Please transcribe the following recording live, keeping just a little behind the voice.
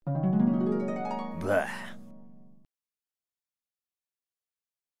Ugh.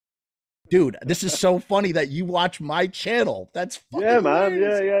 Dude, this is so funny that you watch my channel. That's fucking Yeah, man.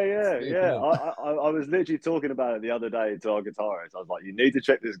 hilarious. Yeah. I was literally talking about it the other day to our guitarist. I was like, you need to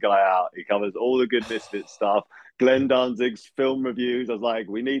check this guy out. He covers all the good Misfits stuff. Glenn Danzig's film reviews. I was like,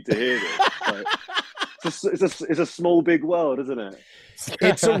 we need to hear this. Like, it's a small, big world, isn't it?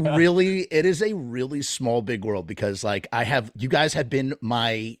 It is a really small, big world because like you guys have been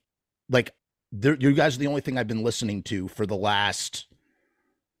like, you guys are the only thing I've been listening to for the last,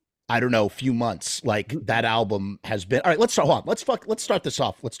 I don't know, few months. Like that album has been. All right, let's start this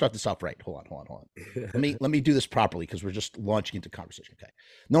off. Let's start this off right. Hold on. Let me do this properly because we're just launching into conversation. Okay.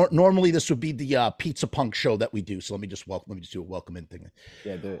 Normally this would be the Pizza Punk show that we do. So let me just do a welcome in thing.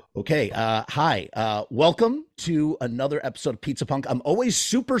 Yeah, do it. Okay. Hi. Welcome to another episode of Pizza Punk. I'm always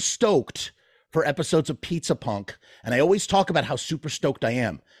super stoked for episodes of Pizza Punk, and I always talk about how super stoked I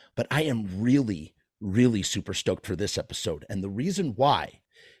am, but I am really, really super stoked for this episode, and the reason why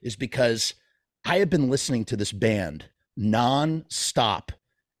is because I have been listening to this band non-stop.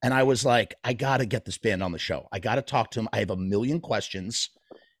 And I was like, I got to get this band on the show. I got to talk to them. I have a million questions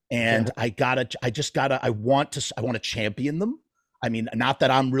and I want to champion them. I mean, not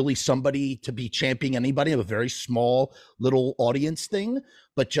that I'm really somebody to be championing anybody. I have a very small little audience thing,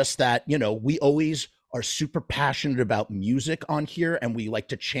 but just that, we always are super passionate about music on here and we like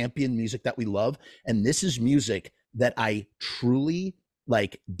to champion music that we love. And this is music that I truly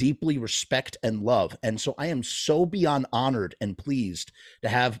deeply respect and love. And so I am so beyond honored and pleased to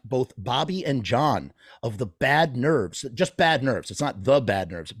have both Bobby and John of the Bad Nerves, just Bad Nerves. It's not the Bad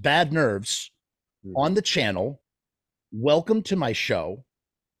Nerves, Bad Nerves on the channel. Welcome to my show.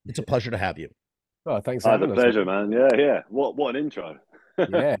 It's a pleasure to have you. Oh, thanks. It's a pleasure, man. Yeah. What an intro.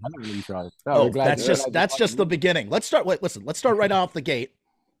 Yeah, an intro. That's just the beginning. Let's start right off the gate.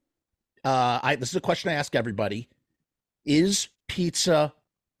 This is a question I ask everybody. Is pizza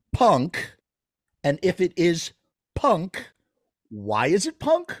punk? And if it is punk, why is it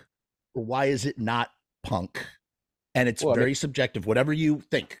punk? Or why is it not punk? And it's very subjective. Whatever you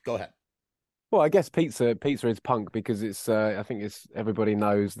think. Go ahead. Well, I guess pizza is punk because it's I think everybody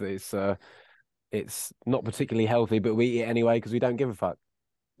knows that it's not particularly healthy, but we eat it anyway because we don't give a fuck.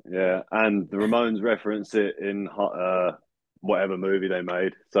 Yeah, and the Ramones reference it in whatever movie they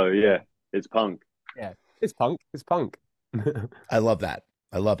made. So yeah, it's punk. Yeah, it's punk. It's punk. I love that.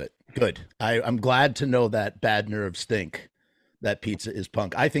 I love it. Good. I'm glad to know that Bad Nerves think that pizza is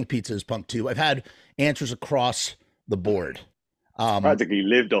punk. I think pizza is punk too. I've had answers across the board. Practically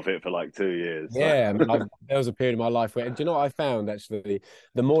lived off it for like 2 years. Yeah, there was a period of my life where, do you know what I found actually?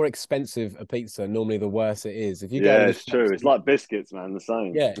 The more expensive a pizza, normally the worse it is. If you go, it's true. It's like biscuits, man. The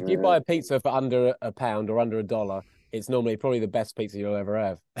same. Yeah, if you buy a pizza for under £1 or under $1, it's normally probably the best pizza you'll ever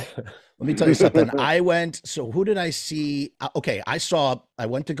have. Let me tell you something. Who did I see? Okay, I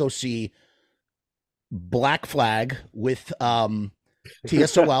went to go see Black Flag with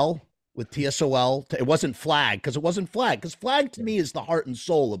TSOL. With TSOL. It wasn't Flag because Flag to me is the heart and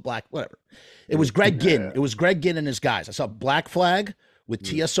soul of Black, whatever. It was Greg Ginn. Yeah. It was Greg Ginn and his guys. I saw Black Flag with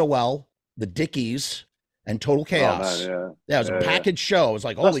TSOL, the Dickies, and Total Chaos. Oh, man, it was a package show. It was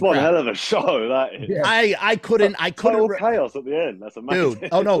like, that's holy one crap. Hell of a show. That is. Yeah. I couldn't. Total Chaos at the end. That's amazing. Dude.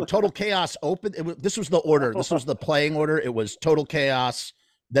 Oh no, Total Chaos opened. This was the order. This was the playing order. It was Total Chaos,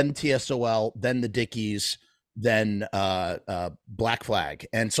 then TSOL, then the Dickies, then Black Flag.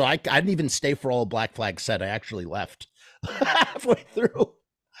 And so I didn't even stay for all Black Flag set. I actually left halfway through.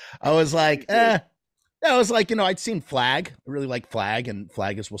 I was like, I was like, I'd seen Flag. I really like Flag, and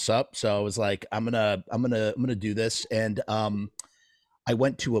Flag is what's up. So I was like, I'm gonna do this. And I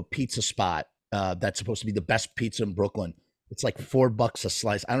went to a pizza spot that's supposed to be the best pizza in Brooklyn. It's like $4 a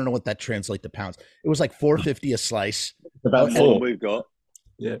slice. I don't know what that translates to pounds. It was like $4.50 a slice. About all we've got.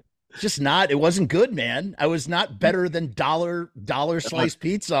 Yeah. It wasn't good, man. I was not better than dollar slice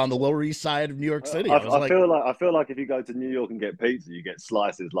pizza on the Lower East Side of New York City. I feel like if you go to New York and get pizza, you get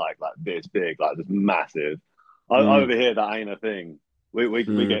slices like this big, like just massive. Over here, that ain't a thing. We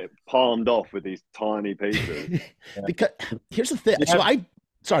get palmed off with these tiny pizzas. Because here's the thing.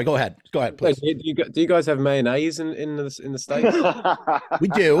 Sorry, go ahead. Go ahead, please. Do you guys have mayonnaise in the States? We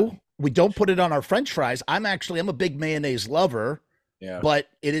do. We don't put it on our French fries. I'm a big mayonnaise lover. Yeah. But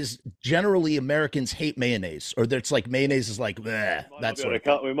it is generally Americans hate mayonnaise, or it's like mayonnaise is like, bleh, that's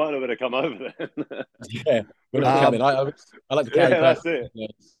what we might not better come over then. Yeah, we're not coming. I like to carry. That's it. Yeah.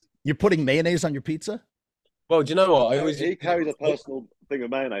 You're putting mayonnaise on your pizza? Well, do you know what? He carries a personal thing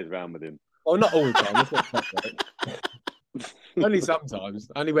of mayonnaise around with him. Oh, not all the time. Only sometimes.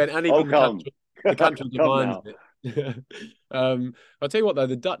 Only when the country demands it. I'll tell you what though,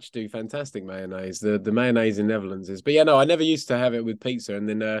 the Dutch do fantastic mayonnaise. The mayonnaise in Netherlands is, but yeah, no, I never used to have it with pizza. And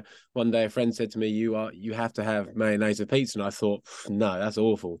then one day a friend said to me, you have to have mayonnaise with pizza," and I thought, no, that's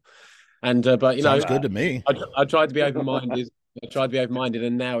awful. And but you Sounds know, good to me. I tried to be open minded. I tried to be open minded,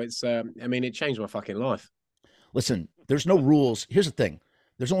 and now it's. I mean, it changed my fucking life. Listen, there's no rules. Here's the thing.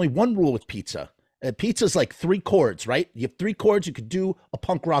 There's only one rule with pizza. Pizza's like 3 chords, right? You have 3 chords. You could do a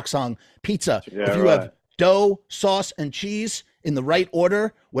punk rock song. Pizza. Yeah, if you right. have dough, sauce, and cheese in the right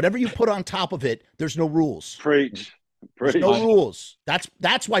order, whatever you put on top of it, there's no rules. Preach. There's no rules.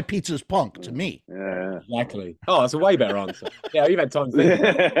 That's why pizza is punk to me. Yeah. Exactly. Oh, that's a way better answer. Yeah, you've had time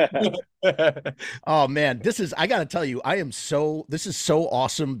to think. Oh man, I gotta tell you, this is so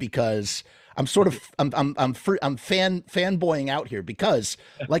awesome because I'm fanboying out here because,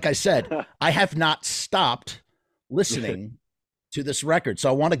 like I said, I have not stopped listening to this record. So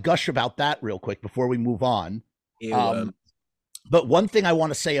I want to gush about that real quick before we move on. But one thing I want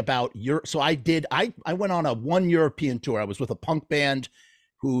to say about so I went on a 1 European tour. I was with a punk band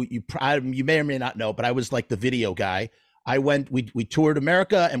who you may or may not know, but I was like the video guy. We toured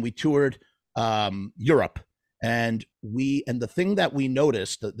America and we toured Europe. And the thing that we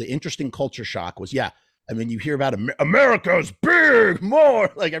noticed, the interesting culture shock was, I mean, you hear about America's big, more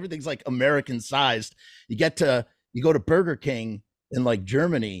like everything's like American sized. You go to Burger King in like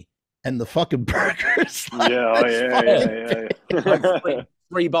Germany and the fucking burgers. Like, yeah. Like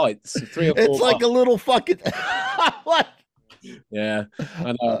 3 bites, 3 or 4. It's like a little fucking. What? Yeah,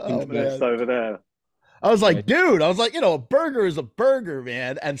 I know. It's over there. I was like, dude, a burger is a burger,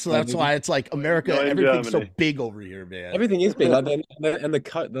 man. And so that's why it's like America, everything's so big over here, man. Everything is big. Like, and the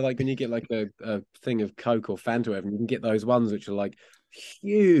Coke, like when you get like a thing of Coke or Fanta, or whatever, you can get those ones which are like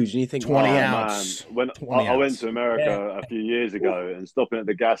huge, and you think 20 wow, ounce. Man. When I went to America a few years ago and stopping at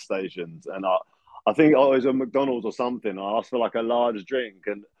the gas stations, and I think I was at McDonald's or something. I asked for like a large drink,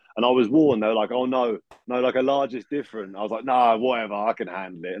 and I was warned. They were like, "Oh no, like a large is different." I was like, "Nah, whatever, I can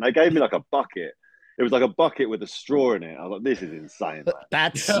handle it." And they gave me like a bucket. It was like a bucket with a straw in it. I was like, "This is insane,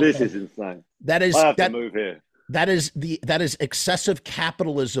 man. This is insane." That is I have to move here. That is excessive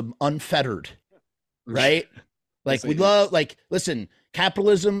capitalism unfettered, right? Like we love, like, listen,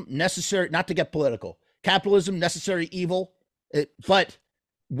 capitalism necessary, not to get political. Capitalism necessary evil, but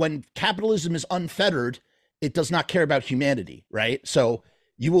when capitalism is unfettered, it does not care about humanity, right? So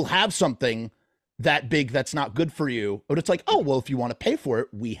you will have something that big that's not good for you, but it's like, oh well, if you want to pay for it,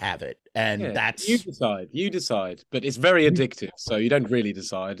 we have it, and that's you decide, but it's very addictive, so you don't really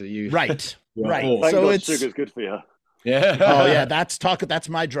decide. Right. Thank So God it's sugar's good for you. Yeah. Oh yeah, that's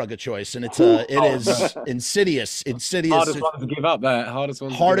my drug of choice, and it is insidious. Hardest one to give up.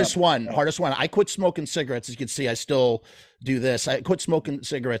 Hardest one. I quit smoking cigarettes. As you can see, I still do this. I quit smoking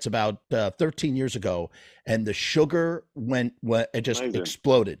cigarettes about 13 years ago, and the sugar it just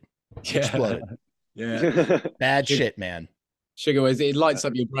exploded. Exploded. Yeah. Bad shit, man. Sugar it lights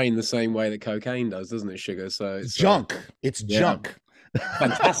up your brain the same way that cocaine does, doesn't it? Sugar, so it's junk. It's junk.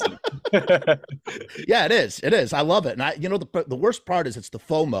 Fantastic. Yeah, it is. I love it. And the worst part is it's the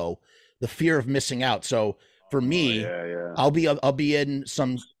FOMO, the fear of missing out. So for me, I'll be in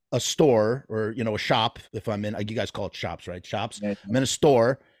a store or a shop. If I'm in, you guys call it shops, right? Shops. Yeah. I'm in a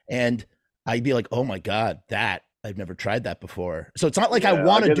store and I'd be like, oh my God, I've never tried that before. So it's not like I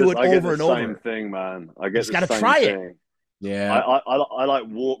want to do it over and over. Same thing, man. I guess got to try it. Yeah, I like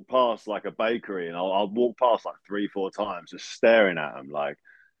walk past like a bakery, and I'll walk past like 3-4 times, just staring at them. Like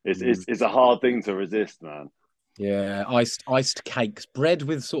it's a hard thing to resist, man. Yeah, iced cakes, bread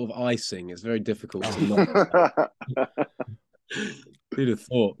with sort of icing. It's very difficult to not. Who'd have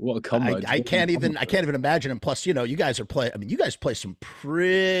thought? What a combo! I can't even imagine. And plus, you guys you guys play some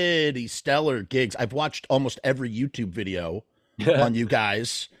pretty stellar gigs. I've watched almost every YouTube video on you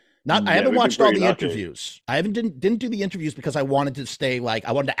guys. I haven't watched all the interviews. I haven't didn't do the interviews because I wanted to stay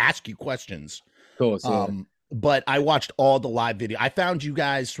I wanted to ask you questions. Of course. Yeah. But I watched all the live video. I found you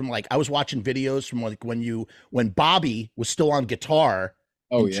guys from I was watching videos from when Bobby was still on guitar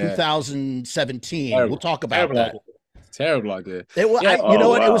in 2017. We'll talk about that. Terrible idea. It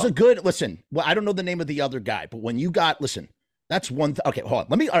was a good listen. Well, I don't know the name of the other guy, but when you that's one thing. Okay, hold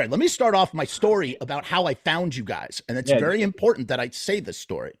on. Let me start off my story about how I found you guys. And it's very important that I say this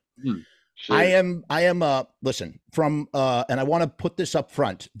story. Sure. I am listen, from and I want to put this up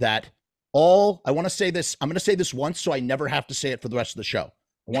front that I want to say this. I'm going to say this once so I never have to say it for the rest of the show.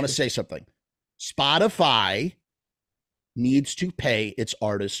 I want to say something. Spotify needs to pay its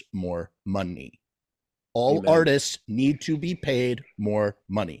artists more money. All artists need to be paid more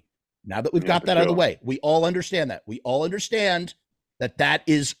money. Now that we've got that out of the way, we all understand that. We all understand that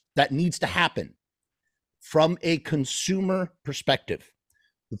needs to happen. from a consumer perspective,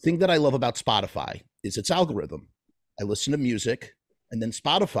 the thing that I love about Spotify is its algorithm. I listen to music, and then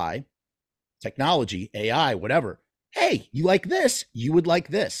Spotify, technology, AI, whatever. Hey, you like this? You would like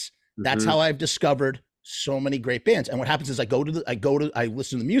this. That's how I've discovered so many great bands. And what happens is I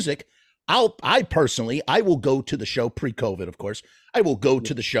listen to the music. I will go to the show pre-COVID, of course. I will go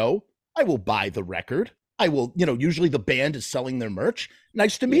to the show. I will buy the record. I will, usually the band is selling their merch.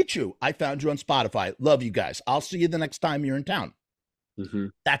 Nice to meet you. I found you on Spotify. Love you guys. I'll see you the next time you're in town.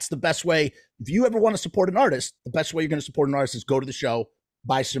 That's the best way. If you ever want to support an artist, the best way you're going to support an artist is go to the show,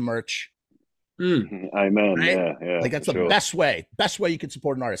 buy some merch. Amen. Right? Yeah. Like that's the best way you can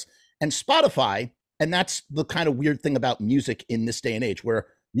support an artist. And Spotify, and that's the kind of weird thing about music in this day and age, where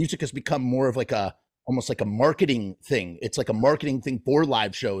music has become more of like almost like a marketing thing. It's like a marketing thing for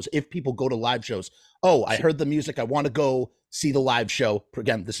live shows. If people go to live shows, oh, I heard the music, I want to go see the live show.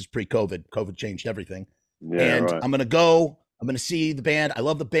 Again, this is pre-COVID. COVID changed everything. Yeah, and right. I'm going to see the band. I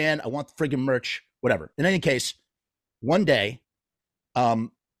love the band. I want the friggin' merch, whatever. In any case, one day,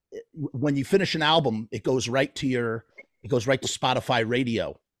 when you finish an album, it goes right to Spotify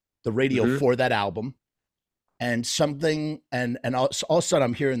radio, the radio for that album. And something, and all of a sudden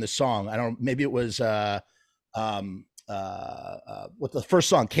I'm hearing the song. I don't, maybe it was, what the first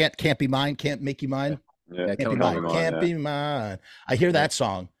song, Can't Be Mine, Can't Make You Mine. Yeah, Can't Be Mine, Can't Be Mine. I hear that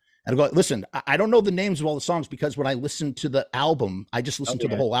song. And I go, listen, I don't know the names of all the songs because when I listen to the album, I just listen to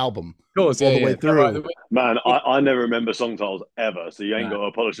the whole album. Of course, all the way through. Man, I never remember song titles ever, so you ain't got to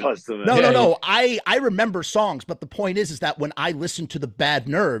apologize to me. No. I remember songs, but the point is that when I listen to the Bad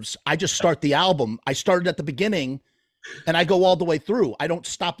Nerves, I just start the album. I started at the beginning, and I go all the way through. I don't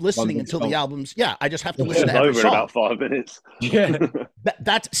stop listening until the album's. Yeah, I just have to listen to every song. Over in about 5 minutes. Yeah,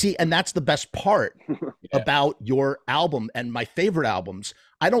 that's the best part about your album and my favorite albums.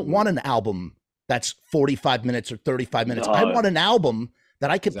 I don't want an album that's 45 minutes or 35 minutes. No. I want an album that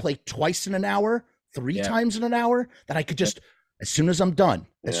I could play twice in an hour, three times in an hour, that I could just, as soon as I'm done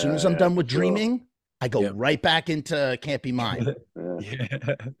with Dreaming, I go right back into Can't Be Mine.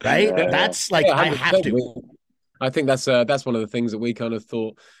 Right? That's like, I have to. I think that's one of the things that we kind of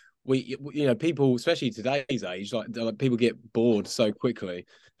thought people, especially today's age, like people get bored so quickly.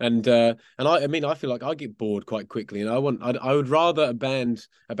 And I mean, I feel like I get bored quite quickly, and I would rather a band's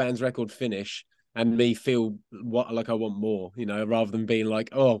record finish and me feel like I want more, rather than being like,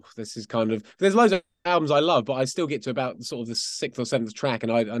 oh, this is kind of, there's loads of albums I love, but I still get to about sort of the 6th or 7th track,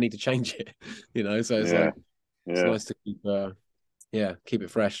 and I need to change it, So it's it's nice to keep it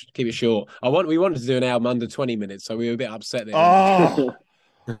fresh, keep it short. We wanted to do an album under 20 minutes, so we were a bit upset there.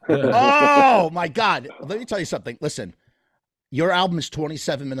 Oh my God! Let me tell you something. Listen. Your album is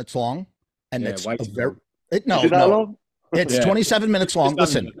 27 minutes long, and it's it's 27 minutes long.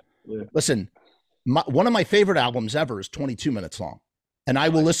 Listen, one of my favorite albums ever is 22 minutes long, and I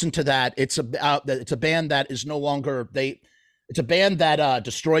will listen to that. It's a band that is no longer it's a band that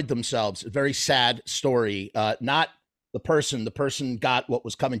destroyed themselves. A very sad story. Not the person got what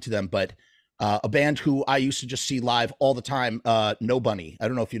was coming to them, but a band who I used to just see live all the time, No Bunny. I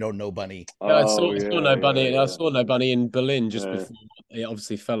don't know if you know No Bunny. I saw No Bunny. I saw No Bunny in Berlin just before it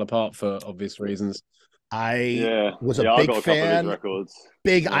obviously fell apart for obvious reasons. I was a big fan.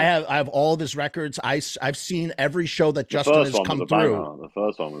 I have all of his records. I've seen every show that Justin has come through. The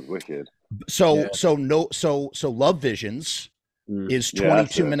first one was wicked. So Love Visions is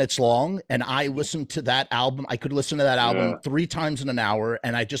 22 minutes long, and I listened to that album. I could listen to that album 3 times in an hour,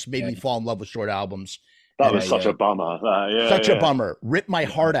 and I just made me fall in love with short albums. That was such a bummer. A bummer. Ripped my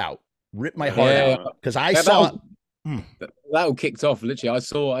heart out because I saw that all kicked off. Literally, I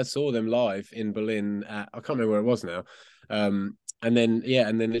saw them live in Berlin at, I can't remember where it was now, and then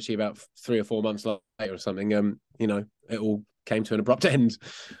literally about 3 or 4 months later or something, it all came to an abrupt end,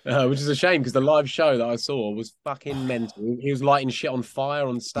 which is a shame because the live show that I saw was fucking mental. He was lighting shit on fire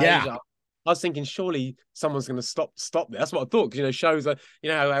on stage. I was thinking, surely someone's going to stop this. That's what I thought, because shows are,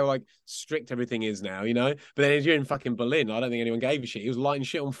 how like strict everything is now, But then if you're in fucking Berlin, I don't think anyone gave a shit. He was lighting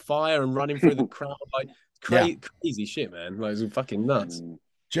shit on fire and running through the crowd, like crazy shit, man. Like, it was fucking nuts.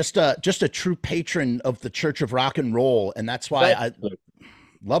 Just a true patron of the Church of Rock and Roll, and that's why I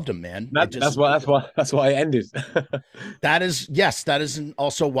loved him, man. That's why it ended. That is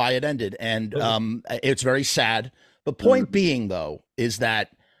also why it ended, and it's very sad. The point being, though, is that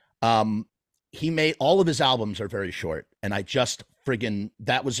he made all of his albums are very short, and I just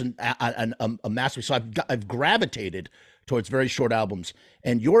that was a masterpiece. So I've gravitated towards very short albums,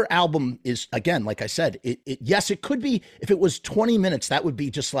 and your album is, again, like I said, it could be, if it was 20 minutes, that would be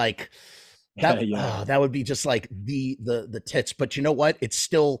just like That Yeah. that would be just like the tits. But you know what? It's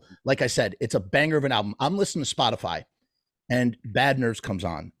still, like I said, it's a banger of an album. I'm listening to Spotify, and Bad Nerves comes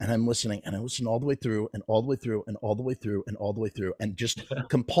on, and I'm listening, and I listen all the way through, and all the way through, and all the way through, and all the way through, and just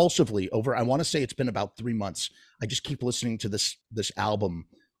compulsively over. I want to say it's been about 3 months. I just keep listening to this album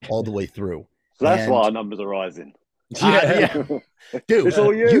all the way through. So that's And why our numbers are rising. yeah. Dude, It's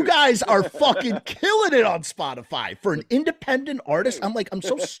all you guys are fucking killing it on Spotify for an independent artist. I'm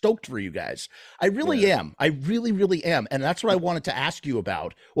so stoked for you guys. I really am. I really, really am. And that's what I wanted to ask you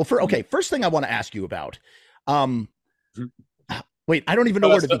about. Well, first thing I want to ask you about. Wait, I don't even know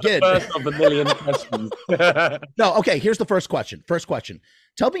where to begin. First of a million questions. No, okay, here's the first question.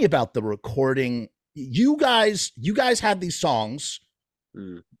 Tell me about the recording. You guys had these songs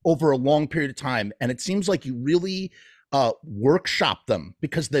over a long period of time, and it seems like you really workshopped them,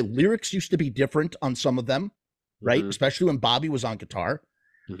 because the lyrics used to be different on some of them, right? Especially when Bobby was on guitar.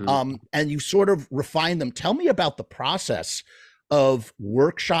 And you sort of refined them. Tell me about the process of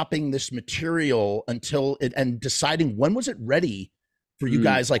workshopping this material and deciding when was it ready for you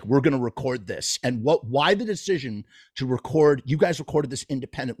guys, like, we're going to record this, and why the decision to record. You guys recorded this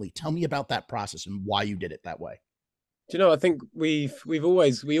independently. Tell me about that process and why you did it that way. Do you know, I think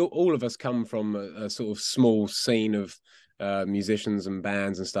all of us come from a sort of small scene of musicians and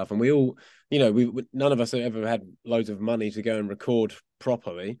bands and stuff, and we all, none of us have ever had loads of money to go and record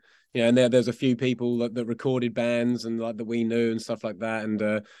properly, and there's a few people that recorded bands and like that we knew and stuff like that.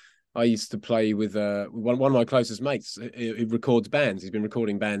 And I used to play with one of my closest mates who records bands. He's been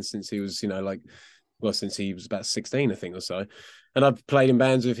recording bands since he was, since he was about 16, I think, or so. And I've played in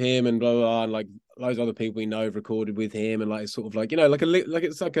bands with him and blah, blah, blah, and like loads of other people we know have recorded with him, and like sort of like,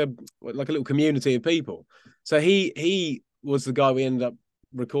 it's like a little community of people. So he was the guy we ended up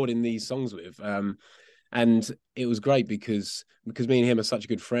recording these songs with. And it was great because me and him are such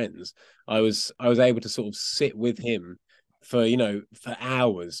good friends. I was able to sort of sit with him for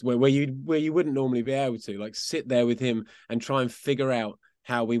hours where you wouldn't normally be able to, like, sit there with him and try and figure out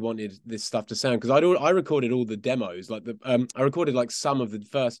how we wanted this stuff to sound, because I recorded all the demos, like I recorded like some of the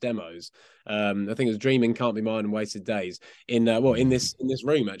first demos. I think it was Dreaming, Can't Be Mine, and Wasted Days in this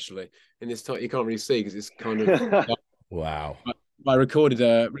room, actually, in this you can't really see because it's kind of Wow. I recorded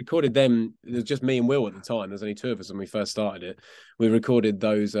them. It was just me and Will at the time. There's only two of us when we first started it. We recorded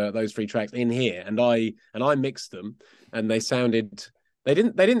those 3 tracks in here, and I mixed them, and they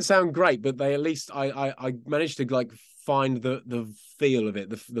didn't sound great, but they, at least I managed to like find the feel of it,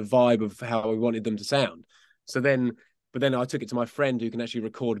 the vibe of how I wanted them to sound. But then I took it to my friend who can actually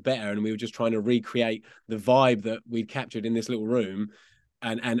record better, and we were just trying to recreate the vibe that we'd captured in this little room,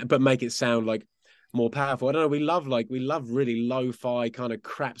 but make it sound like more powerful. I don't know. We love really lo-fi kind of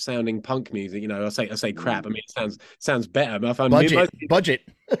crap sounding punk music. I say crap. I mean, it sounds better. But I find budget.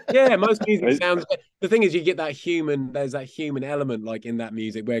 Yeah, most music sounds. The thing is, you get that there's that human element like in that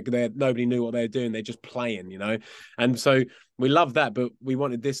music where nobody knew what they're doing. They're just playing, And so we love that, but we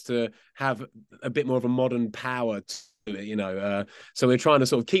wanted this to have a bit more of a modern power to it, So we're trying to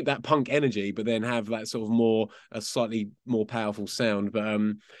sort of keep that punk energy, but then have that sort of a slightly more powerful sound. But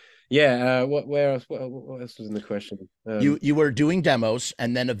yeah. What else was in the question? You were doing demos,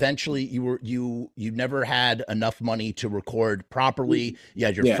 and then eventually you never had enough money to record properly. You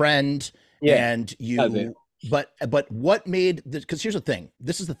had your friend, and you. But what made this? Because here's the thing.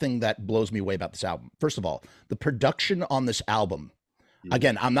 This is the thing that blows me away about this album. First of all, the production on this album.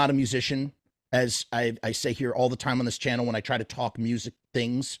 Again, I'm not a musician, as I say here all the time on this channel when I try to talk music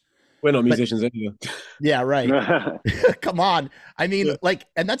things. We're not musicians anyway. Yeah, right. Come on. I mean,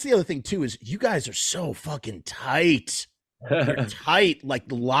 and that's the other thing too, is you guys are so fucking tight. You're tight. Like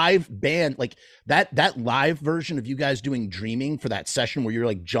the live band, like that live version of you guys doing Dreaming for that session where you're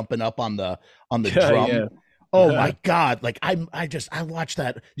like jumping up on the drum. Yeah. Oh my God. Like I watched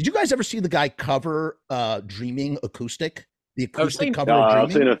that. Did you guys ever see the guy cover Dreaming acoustic? The acoustic cover of Dreaming?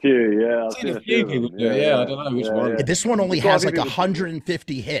 I've seen a few, yeah. I've seen a few people do it. Yeah, I don't know which one. Yeah. This one only has like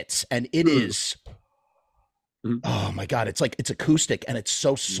 150 hits, and it is, oh my God, it's acoustic, and it's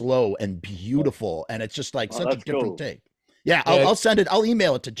so slow and beautiful, and it's just like such a different take. Yeah, I'll send it. I'll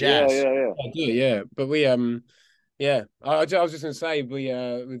email it to Jazz. Yeah. I do, yeah. But we I was just gonna say, we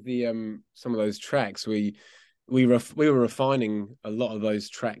with the some of those tracks, we were refining a lot of those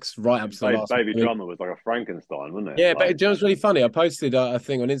tracks right up to the last. Baby Drummer was like a Frankenstein, wasn't it? Yeah, but it was really funny. I posted a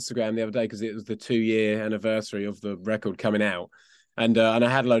thing on Instagram the other day because it was the 2-year anniversary of the record coming out, and I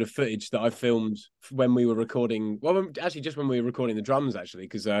had a load of footage that I filmed when we were recording. Well, actually, just when we were recording the drums, actually,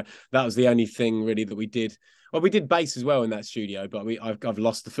 because that was the only thing really that we did. Well, we did bass as well in that studio, but I've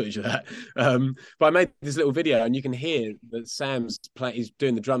lost the footage of that. But I made this little video, and you can hear that he's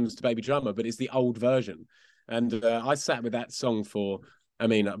doing the drums to Baby Drummer, but it's the old version. And I sat with that song for, I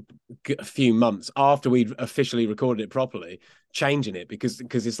mean, a few months after we'd officially recorded it properly, changing it because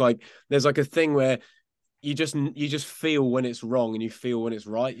it's like there's like a thing where you just feel when it's wrong and you feel when it's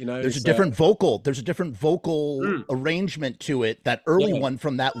right. You know, there's a different vocal arrangement to it. That early one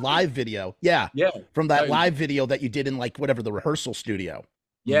from that live video, from that live video that you did in like whatever the rehearsal studio.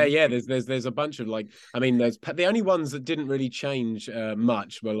 Yeah. There's a bunch of like, I mean, there's the only ones that didn't really change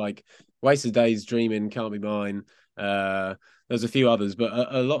much were like Wasted Days, Dreaming, Can't Be Mine. There's a few others, but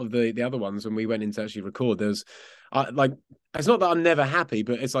a lot of the other ones when we went in to actually record, there's like, it's not that I'm never happy,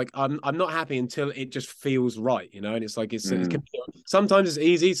 but it's like I'm not happy until it just feels right, you know. And it's like sometimes it's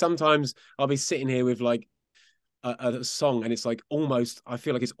easy. Sometimes I'll be sitting here with like a song, and it's like I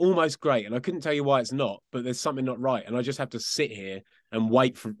feel like it's almost great, and I couldn't tell you why it's not, but there's something not right, and I just have to sit here and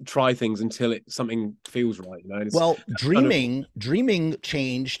try things until something feels right, you know. And well, Dreaming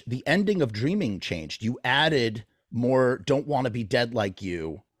changed. The ending of Dreaming changed. You added more "Don't Want to Be Dead Like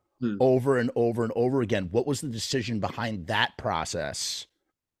You" over and over and over again. What was the decision behind that process?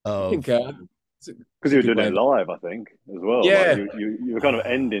 Because you were doing it live, I think, as well. Yeah, like you were kind of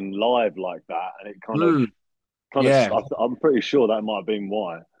ending live like that, and it kind of. I'm pretty sure that might have been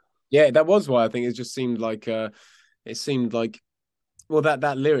why. Yeah, that was why. I think it just seemed like well,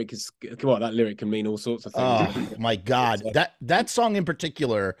 that lyric can mean all sorts of things. Oh my God, that song in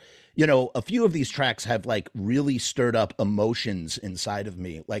particular, you know, a few of these tracks have like really stirred up emotions inside of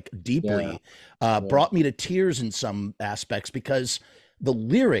me, like deeply, brought me to tears in some aspects because the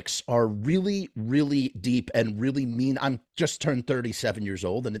lyrics are really, really deep and really mean. I'm just turned 37 years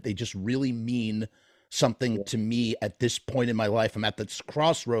old, and they just really mean something to me at this point in my life. I'm at this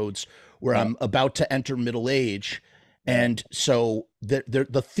crossroads where I'm about to enter middle age. And so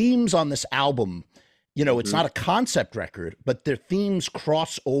the themes on this album, you know, it's not a concept record, but their themes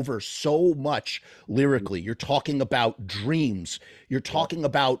cross over so much lyrically. You're talking about dreams. You're talking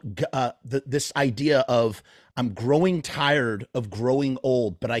about this idea of I'm growing tired of growing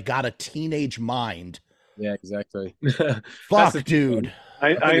old, but I got a teenage mind. Yeah, exactly. Fuck, dude.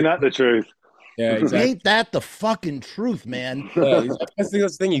 Ain't that the truth? Yeah, exactly. Ain't that the fucking truth, man? Yeah, that's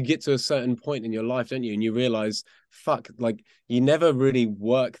the thing. You get to a certain point in your life, don't you? And you realize, fuck, like you never really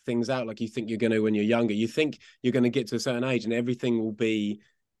work things out like you think you're going to when you're younger. You think you're going to get to a certain age and everything will be,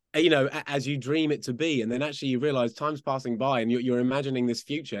 you know, as you dream it to be. And then actually you realize time's passing by and you're imagining this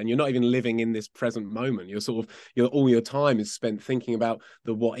future and you're not even living in this present moment. All your time is spent thinking about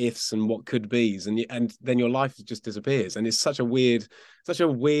the what ifs and what could be's. And then your life just disappears. And it's such a weird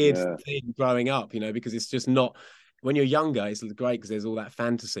thing growing up, you know, because it's just not, when you're younger, it's great because there's all that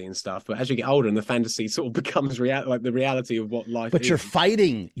fantasy and stuff. But as you get older and the fantasy sort of becomes like the reality of what life is. But you're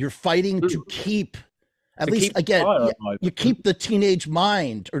fighting to keep, at least again, you keep the teenage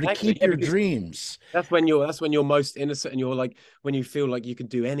mind or to keep your dreams. That's when you're most innocent and you're like, when you feel like you could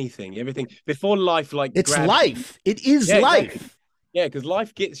do anything, everything before life, like it's life. It is life. Exactly. Yeah, because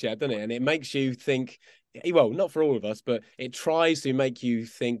life gets you, doesn't it? And it makes you think, well, not for all of us, but it tries to make you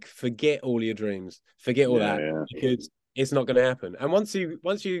think, forget all your dreams, forget all that, because it's not going to happen. And once you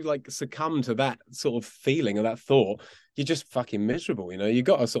like succumb to that sort of feeling or that thought, you're just fucking miserable, you know. You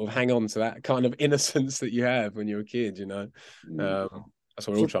got to sort of hang on to that kind of innocence that you have when you're a kid, you know. That's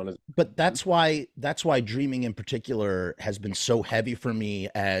what we're all trying to do. But that's why Dreaming in particular has been so heavy for me.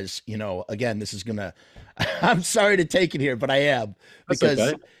 As you know, again, this is gonna I'm sorry to take it here, but I am,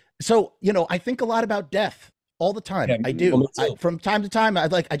 because so, you know, I think a lot about death all the time. I do. From time to time, I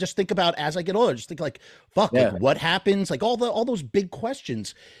just think about, as I get older, I just think like, fuck, like what happens? Like all those big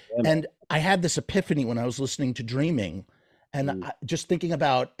questions. And I had this epiphany when I was listening to Dreaming, and just thinking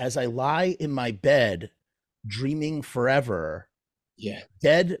about, as I lie in my bed, dreaming forever,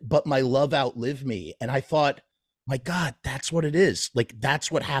 dead, but my love outlive me. And I thought, my God, that's what it is. Like,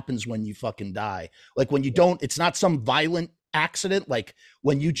 that's what happens when you fucking die. Like when you don't, it's not some violent accident. Like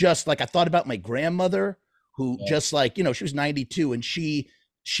when you just, like, I thought about my grandmother who just, like, you know, she was 92, and she,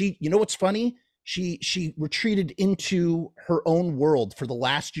 you know, what's funny? She retreated into her own world for the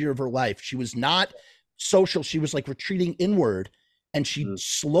last year of her life. She was not social. She was like retreating inward, and she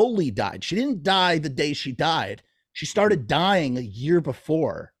slowly died. She didn't die the day she died. She started dying a year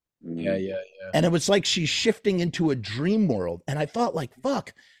before. Yeah. And it was like she's shifting into a dream world. And I thought, like,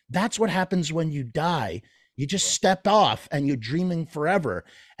 fuck, that's what happens when you die. You just stepped off and you're dreaming forever.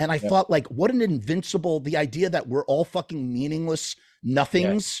 And I thought, like, what an invincible, the idea that we're all fucking meaningless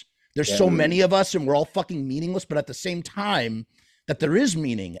nothings. There's so many of us and we're all fucking meaningless, but at the same time, that there is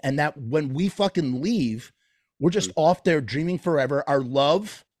meaning, and that when we fucking leave, we're just off there dreaming forever. Our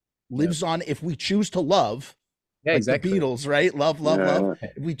love lives on if we choose to love. Yeah, like exactly. The Beatles, right? Love, love, love.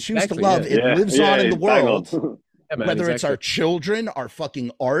 If we choose to Exactly, love, it lives on in the world. Man, whether it's our children, our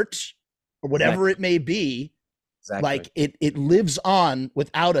fucking art, or whatever it may be. Like it lives on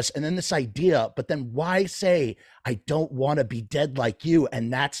without us. And then this idea, but then why say I don't want to be dead like you?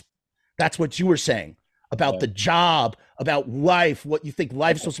 And that's what you were saying about the job, about life, what you think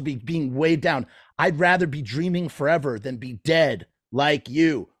life's supposed to be, being weighed down. I'd rather be dreaming forever than be dead like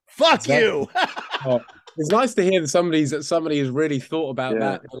you. Fuck you. It's nice to hear that somebody has really thought about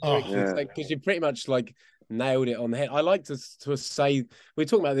that, because you pretty much like nailed it on the head. I like to say, we were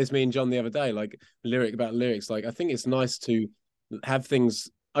talking about this, me and John, the other day, like lyrics. Like, I think it's nice to have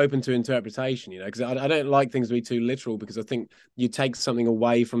things open to interpretation, because I don't like things to be too literal, because I think you take something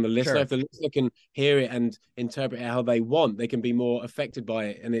away from the listener. If the listener can hear it and interpret it how they want, they can be more affected by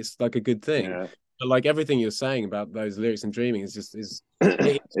it, and it's like a good thing. But like everything you're saying about those lyrics and dreaming is just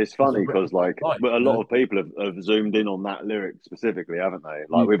it's funny because like a lot of people have zoomed in on that lyric specifically, haven't they?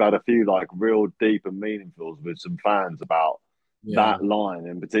 Like we've had a few like real deep and meaningfuls with some fans about that line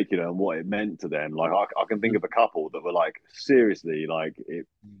in particular and what it meant to them. Like I can think of a couple that were like, seriously, like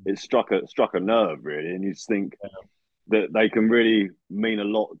it struck a nerve really, and you just think that they can really mean a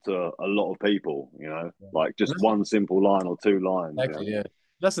lot to a lot of people, like just one simple line or two lines. Exactly,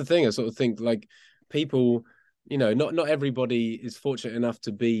 that's the thing. I sort of think like people, not everybody is fortunate enough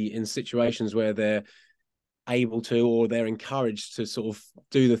to be in situations where they're able to, or they're encouraged to sort of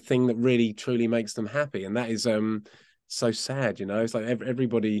do the thing that really truly makes them happy, and that is so sad. It's like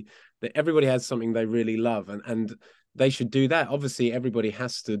everybody has something they really love, and they should do that. Obviously everybody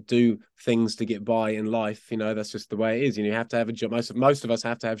has to do things to get by in life, that's just the way it is. You have to have a job. Most of us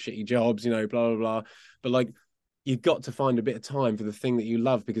have to have shitty jobs, blah blah blah, but like you've got to find a bit of time for the thing that you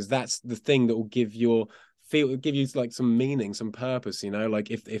love, because that's the thing that will give you like some meaning, some purpose,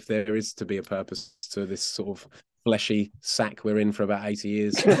 like if there is to be a purpose to this sort of fleshy sack we're in for about 80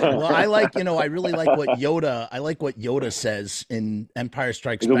 years. Well, I really like what Yoda says in Empire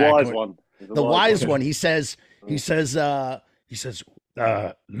Strikes Back. The wise one. The wise one. He says,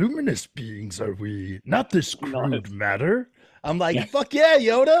 luminous beings are we, not this crude matter. I'm like, fuck yeah,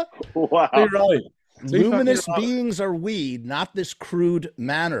 Yoda. Wow. You're right. Luminous beings are we, not this crude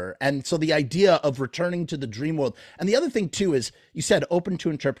manner. And so the idea of returning to the dream world. And the other thing too is, you said open to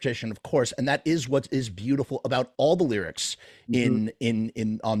interpretation, of course, and that is what is beautiful about all the lyrics in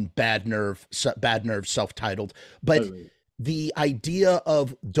on Bad Nerve, self-titled. But the idea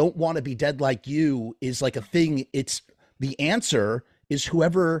of don't want to be dead like you is like a thing. It's the answer is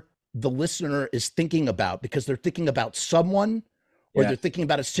whoever the listener is thinking about, because they're thinking about someone or they're thinking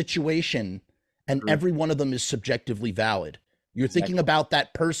about a situation. And every one of them is subjectively valid. You're thinking about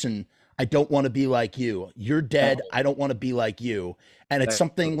that person. I don't want to be like you. You're dead. I don't want to be like you. And it's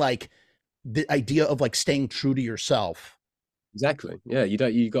something like the idea of like staying true to yourself. Exactly. Yeah.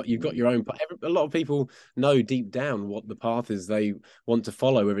 You've got your own. A lot of people know deep down what the path is they want to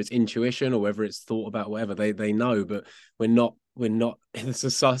follow, whether it's intuition or whether it's thought about, whatever they know, but we're not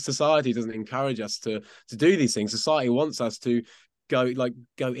society doesn't encourage us to do these things. Society wants us to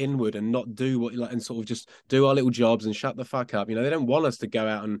go inward and not do what and sort of just do our little jobs and shut the fuck up. They don't want us to go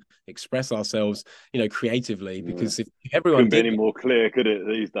out and express ourselves, creatively, because if everyone couldn't be any more clear, could it,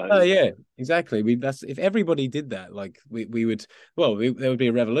 these days? Oh yeah, exactly. If everybody did that, like we would, there would be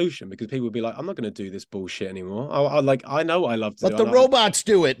a revolution, because people would be like, I'm not going to do this bullshit anymore. I know what I love to do. Let the robots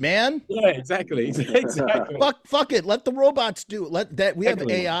do it, man. Yeah, exactly. Fuck it. Let the robots do it. We have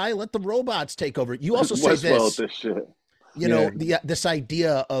AI. Let the robots take over. You also say this shit. This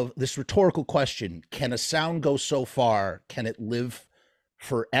idea of this rhetorical question, can a sound go so far? Can it live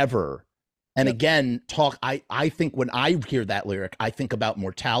forever? And again, I think when I hear that lyric, I think about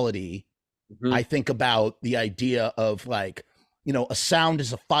mortality. I think about the idea of like, a sound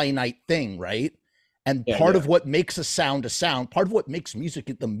is a finite thing, right? And part of what makes a sound, part of what makes music,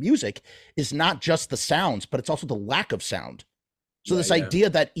 the music is not just the sounds, but it's also the lack of sound. So this idea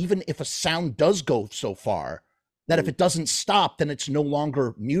that even if a sound does go so far, that if it doesn't stop, then it's no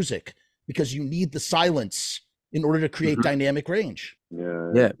longer music, because you need the silence in order to create dynamic range.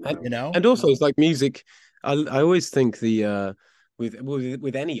 And also it's like music. I always think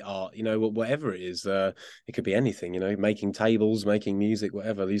with any art, you know, whatever it is. It could be anything, you know, making tables, making music,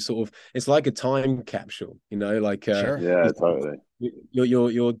 whatever. These sort of, it's like a time capsule, you know, like Sure. Yeah, totally.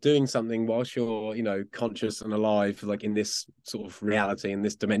 you're doing something whilst you're, you know, conscious and alive, like in this sort of reality, in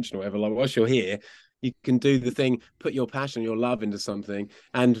this dimension, or whatever. Like whilst you're here, you can do the thing, put your passion, your love into something,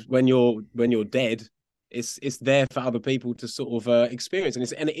 and when you're dead, it's there for other people to sort of experience,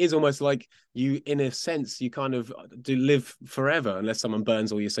 and it is almost like you, in a sense, you kind of do live forever, unless someone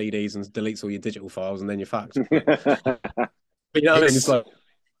burns all your CDs and deletes all your digital files, and then you're fucked. But you know what I mean? It's like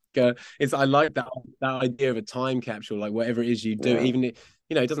it's, I like that idea of a time capsule, like whatever it is you do, even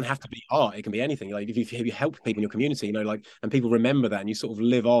you know, it doesn't have to be art, it can be anything. Like if you help people in your community, you know, like, and people remember that, and you sort of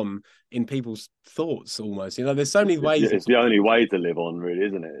live on in people's thoughts almost, you know, there's so many ways. It's the only way to live on, really,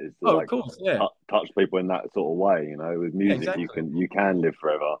 isn't it? It's to, of like, course, yeah. touch people in that sort of way, you know. With music, exactly. you can live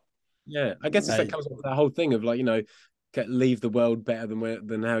forever. Yeah, I guess that comes up with that whole thing of, like, you know, leave the world better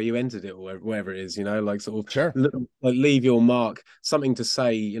than how you entered it, or wherever it is, you know, like sort of Sure. like leave your mark, something to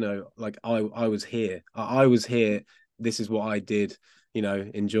say, you know, like I was here, I was here, this is what I did, you know,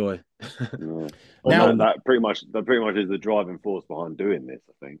 enjoy. Yeah. Now that pretty much is the driving force behind doing this,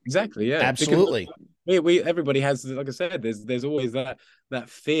 I think. Exactly, yeah, absolutely. Because we everybody has, like I said, there's always that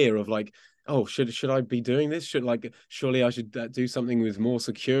fear of, like, oh, should I be doing this? Surely I should do something with more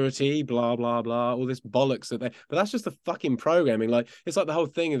security, blah blah blah, all this bollocks but that's just the fucking programming. Like, it's like the whole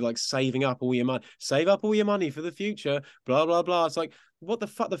thing of, like, save up all your money for the future, blah blah blah. It's like, what the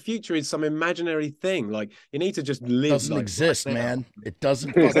fuck? The future is some imaginary thing. Like, you need to just live. It doesn't exist, right, man. It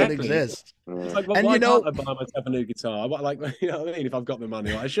doesn't fucking exist. It's like, well, and why can't I buy myself a new guitar? Like, you know what I mean? If I've got the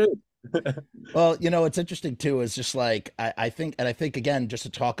money, I should. Well, you know, it's interesting too, is just like, I think again, just to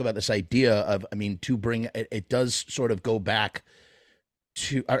talk about this idea of, I mean, to bring it does sort of go back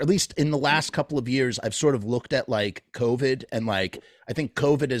to, or at least in the last couple of years, I've sort of looked at, like, COVID, and, like, I think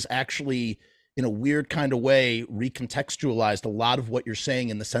COVID is actually, in a weird kind of way, recontextualized a lot of what you're saying,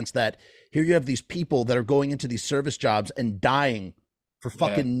 in the sense that here you have these people that are going into these service jobs and dying for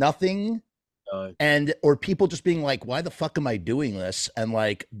fucking nothing. And or people just being like, why the fuck am I doing this? And,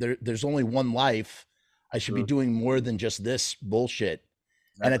 like, there's only one life. I should be doing more than just this bullshit.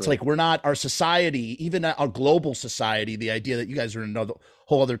 Exactly. And it's like, we're not, our society, even our global society, the idea that you guys are in another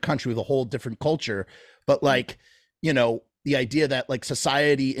whole other country with a whole different culture, but, like, you know, the idea that, like,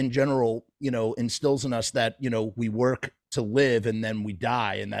 society in general, you know, instills in us that, you know, we work to live and then we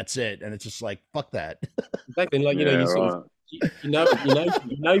die and that's it. And it's just like, fuck that. Exactly. Like, you know, you sort of, you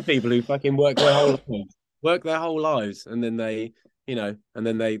know people who fucking work their whole lives, and then they, you know, and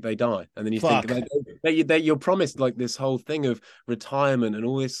then they die, and then you think you're promised, like, this whole thing of retirement and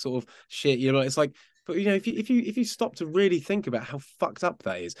all this sort of shit. You know, it's like, but, you know, if you stop to really think about how fucked up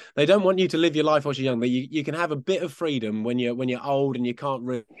that is, they don't want you to live your life while you're young. You can have a bit of freedom when you're old and you can't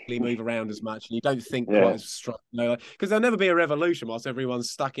really move around as much and you don't think quite as strong. You know, because there'll never be a revolution whilst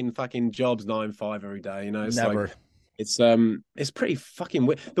everyone's stuck in fucking jobs 9 to 5 every day. You know, it's never. Like, it's pretty fucking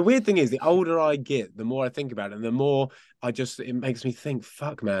weird. The weird thing is, the older I get, the more I think about it, and the more it makes me think,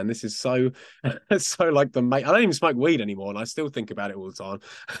 fuck, man, this is so like the mate. I don't even smoke weed anymore, and I still think about it all the time.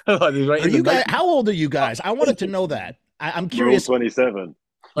 Like, are you guys? How old are you guys? I wanted to know that. I'm curious. We're all 27.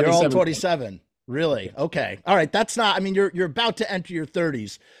 You're all 27. Really? Okay. All right. That's not. I mean, you're about to enter your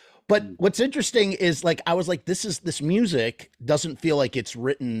 30s. But what's interesting is, like, I was like, this music doesn't feel like it's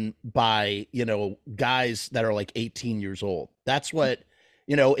written by, you know, guys that are like 18 years old. That's what,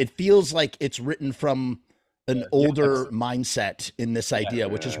 you know, it feels like it's written from an older mindset in this idea,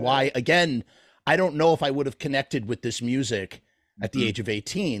 which is why, again, I don't know if I would have connected with this music at the age of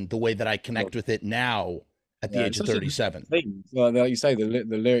 18 the way that I connect with it now at the age of 37. Well, like you say, the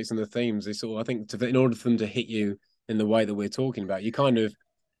lyrics and the themes, they sort of, I think, in order for them to hit you in the way that we're talking about, you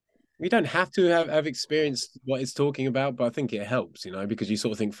don't have to have experienced what it's talking about, but I think it helps, you know, because you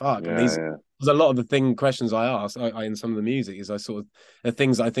sort of think, fuck, there's a lot of the questions I ask in some of the music is, I sort of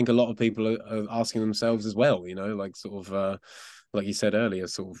things I think a lot of people are asking themselves as well, you know, like, sort of, like you said earlier,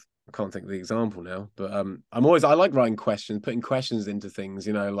 sort of, I can't think of the example now, but I like writing questions, putting questions into things,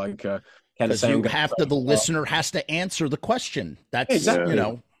 you know, like, the listener has to answer the question. That's exactly, you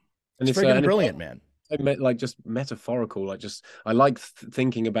know, and it's freaking brilliant, man. Like, just metaphorical, like, just I like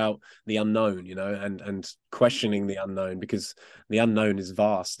thinking about the unknown, you know, and questioning the unknown, because the unknown is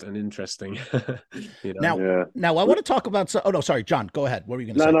vast and interesting. You know? Now I want to talk about. Oh no, sorry, John, go ahead. What were you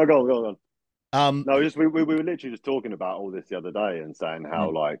going to say? No, go on. No, we were literally just talking about all this the other day and saying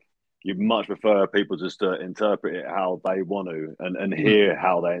how like you much prefer people just to interpret it how they want to and hear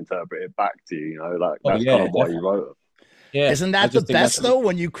how they interpret it back to you. You know, like that's kind of why you wrote it. Yeah, isn't that the best though?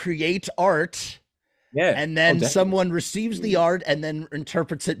 When you create art, Yeah. And then definitely. someone receives the art and then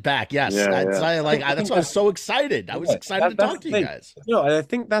interprets it back. Yes. Yeah, That's yeah. that's why I was so excited. I was Yeah, excited to that's talk the to you thing. guys. You know, and I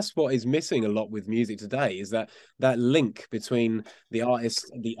think that's what is missing a lot with music today is that link between the artist,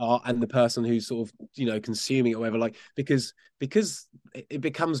 the art, and the person who's sort of, you know, consuming it or whatever. Like because it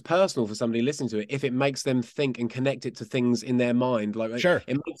becomes personal for somebody listening to it if it makes them think and connect it to things in their mind. Like Sure.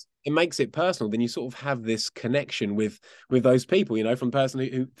 it makes it personal. Then you sort of have this connection with those people, you know, from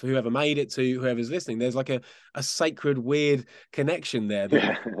person whoever made it to whoever's listening. There's like a sacred weird connection there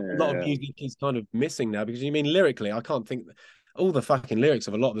that a lot of music is kind of missing now, because you mean lyrically, I can't think all the fucking lyrics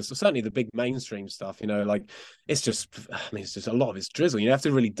of a lot of this, certainly the big mainstream stuff, you know, like it's just, I mean, it's just a lot of it's drizzle. You have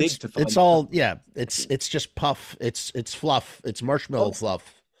to really dig to find it's all, yeah, it's just puff, it's fluff, it's marshmallow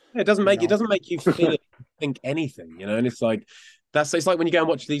fluff. It doesn't make you feel think anything, you know. And it's like it's like when you go and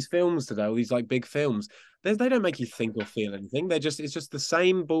watch these films today, all these like big films, they don't make you think or feel anything. It's just the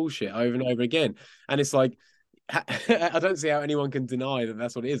same bullshit over and over again. And it's like I don't see how anyone can deny that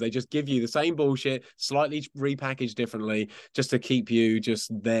that's what it is. They just give you the same bullshit, slightly repackaged differently, just to keep you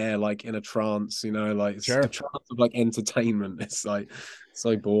just there, like in a trance, you know, like Sure. a trance of like entertainment. It's like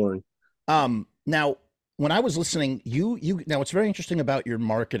so boring. Now, when I was listening, you now it's very interesting about your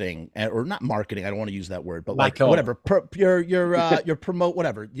marketing, or not marketing. I don't want to use that word, but like whatever, your promote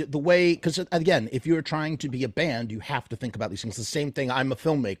whatever the way, because again, if you're trying to be a band, you have to think about these things. The same thing. I'm a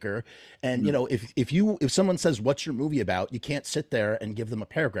filmmaker, and you know, if someone says, "What's your movie about?" you can't sit there and give them a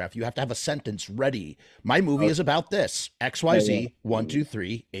paragraph. You have to have a sentence ready. My movie is about this XYZ 1 2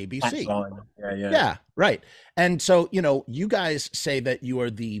 3 ABC. Yeah, right. And so, you know, you guys say that you are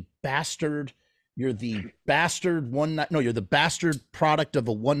the bastard. You're the bastard you're the bastard product of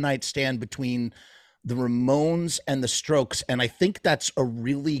a one-night stand between the Ramones and the Strokes. And I think that's a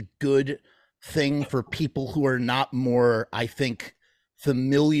really good thing for people who are not more, I think,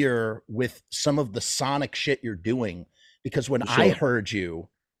 familiar with some of the sonic shit you're doing. Because when I heard you,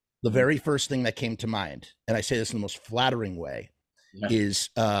 the very first thing that came to mind, and I say this in the most flattering way, is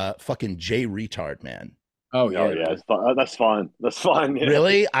fucking Jay Retard, man. Oh yeah, that's fine. That's fine. Yeah.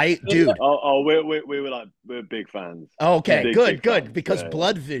 Really, dude. We're big fans. Okay, big fans. Because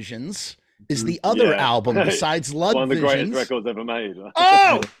Blood Visions is the other album besides Blood Visions. One of the greatest records ever made.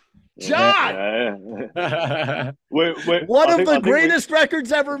 Oh, John! One of the greatest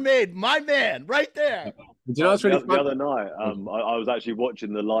records ever made, my man, right there. Do you know what's really the other night? I was actually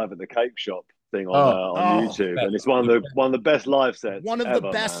watching the Live at the Cake Shop thing on YouTube, and it's one of the best live sets. One of ever, the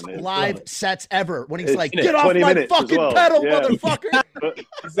best man. live sets ever. When he's like, "Get off my fucking pedal, motherfucker!"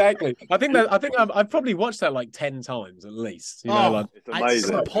 Exactly. I think I've probably watched that like 10 times at least. You know, like, it's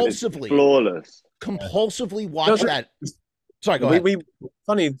amazing. Compulsively, it's flawless. Compulsively watch that. Sorry, go ahead.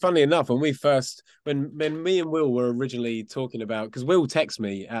 Funny enough, when me and Will were originally talking about, because Will texted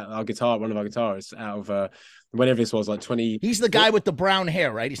me at one of our guitarists out of whenever this was, like 20. He's the guy with the brown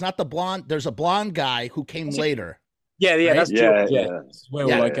hair, right? He's not the blonde. There's a blonde guy who came later. Yeah, right? That's George. Will,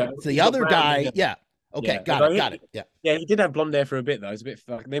 the other guy. Hair. Yeah. Okay, got it. Yeah. Yeah, he did have blonde hair for a bit though. It's a bit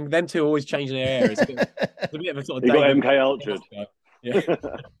fucking. Them two always changing their hair. It's a bit of a sort of. He got MK Ultra. Yeah.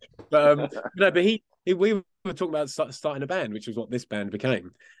 But we were talking about starting a band, which was what this band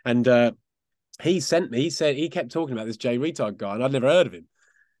became. And he said he kept talking about this Jay Retard guy, and I'd never heard of him.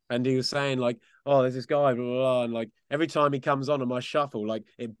 And he was saying like, "Oh, there's this guy, blah, blah, blah," and like every time he comes on my shuffle, like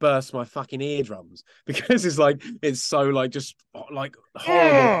it bursts my fucking eardrums because it's so like just like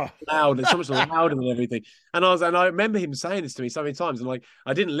horrible, loud. It's so much louder than everything. And I remember him saying this to me so many times, and like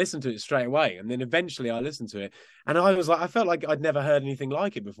I didn't listen to it straight away, and then eventually I listened to it, and I felt like I'd never heard anything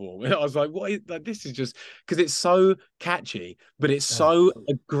like it before. I was like, what is like? This is just because it's so catchy, but it's so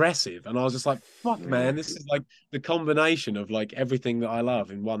aggressive, and I was just like, fuck, man, this is like the combination of like everything that I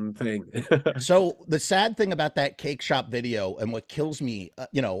love in one thing. So the sad thing about that Cake Shop video, and what kills me,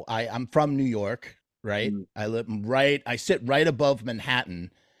 you know, I'm from New York, right? I sit right above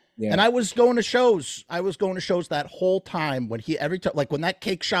Manhattan. Yeah. And I was going to shows. That whole time when when that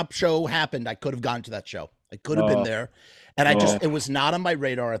Cake Shop show happened, I could have gone to that show. I could have been there. And it was not on my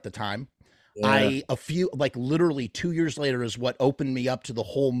radar at the time. Yeah. Literally 2 years later is what opened me up to the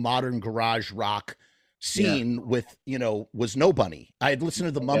whole modern garage rock scene with, you know, was No Bunny. I had listened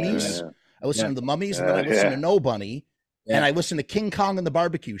to the Mummies. Yeah. I listened to the Mummies, and then I listened to No Bunny, and I listened to King Kong and the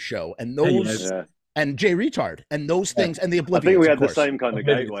Barbecue Show, and those, and Jay Retard, and those things, and the Oblivions. I think we had the same kind of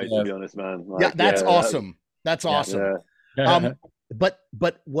gateway, to be honest, man. Like, that's awesome. That's awesome. But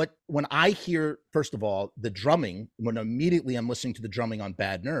when I hear, first of all, the drumming, when immediately I'm listening to the drumming on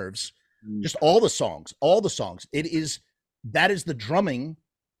Bad Nerves, just all the songs, that is the drumming,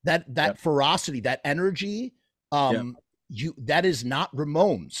 that ferocity, that energy. That is not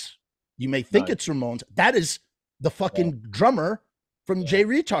Ramones. You may think No. it's Ramones. That is the fucking drummer from Jay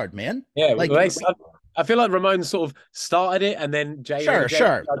Retard, man. Yeah, Like, I feel like Ramones sort of started it, and then Jay Sure.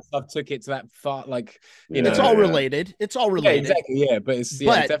 stuff took it to that far, like you know, it's all related. It's all related. Yeah, exactly. Yeah, but it's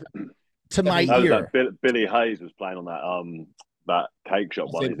definitely, to my that ear, Billy Hayes was playing on that cake shop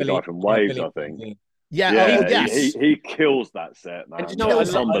one. He's the guy from Waves, I think. Yeah. Yes. He kills that set, man. And you know,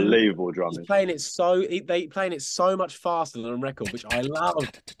 it's unbelievable drumming. He's playing it so much faster than a record, which I love.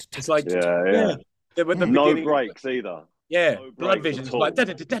 It's like No breaks either. Yeah, no Blood Visions, like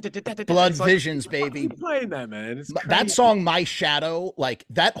Blood Visions, baby. Playing that, man. That song, My Shadow, like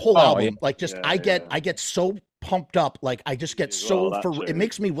that whole album, like just I get so pumped up, like I just get it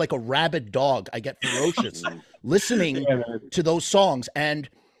makes me like a rabid dog. I get ferocious listening to those songs. And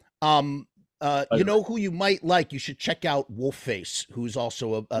you know who you might like? You should check out Wolfface, who's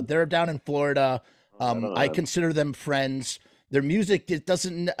also they're down in Florida. I consider them friends. Their music, it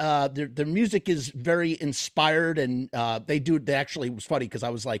doesn't. Their music is very inspired, and they actually, it was funny because I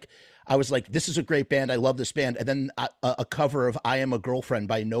was like, this is a great band. I love this band. And then a cover of "I Am a Girlfriend"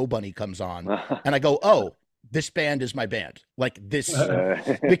 by Nobody comes on, and I go, oh, this band is my band. Like this,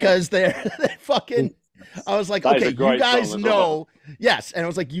 because they're fucking. I was like, okay, you guys know, yes. And I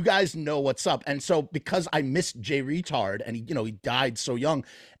was like, you guys know what's up. And so because I missed Jay Retard and he died so young,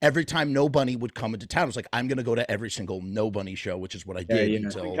 every time No Bunny would come into town, I was like, I'm going to go to every single No Bunny show, which is what I did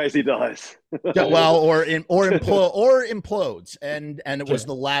until in case he dies. or implodes. And it was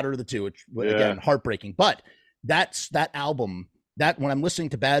the latter of the two, which again, heartbreaking. But that's that album that when I'm listening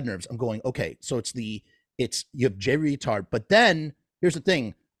to Bad Nerves, I'm going, okay, so you have Jay Retard, but then here's the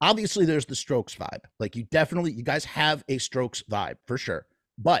thing. Obviously, there's the Strokes vibe. Like you guys have a Strokes vibe for sure.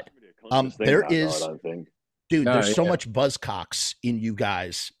 But there is, dude, there's so much Buzzcocks in you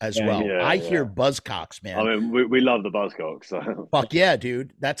guys as well. Yeah, I hear Buzzcocks, man. I mean, we love the Buzzcocks. So. Fuck yeah,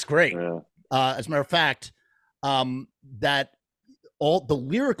 dude. That's great. Yeah. As a matter of fact, that all the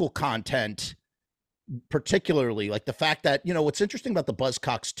lyrical content, particularly like the fact that, what's interesting about the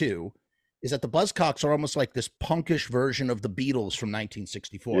Buzzcocks too, is that the Buzzcocks are almost like this punkish version of the Beatles from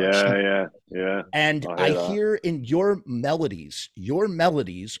 1964. Yeah. And I hear in your melodies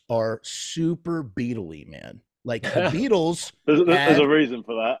are super Beatle-y, man. Like the Beatles. there's a reason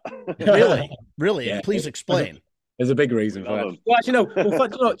for that. Really? Yeah. Please explain. There's a big reason for that. Well,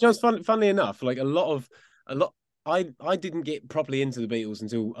 actually, just funnily enough, like a lot. I didn't get properly into the Beatles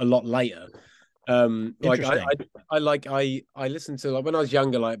until a lot later. Like I listened to, like when I was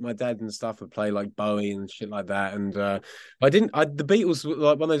younger, like my dad and stuff would play like Bowie and shit like that, and the Beatles were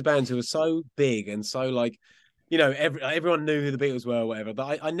like one of those bands who were so big and so like, everyone knew who the Beatles were or whatever,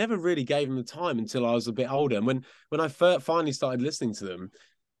 but I never really gave them the time until I was a bit older. And when I finally started listening to them,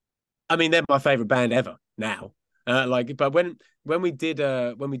 I mean, they're my favorite band ever now. But when we did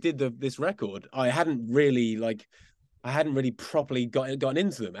this record, I hadn't really properly gotten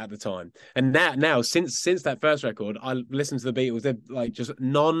into them at the time. And now since that first record, I listened to the Beatles. They're like just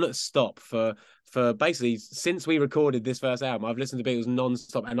non-stop for basically since we recorded this first album. I've listened to Beatles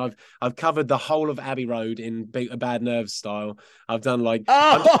non-stop, and I've covered the whole of Abbey Road in Bad Nerves style. I've done like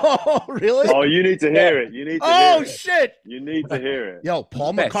really? Oh, you need to hear it. You need to hear it. Shit. You need to hear it. Yo,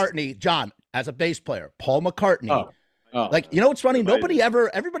 Paul McCartney, John, as a bass player, Paul McCartney. Like, what's funny? Amazing.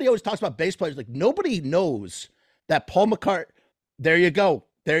 Everybody always talks about bass players. Like nobody knows that Paul McCartney. There you go.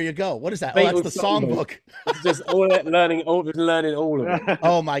 What is that? Oh, that's the songbook. It's just learning all of it.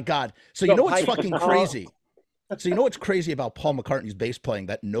 Oh my God. So you know what's fucking crazy? So you know what's crazy about Paul McCartney's bass playing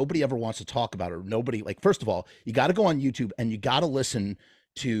that nobody ever wants to talk about, or nobody, like, first of all, you got to go on YouTube and you got to listen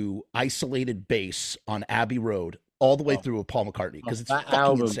to Isolated Bass on Abbey Road all the way through with Paul McCartney, because it's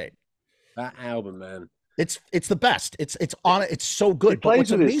fucking insane. That album, man. It's the best. It's so good. He plays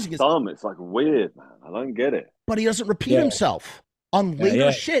what's with amazing his thumb. It's like weird, man. I don't get it. But he doesn't repeat himself on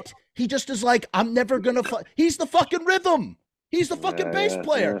later shit. He just is like, I'm never gonna. He's the fucking rhythm. He's the fucking bass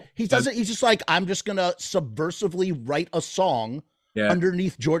player. Yeah. He doesn't. He's just like, I'm just gonna subversively write a song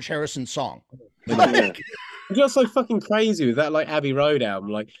underneath George Harrison's song. It's just so fucking crazy with that, like Abbey Road album,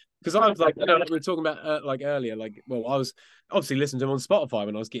 like. Because I was like, like we were talking about like earlier, like, well, I was obviously listening to them on Spotify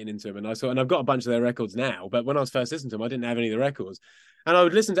when I was getting into them, and I've got a bunch of their records now, but when I was first listening to them, I didn't have any of the records, and I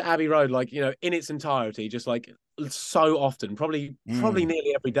would listen to Abbey Road, like, in its entirety, just like so often, probably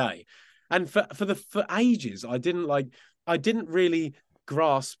nearly every day, and for ages, I didn't really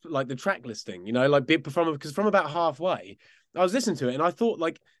grasp like the track listing, because from about halfway, I was listening to it and I thought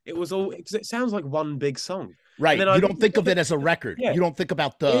like it was all, it sounds like one big song. Right. You don't think of it as a record. Yeah. You don't think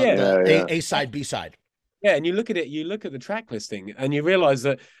about the A side, B side. Yeah, and you look at it, you look at the track listing, and you realize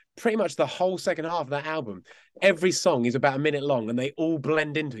that pretty much the whole second half of that album, every song is about a minute long, and they all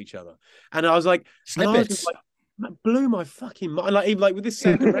blend into each other. And I was like, Snippets. that blew my fucking mind. Like, even like with this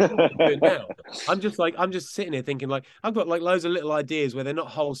second record I'm doing now, I'm just sitting here thinking, like, I've got like loads of little ideas where they're not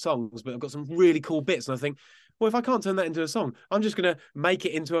whole songs, but I've got some really cool bits, and I think, well, if I can't turn that into a song, I'm just gonna make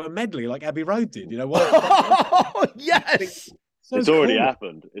it into a medley like Abbey Road did. You know what? Oh, yes. So it's already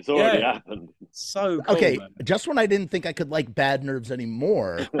happened. It's already happened. So cool, okay, man. just when I didn't think I could like Bad Nerves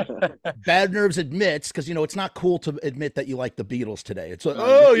anymore, Bad Nerves admits, because it's not cool to admit that you like the Beatles today. It's like,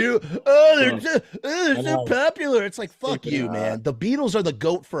 they're so popular. It's like, fuck you, man. The Beatles are the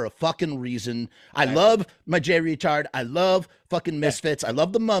GOAT for a fucking reason. I love my J Retard. I love fucking Misfits. I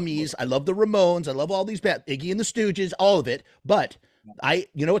love the Mummies. I love the Ramones. I love all these Iggy and the Stooges, all of it. But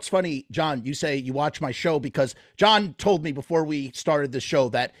what's funny, John, you say you watch my show because John told me before we started the show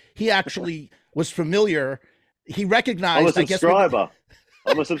that he actually was familiar. He recognized, I'm a subscriber.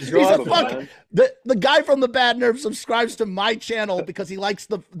 I'm a subscriber, man. The guy from the Bad Nerve subscribes to my channel because he likes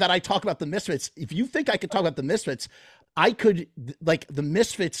that I talk about the Misfits. If you think I could talk about the Misfits, I could, like, the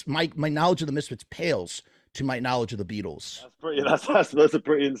Misfits, my knowledge of the Misfits pales to my knowledge of the Beatles. That's a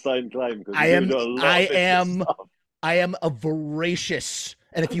pretty insane claim. I am a voracious,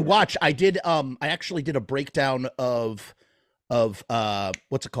 and if you watch, I actually did a breakdown of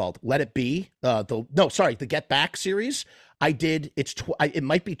what's it called? Let It Be. The Get Back series. I did. It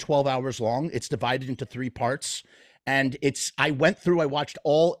might be 12 hours long. It's divided into 3 parts, and I watched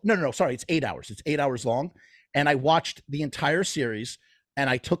all. No, sorry, it's 8 hours. It's 8 hours long, and I watched the entire series,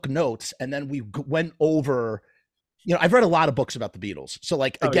 and I took notes, and then we went over. I've read a lot of books about the Beatles. So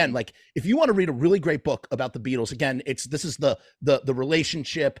like if you want to read a really great book about the Beatles, again, this is the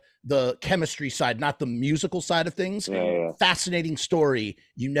relationship, the chemistry side, not the musical side of things. Yeah. Fascinating story.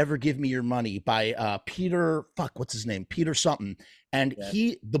 You Never Give Me Your Money by Peter, what's his name? Peter something. And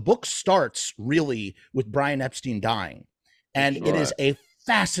the book starts really with Brian Epstein dying. And it is a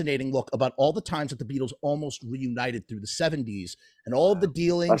fascinating look about all the times that the Beatles almost reunited through the 70s and all of the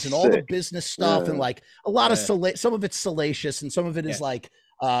dealings and all the business stuff and like a lot of some of it's salacious and some of it is like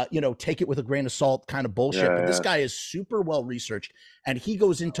take it with a grain of salt kind of bullshit. But this guy is super well researched and he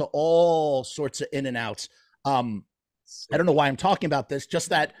goes into all sorts of in and outs. I don't know why I'm talking about this, just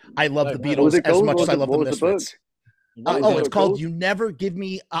that I love the Beatles as much as I love the Misfits. It's called You Never Give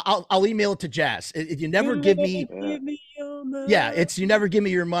Me. I'll email it to Jazz. You Never Give Me. It's You Never Give Me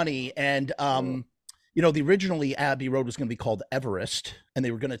Your Money. And originally Abbey Road was going to be called Everest, and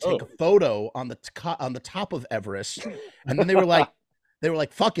they were going to take a photo on the top of Everest, and then they were like,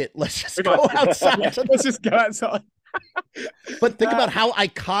 fuck it, let's just go outside. Let's just go outside. But think about how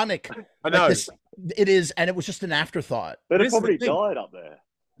iconic it is, and it was just an afterthought. They'd have probably died up there.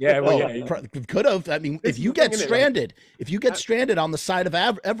 Could have. I mean, if you get stranded on the side of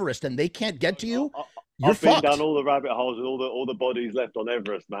Everest and they can't get to you, you're fucked. I've been down all the rabbit holes with all the bodies left on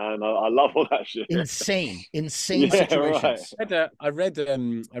Everest, man. I love all that shit. Insane situations. Right. I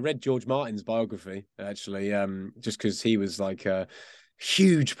read George Martin's biography actually, just because he was like a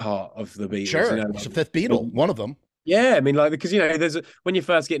huge part of the Beatles. Sure, he's the 5th Beatle, one of them. Yeah, I mean, like, because there's when you're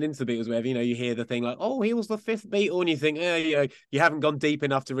first getting into the Beatles, whatever, you hear the thing like, "Oh, he was the 5th Beatle," and you think, you haven't gone deep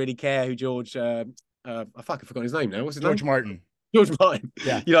enough to really care who George. I forgot his name now. What's his name? George Martin. George Martin.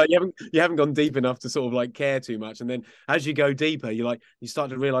 Yeah. You haven't gone deep enough to sort of like care too much, and then as you go deeper, you start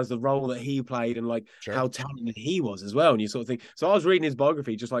to realize the role that he played and like how talented he was as well, and you sort of think. So I was reading his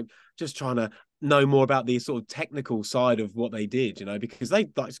biography, just trying to know more about the sort of technical side of what they did, because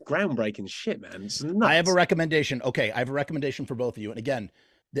it's groundbreaking shit, man. It's nuts. I have a recommendation. Okay, I have a recommendation for both of you. And again,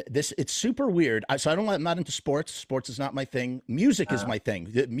 it's super weird. I'm not into sports. Sports is not my thing. Music is my thing.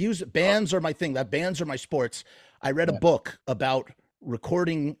 Bands are my thing. Bands are my sports. I read a book about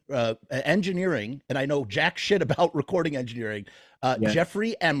recording engineering, and I know jack shit about recording engineering.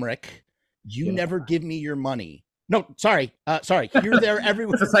 Jeffrey Emmerich, You Never Give Me Your Money. No, sorry. Here, There,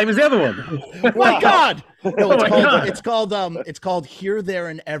 Everywhere. It's the same as the other one. Oh my God! No, it's called Here, There,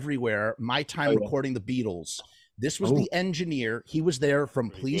 and Everywhere. My Time Recording the Beatles. This was the engineer. He was there from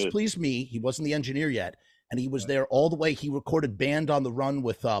Please Please Me. He wasn't the engineer yet, and he was there all the way. He recorded Band on the Run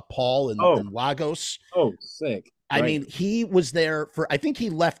with Paul and Lagos. Oh, sick! I mean, he was there I think he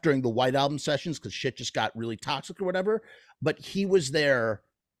left during the White Album sessions because shit just got really toxic or whatever. But he was there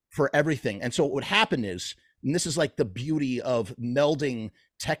for everything, and so what would happen is. And this is like the beauty of melding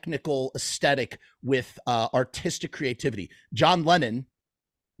technical aesthetic with artistic creativity. John Lennon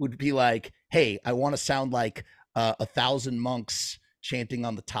would be like, hey, I want to sound like 1,000 monks chanting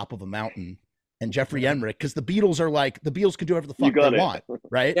on the top of a mountain. And Jeffrey Emmerich, because the Beatles could do whatever the fuck they want,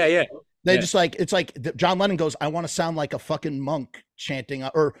 right? Yeah. They just like, it's like John Lennon goes, I want to sound like a fucking monk chanting,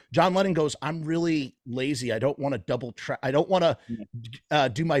 or John Lennon goes, I'm really lazy. I don't want to double track. I don't want to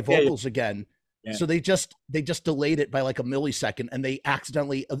do my vocals again. Yeah. So they just delayed it by like a millisecond, and they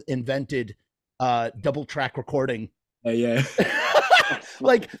accidentally invented double track recording. Yeah.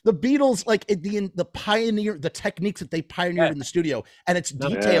 Like the Beatles, like the techniques that they pioneered in the studio, and it's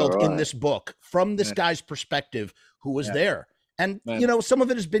detailed in this book from this guy's perspective who was there. And you know, some of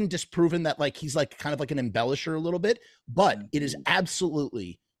it has been disproven that like he's like kind of like an embellisher a little bit, but it is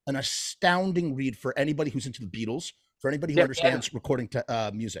absolutely an astounding read for anybody who's into the Beatles, for anybody who understands recording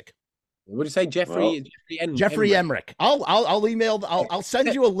music. What do you say, Jeffrey Emmerich? I'll email. I'll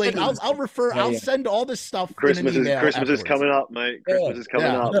send you a link. I'll refer. I'll send all this stuff. Christmas is coming up, mate. Christmas is coming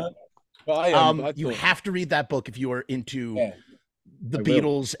up. Well, you have to read that book if you are into the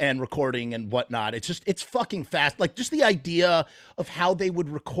Beatles and recording and whatnot. It's fucking fast. Like just the idea of how they would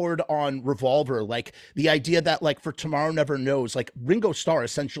record on Revolver, like the idea that like for Tomorrow Never Knows, like Ringo Starr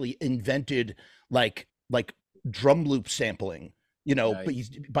essentially invented like drum loop sampling, you know, but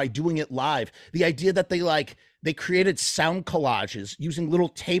by doing it live. The idea that they created sound collages using little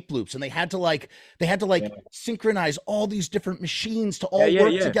tape loops, and they had to synchronize all these different machines to all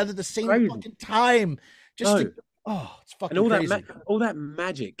work together at the same fucking time. It's fucking crazy. All that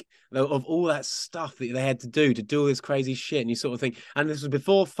magic of all that stuff that they had to do all this crazy shit, and you sort of think, and this was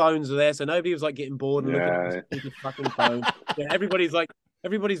before phones were there, so nobody was like getting bored and looking at the fucking phone.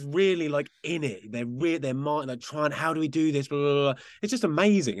 Everybody's really like in it. They're mind like trying. How do we do this? Blah, blah, blah. It's just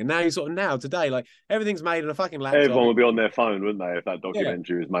amazing. And now today, like everything's made on a fucking laptop. Everyone would be on their phone, wouldn't they, if that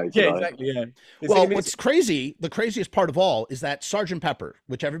documentary was made? Yeah, exactly. Yeah. What's crazy, the craziest part of all, is that Sgt. Pepper,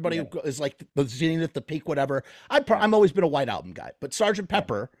 which everybody is like the zenith, the peak, whatever. I'm always been a White Album guy, but Sgt.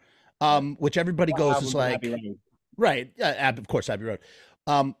 Pepper, which everybody goes is like, right? Of course, Abbey Road.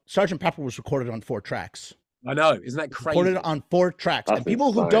 Sgt. Pepper was recorded on 4 tracks. I know, isn't that crazy? Recorded on 4 tracks. And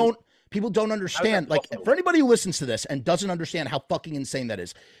people don't understand, like for anybody who listens to this and doesn't understand how fucking insane that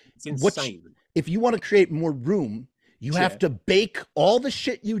is. It's insane. If you want to create more room, you have to bake all the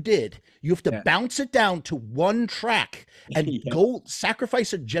shit you did. You have to bounce it down to 1 track and go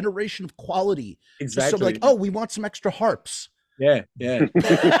sacrifice a generation of quality. Exactly. Just so like, oh, we want some extra harps. Yeah.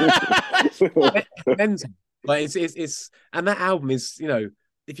 Like it's and that album is, you know,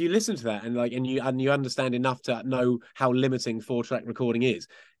 if you listen to that and you understand enough to know how limiting 4-track recording is,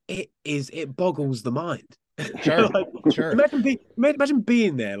 it boggles the mind. Sure. Sure. Imagine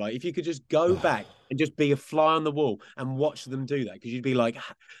being there. Like if you could just go back and just be a fly on the wall and watch them do that, because you'd be like,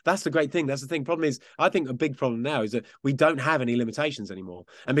 that's the great thing. That's the thing. Problem is, I think a big problem now is that we don't have any limitations anymore,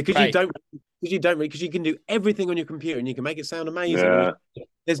 and because you can do everything on your computer and you can make it sound amazing. Yeah.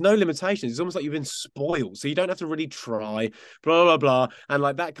 There's no limitations. It's almost like you've been spoiled, so you don't have to really try, blah, blah, blah. And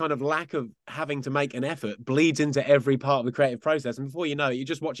like that kind of lack of having to make an effort bleeds into every part of the creative process. And before you know it, you're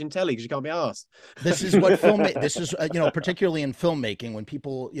just watching telly because you can't be asked. This is what this is, particularly in filmmaking, when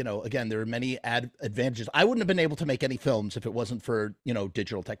people, again, there are many advantages. I wouldn't have been able to make any films if it wasn't for,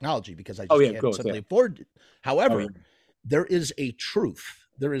 digital technology, because I just can't simply afford it. However, there is a truth.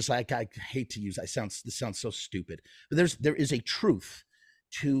 There is, like, I hate to use, this sounds so stupid, but there is a truth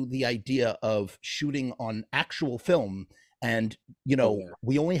to the idea of shooting on actual film. And,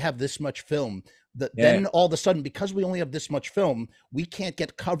 we only have this much film. Then all of a sudden, because we only have this much film, we can't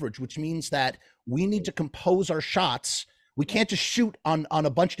get coverage, which means that we need to compose our shots. We can't just shoot on a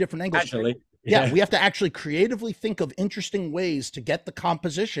bunch of different angles. Actually, we have to actually creatively think of interesting ways to get the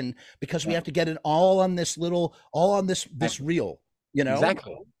composition, because we have to get it all on this reel,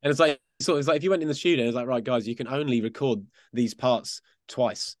 Exactly. And it's like if you went in the studio, it's like, right, guys, you can only record these parts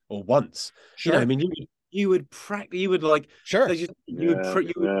twice or once. Sure. I mean, you would practice. You would like, sure. You would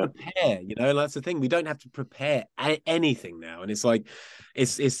prepare. That's the thing. We don't have to prepare anything now, and it's like,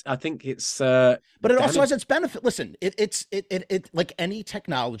 it's. I think it's. But it also has its benefit. Listen, it's like any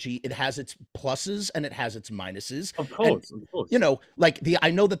technology. It has its pluses and it has its minuses. Of course.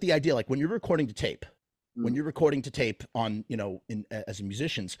 I know that the idea, like when you're recording to tape, on, as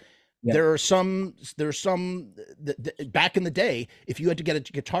musicians. Yeah. There are some back in the day, if you had to get a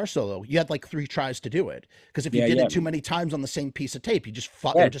guitar solo, you had like 3 tries to do it, because if you did it too many times on the same piece of tape, you just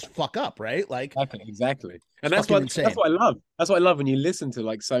fuck up, right? Like exactly. And that's what I love. That's what I love when you listen to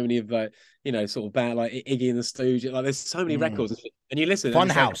like so many of the sort of band like Iggy and the Stooges. Like there's so many records and you listen.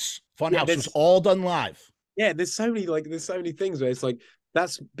 Funhouse was all done live. Yeah, there's so many things where it's like,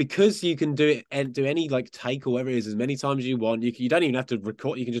 that's because you can do it and do any like take or whatever it is as many times as you want. You don't even have to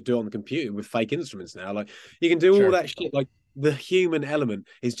record. You can just do it on the computer with fake instruments now. Like you can do all that shit. Like the human element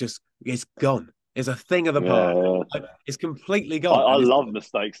is just, it's gone. It's a thing of the Yeah, past. yeah. Like, it's completely I, gone. I And it's love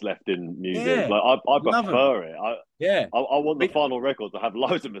mistakes left in music. yeah, Like I love them. prefer it. Yeah. I want the Re- final record to have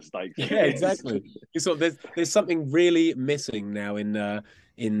loads of mistakes in Yeah, it. exactly. It's sort of there's something really missing now in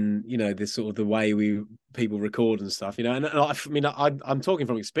this sort of the way we people record and stuff, and I mean I'm talking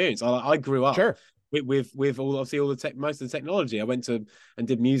from experience. I grew up Sure. with all obviously all the tech, most of the technology. I went to and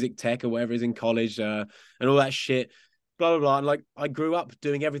did music tech or whatever it is in college, and all that shit, blah blah blah. And like I grew up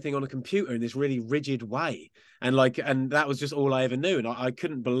doing everything on a computer in this really rigid way, and that was just all I ever knew. And I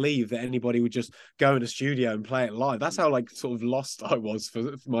couldn't believe that anybody would just go in a studio and play it live. That's how like sort of lost I was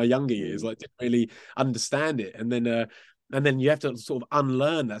for my younger years. Like didn't really understand it, and then you have to sort of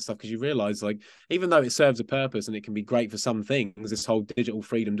unlearn that stuff because you realize like even though it serves a purpose and it can be great for some things, this whole digital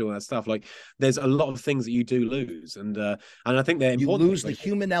freedom, doing that stuff, like there's a lot of things that you do lose, and I think they're You important. lose the Like,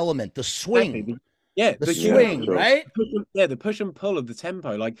 human element, the swing, exactly. Yeah, the Yeah, swing, sure. right? yeah, the push and pull of the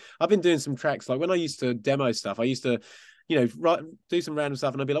tempo. Like I've been doing some tracks. Like when I used to demo stuff, I used to, do some random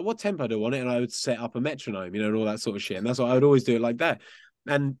stuff, and I'd be like, "What tempo do I want it?" And I would set up a metronome, and all that sort of shit. And that's what I would always do it like that.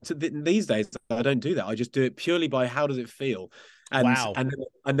 And these days, I don't do that. I just do it purely by how does it feel. And Wow.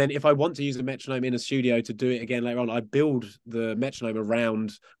 and then if I want to use a metronome in a studio to do it again later on, I build the metronome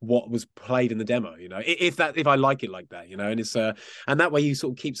around what was played in the demo. If I like it like that, and it's and that way you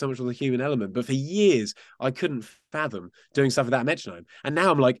sort of keep so much of the human element. But for years, I couldn't fathom doing stuff with that metronome, and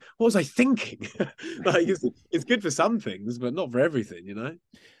now I'm like, what was I thinking? Like it's good for some things, but not for everything.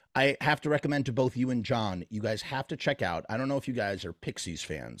 I have to recommend to both you and John, you guys have to check out. I don't know if you guys are Pixies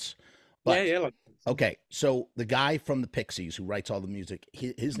fans, but Yeah, like okay. So the guy from the Pixies who writes all the music,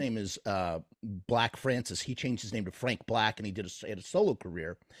 his name is Black Francis. He changed his name to Frank Black, and he had a solo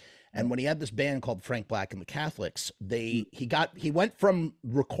career. And when he had this band called Frank Black and the Catholics, he went from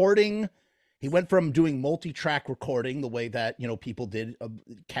recording. He went from doing multi-track recording the way that people did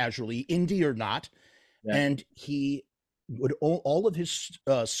casually, indie or not, Yeah. and he would all of his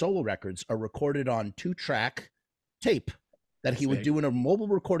solo records are recorded on 2-track tape that he would Sick. do in a mobile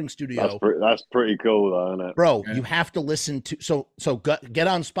recording studio. That's pretty cool, though, isn't it? Bro, Yeah. you have to listen to get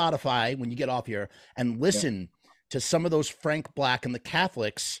on Spotify when you get off here and listen to some of those Frank Black and the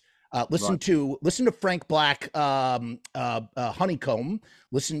Catholics. Listen to Frank Black, Honeycomb.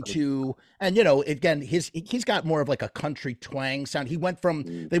 Listen to, and again, he's got more of like a country twang sound. They went from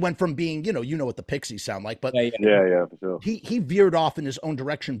being, what the Pixies sound like, but Yeah, for sure. he veered off in his own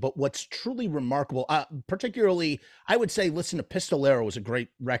direction. But what's truly remarkable, particularly, I would say, listen to Pistolero is a great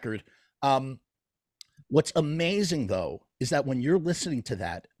record. What's amazing though is that when you're listening to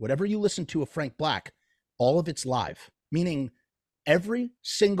that, whatever you listen to of Frank Black, all of it's live, meaning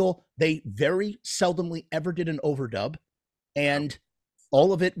they very seldomly ever did an overdub, and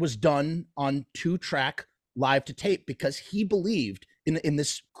all of it was done on 2-track live to tape because he believed in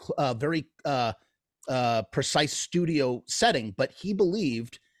this very precise studio setting, but he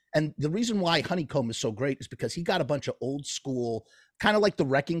believed, and the reason why Honeycomb is so great is because he got a bunch of old school, kind of like the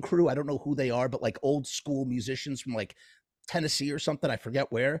Wrecking Crew. I don't know who they are, but like old school musicians from like Tennessee or something, I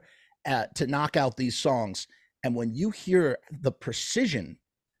forget where, to knock out these songs. And when you hear the precision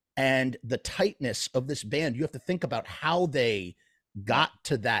and the tightness of this band, you have to think about how they got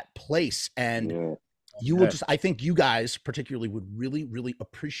to that place. And you will I think you guys particularly would really, really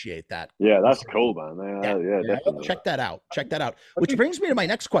appreciate that. Yeah, that's cool, man. Yeah, definitely. Check that out. Which brings me to my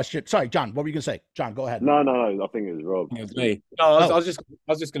next question. Sorry, John, what were you going to say? John, go ahead. No. I think it was Rob. It was me. No, I was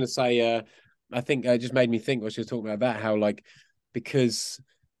just going to say, I think it just made me think what she was talking about how because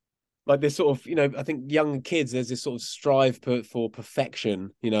like this sort of, I think young kids, there's this sort of strive for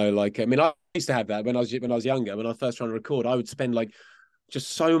perfection, I mean, I used to have that when I was younger. When I was first trying to record, I would spend like just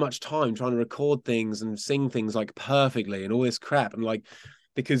so much time trying to record things and sing things like perfectly and all this crap. And like,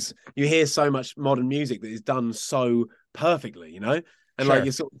 because you hear so much modern music that is done so perfectly, and Sure. like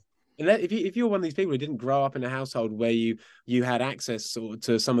you're sort of, and if you're one of these people who didn't grow up in a household where you had access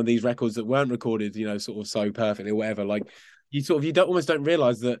to some of these records that weren't recorded, sort of so perfectly or whatever, like you almost don't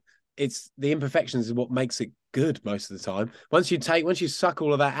realize that it's the imperfections is what makes it good most of the time. Once you suck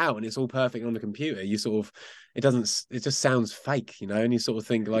all of that out and it's all perfect on the computer, you sort of, it just sounds fake, and you sort of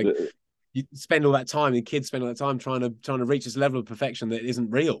think like you spend all that time, the kids spend all that time trying to reach this level of perfection that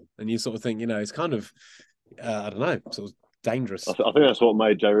isn't real, and you sort of think, it's kind of I don't know, sort of dangerous. I think that's what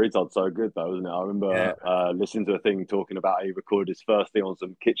made Joe Retard so good, though, isn't it? I remember listening to a thing talking about he recorded his first thing on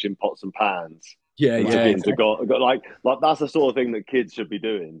some kitchen pots and pans. Exactly. Got like that's the sort of thing that kids should be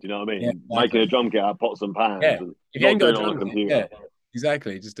doing. Do you know what I mean? Yeah, exactly. Making a drum kit out of pots and pans. Yeah. And If you ain't got a doing it on drum a computer. kit,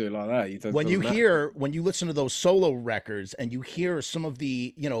 exactly. Just do it like that. When you listen to those solo records and you hear some of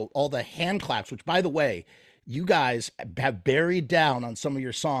the, all the hand claps, which by the way, you guys have buried down on some of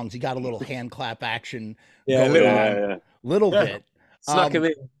your songs. You got a little hand clap action Yeah, going little, on, little yeah. bit. Snuck him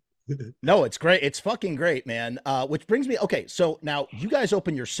in. No, it's great. It's fucking great, man. Which brings me, okay, so now you guys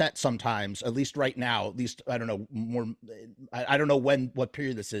open your set sometimes, at least right now, at least, I don't know, more, I don't know what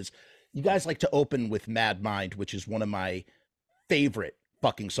period this is. You guys like to open with Mad Mind, which is one of my favorite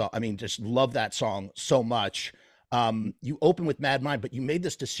fucking song. I mean, just love that song so much. You open with Mad Mind, but you made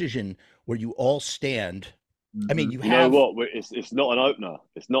this decision where you all stand. I mean, you have. know what? It's not an opener.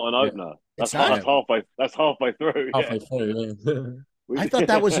 It's not an opener. That's halfway. That's halfway through. Halfway through. Yeah. I thought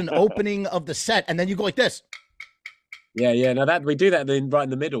that was an opening of the set, and then you go like this. Yeah. Now that we do that then right in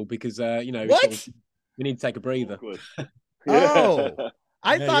the middle because you know what? We need to take a breather. Oh.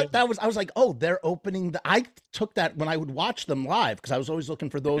 I thought that was, I was like, oh, they're opening I took that when I would watch them live because I was always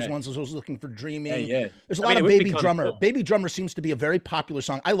looking for those ones. I was always looking for Dreaming. Yeah. There's a lot of Baby Drummer. Baby Drummer seems to be a very popular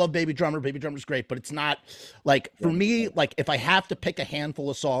song. I love Baby Drummer. Baby Drummer's great, but it's not like, for me, like if I have to pick a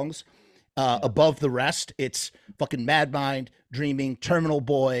handful of songs above the rest, it's fucking Mad Mind, Dreaming, Terminal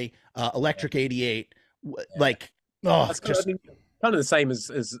Boy, Electric 88. Like, oh, just. Kind of the same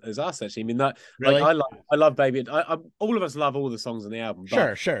as us, actually. I mean, that really? like, I love Baby. All of us love all the songs on the album.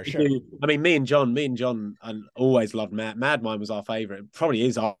 Sure. I mean, me and John, always loved Mad Mind was our favorite. It probably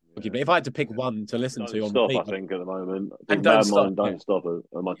is arguably. If I had to pick one to listen to, I think at the moment, I think Mad Mind, Don't Stop are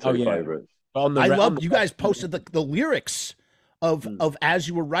my two favorites. I love you guys posted the lyrics of as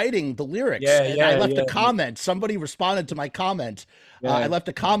you were writing the lyrics. I left a comment. Somebody responded to my comment. I left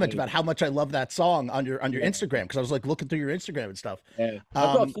a comment about how much I love that song on your Instagram because I was like looking through your Instagram and stuff. Yeah,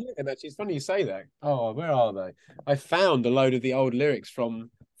 I've got a feeling actually. It's funny you say that. Oh, where are they? I found a load of the old lyrics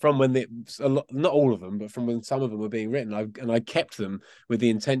from when not all of them, but from when some of them were being written. I kept them with the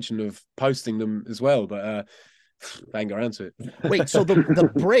intention of posting them as well, but bang around to it. Wait, so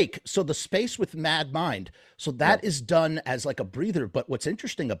the break, so the space with Mad Mind, so that is done as like a breather. But what's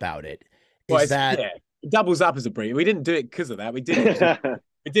interesting about it is that it doubles up as a breather. We didn't do it because of that. We did it.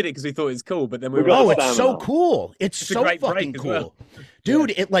 We did it because we thought it was cool. But then we were it's so cool. It's so fucking cool, well.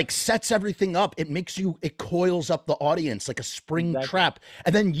 Dude. It like sets everything up. It makes it coils up the audience like a spring trap,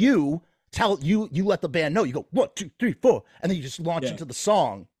 and then you let the band know. You go 1, 2, 3, 4, and then you just launch into the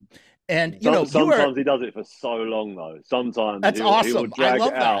song. And sometimes he does it for so long though. Sometimes that's awesome. I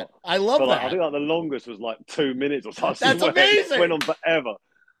love that. I love that. I think like the longest was like 2 minutes or something. That's amazing. It went on forever.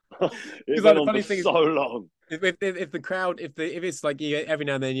 It went on for so long. If the crowd, if it's like every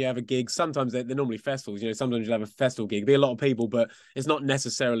now and then you have a gig. Sometimes they're normally festivals. You know, sometimes you have a festival gig. Be a lot of people, but it's not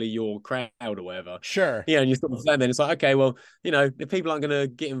necessarily your crowd or whatever. Sure. Yeah, and you sort of stand there. And it's like, okay, well, you know, if people aren't going to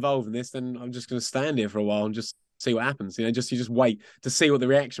get involved in this, then I'm just going to stand here for a while and just see what happens. You know, you just wait to see what the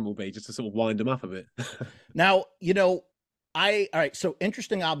reaction will be, just to sort of wind them up a bit. Now, all right. So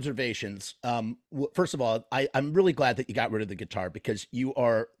interesting observations. First of all, I'm really glad that you got rid of the guitar because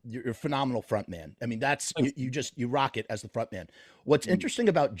you're a phenomenal front man. I mean, that's you rock it as the front man. What's interesting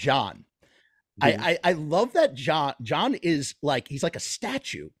about John, I love that John is like, he's like a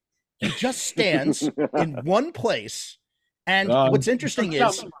statue. He just stands in one place. And what's interesting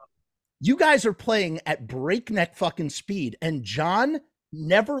is you guys are playing at breakneck fucking speed and John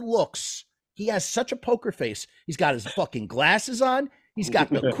never looks. He has such a poker face. He's got his fucking glasses on. He's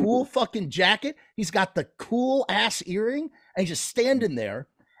got the cool fucking jacket. He's got the cool ass earring. And he's just standing there.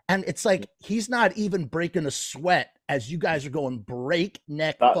 And it's like, he's not even breaking a sweat as you guys are going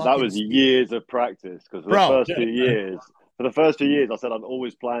breakneck. That was years of practice. Because for the first few years, I said I'm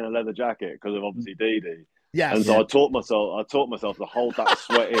always playing a leather jacket because of obviously Dee Dee. Yeah. And so I taught myself to hold that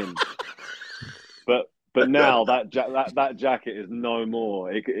sweat in. But now that jacket is no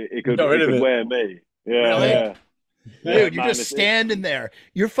more. It could wear me. Yeah, really? Yeah. Dude, you're just standing there.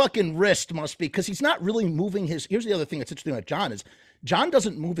 Your fucking wrist must be, because he's not really moving his. Here's the other thing that's interesting about John is John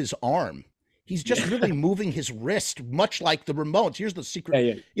doesn't move his arm. He's just really moving his wrist, much like the Ramones. Here's the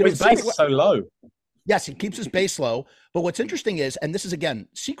secret. Yeah. His bass is so low. Yes, he keeps his bass low. But what's interesting is, and this is again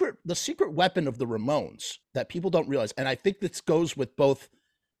the secret weapon of the Ramones that people don't realize, and I think this goes with both.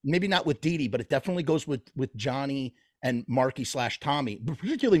 Maybe not with Dee Dee, but it definitely goes with Johnny and Marky/Tommy, but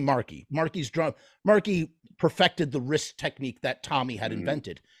particularly Marky. Marky perfected the wrist technique that Tommy had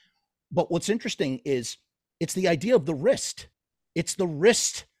invented. But what's interesting is it's the idea of the wrist. It's the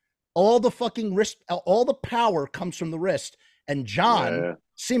wrist. All the fucking wrist, all the power comes from the wrist. And John,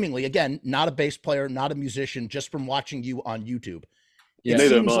 seemingly, again, not a bass player, not a musician, just from watching you on YouTube. It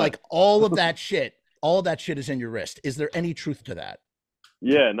seems like all of that shit is in your wrist. Is there any truth to that?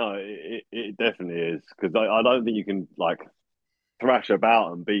 Yeah, no, it definitely is, because I don't think you can like thrash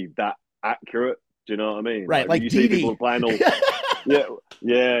about and be that accurate. Do you know what I mean? Right, like you Dee see people playing all.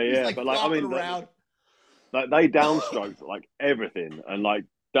 yeah. Like but like I mean, they downstroked like everything, and like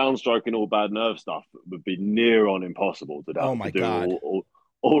downstroking all Bad Nerve stuff would be near on impossible to, Oh to my do God. all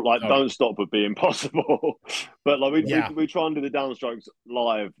like Oh, Don't Stop would be impossible. But like Yeah. we try and do the downstrokes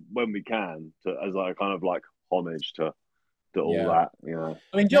live when we can to as like kind of like homage to all yeah. that, you know.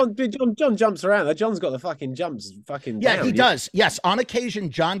 I mean, John jumps around. John's got the fucking jumps fucking Yeah, down. he does. Yes. On occasion,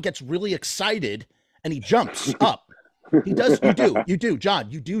 John gets really excited and he jumps up. He does. You do,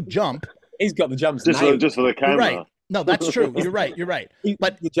 John. You do jump. He's got the jumps Just nailed. for the You're camera. right. No, that's true. You're right. You're right.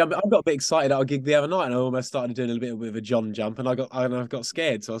 But I got a bit excited at a gig the other night, and I almost started doing a bit of a John jump, and I got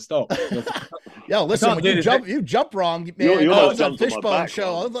scared, so I stopped. yo, listen, can't when do you jump wrong, man. You Oh, almost it's a jumped on my Fishbone back,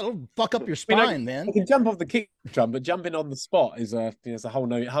 show. man. That'll fuck up your I mean, spine, man. I can jump off the kick drum, but jumping on the spot is it's a whole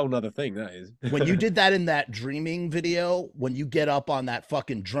nother thing. That is. When you did that in that Dreaming video, when you get up on that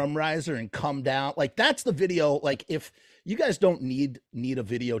fucking drum riser and come down, like that's the video. Like if you guys don't need a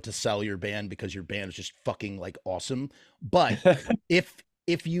video to sell your band because your band is just fucking like awesome, but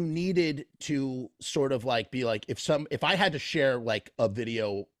if you needed to sort of like be like if I had to share like a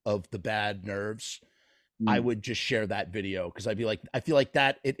video of the Bad Nerves, I would just share that video because I'd be like, I feel like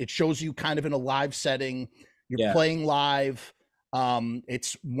that it shows you kind of in a live setting. You're playing live.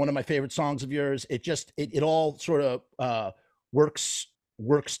 It's one of my favorite songs of yours. It all sort of works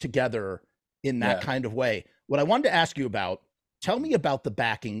together in that kind of way. What I wanted to ask you about, tell me about the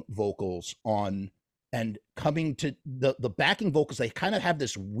backing vocals on and coming to the backing vocals. They kind of have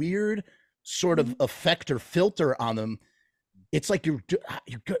this weird sort of effect or filter on them. It's like you're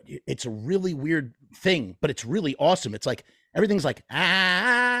good. It's a really weird thing, but it's really awesome. It's like everything's like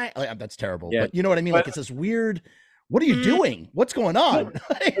that's terrible. Yeah. But you know what I mean? Like it's this weird. What are you doing? What's going on?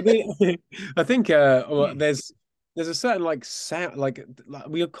 I think there's a certain like sound like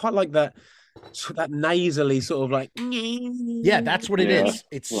we are quite like that nasally sort of like yeah, that's what it is.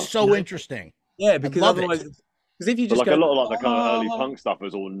 It's so interesting. Yeah, because otherwise, because if you just like a lot of like the kind of early punk stuff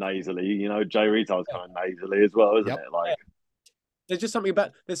was all nasally, you know. Jay Retard's kind of nasally as well, isn't it? Like there's something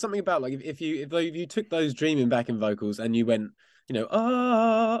about like if you took those dreaming backing vocals and you went, you know,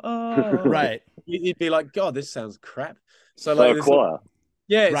 right, you'd be like, God, this sounds crap. So like choir.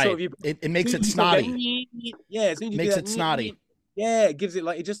 Yeah, right. Sort of it makes it snotty. Yeah, it makes it snotty. Yeah, it gives it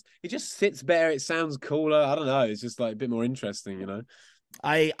like it just sits better. It sounds cooler. I don't know. It's just like a bit more interesting, you know.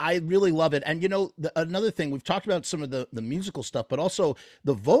 I really love it. And you know, another thing, we've talked about some of the musical stuff, but also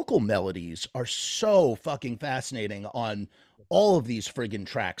the vocal melodies are so fucking fascinating on all of these friggin'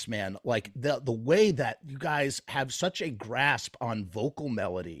 tracks, man. Like the way that you guys have such a grasp on vocal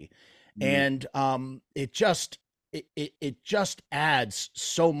melody, and it just adds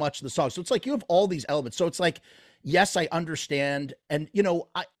so much to the song. So it's like you have all these elements. So it's like, yes, I understand, and you know,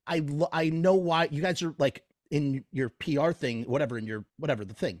 I know why you guys are like in your PR thing, whatever, in your whatever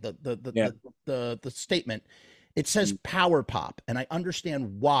the thing, the statement, it says power pop, and I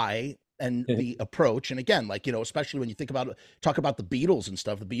understand why and the approach. And again, like, you know, especially when you talk about the Beatles and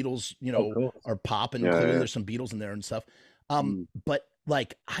stuff, the Beatles, you know, are pop, and clearly there's some Beatles in there and stuff. But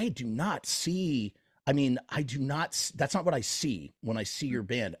like, I do not see. I mean, that's not what I see when I see your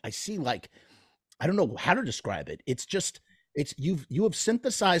band. I see like, I don't know how to describe it. It's just, you have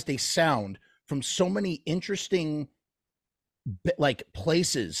synthesized a sound from so many interesting like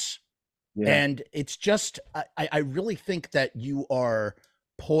places. And it's just, I really think that you are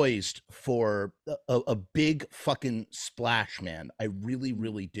poised for a big fucking splash, man. I really,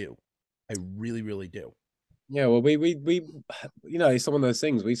 really do. I really, really do. Yeah, well, we you know, it's one of those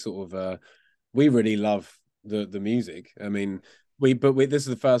things we sort of we really love the music. I mean, this is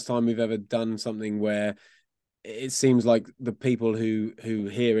the first time we've ever done something where it seems like the people who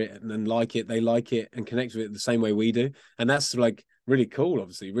hear it and like it, they like it and connect with it the same way we do, and that's like really cool.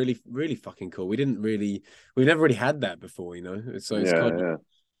 Obviously, really fucking cool. We've never really had that before, you know. So it's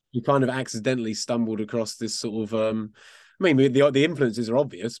we kind of accidentally stumbled across this sort of I mean, the influences are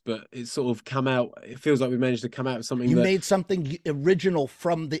obvious, but it's sort of come out. It feels like we managed to come out with something. You made something original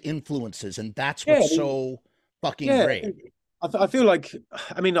from the influences, and that's what's so fucking great. I feel like,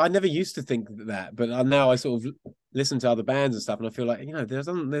 I mean, I never used to think that, but now I sort of listen to other bands and stuff, and I feel like, you know, there's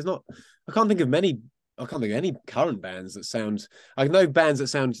not. I can't think of any current bands that sound. I know bands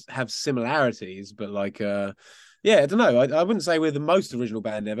that have similarities, but like, yeah, I don't know. I wouldn't say we're the most original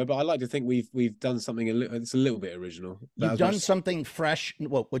band ever, but I like to think we've done something it's a little bit original. You've done something fresh.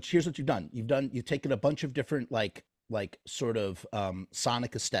 Well, here's what you've done. You've taken a bunch of different like sort of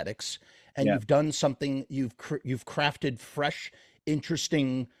sonic aesthetics, and you've done something. You've crafted fresh,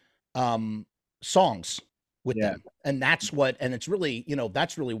 interesting songs with them, and that's what. And it's really, you know,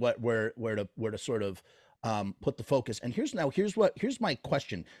 that's really what where to sort of put the focus. And here's my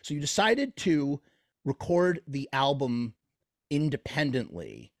question. So you decided to record the album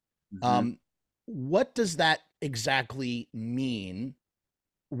independently. Mhm. What does that exactly mean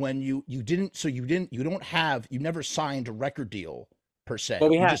when you never signed a record deal per se.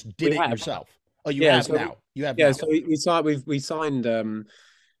 Well, You just did we it have, yourself. Oh, you yeah. have So now. You have yeah, now. so we signed. We signed,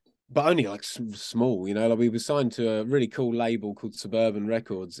 but only like small. You know, like we were signed to a really cool label called Suburban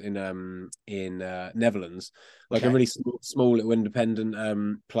Records in Netherlands, like a Okay. really small little independent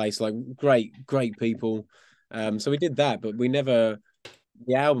place. Like great people. So we did that, but we never.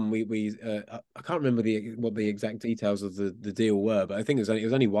 The album we I can't remember what the exact details of the deal were, but I think it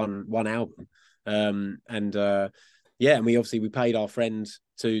was only one album, and yeah, and we paid our friend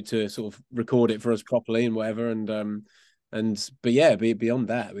to sort of record it for us properly and whatever, and but yeah, beyond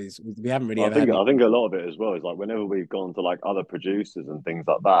that, we haven't really ever had any. I think a lot of it as well is like whenever we've gone to like other producers and things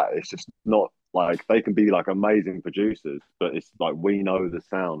like that, it's just not like they can be like amazing producers, but it's like we know the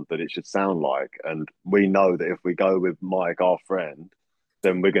sound that it should sound like, and we know that if we go with Mike, our friend,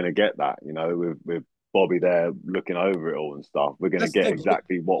 then we're going to get that. You know, with Bobby there looking over it all and stuff, we're going to That's the get thing.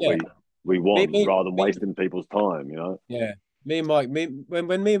 exactly what Yeah, we me, want me, rather than me, wasting people's time. You know. yeah, me and Mike,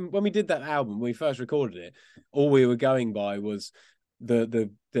 when we did that album, when we first recorded it, all we were going by was the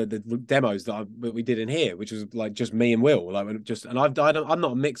demos that we did in here, which was like just me and Will, like just. And I'm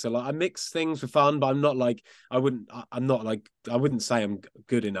not a mixer. Like I mix things for fun, but I'm not like I'm not like I wouldn't say I'm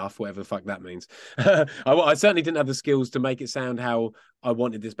good enough, whatever the fuck that means. I certainly didn't have the skills to make it sound how I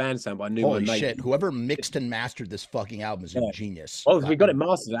wanted this band to sound, but I knew my Holy mate. shit. Whoever mixed and mastered this fucking album is a genius. Oh, we got it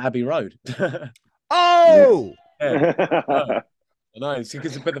mastered at Abbey Road. Oh! Yeah. I know,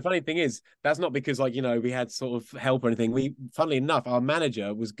 because but the funny thing is, that's not because like we had sort of help or anything. We, funnily enough, our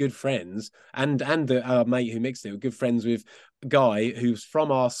manager was good friends, and our mate who mixed it were good friends with a guy who's from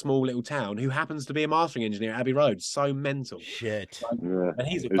our small little town who happens to be a mastering engineer at Abbey Road. So mental. Shit. Yeah, And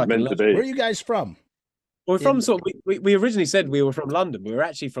he's a it was fucking meant to legend. be. Where are you guys from? We're from sort of, we originally said we were from London. We were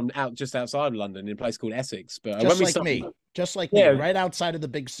actually from just outside of London in a place called Essex. But Just when we like started, me. Just like me, right outside of the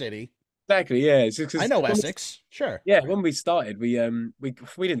big city. exactly, yeah. I know Essex. Sure. Yeah, when we started, we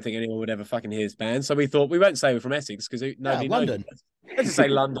didn't think anyone would ever fucking hear his band, so we thought we won't say we're from Essex because nobody knows. London. Let's just say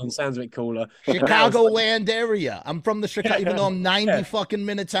London sounds a bit cooler. Chicagoland area. I'm from the Chicago, even though I'm 90 fucking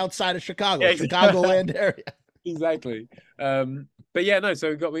minutes outside of Chicago. Yeah. Chicagoland area. Exactly. But yeah, no.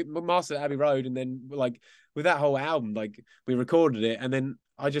 So we mastered at Abbey Road, and then like with that whole album, like we recorded it, and then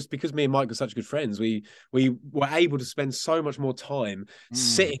because me and Mike were such good friends, we were able to spend so much more time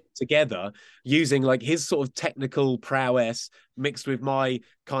sitting together using like his sort of technical prowess mixed with my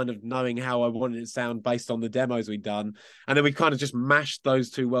kind of knowing how I wanted it to sound based on the demos we'd done, and then we kind of just mashed those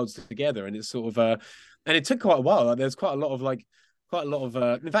two worlds together, and it's sort of and it took quite a while. Like, there's quite a lot of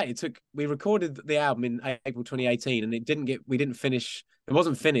in fact we recorded the album in April 2018, and it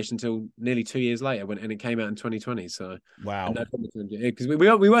wasn't finished until nearly 2 years later and it came out in 2020. So wow, because we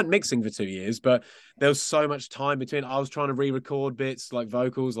weren't mixing for 2 years, but there was so much time between. I was trying to re-record bits like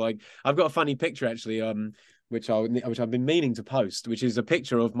vocals. Like I've got a funny picture actually, which I've been meaning to post, which is a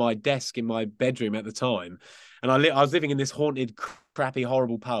picture of my desk in my bedroom at the time, and I was living in this haunted, crappy,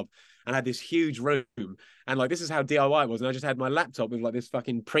 horrible pub. And I had this huge room, and like this is how DIY it was. And I just had my laptop with like this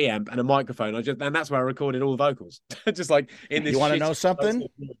fucking preamp and a microphone. And that's where I recorded all the vocals, just like in this. You want to know something?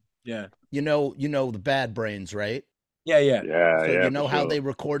 Yeah. You know the Bad Brains, right? Yeah. Yeah. So yeah, you know how sure. they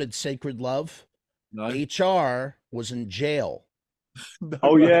recorded Sacred Love? No. HR was in jail.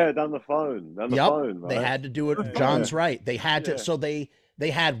 Oh yeah, down the phone. Right? They had to do it. John's right. They had to. So they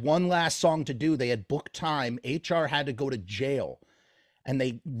had one last song to do. They had booked time. HR had to go to jail. And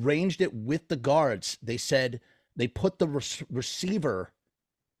they arranged it with the guards. They said they put the receiver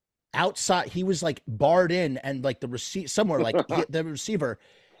outside. He was like barred in, and like the somewhere like the receiver,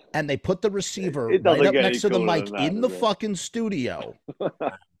 and they put the receiver right up next to the mic in the fucking studio.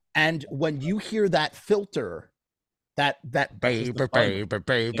 And when you hear that filter, that baby,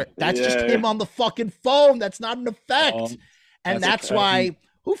 that's just him on the fucking phone. That's not an effect. And that's why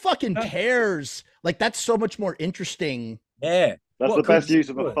who fucking cares? Like that's so much more interesting. Yeah. That's the best use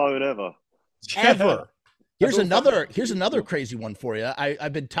of a phone ever. Here's another crazy one for you.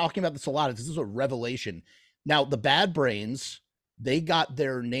 I've been talking about this a lot. This is a revelation. Now, the Bad Brains, they got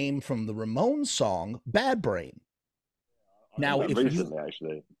their name from the Ramones song "Bad Brain." Now,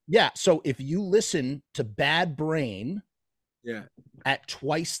 so if you listen to Bad Brain, at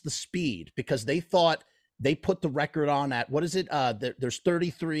twice the speed, because they thought. They put the record on at, what is it? There's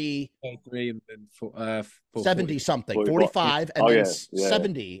 33, and 70 something, 45, and then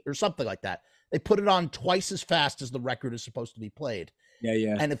 70 or something like that. They put it on twice as fast as the record is supposed to be played.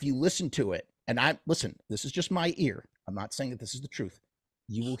 Yeah. And if you listen to it, and listen, this is just my ear. I'm not saying that this is the truth.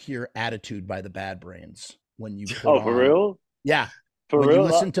 you will hear Attitude by the Bad Brains when you put Oh, for real? Yeah. For when real? you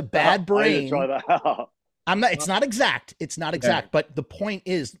listen to Bad I Brain. need to try that out. It's not exact. It's not exact. Yeah. But the point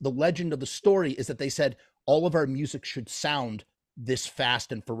is, the legend of the story is that they said all of our music should sound this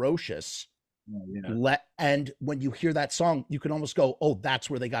fast and ferocious. Yeah. And when you hear that song, you can almost go, oh, that's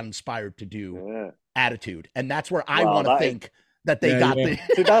where they got inspired to do Attitude. And that's where I want to think that they got the.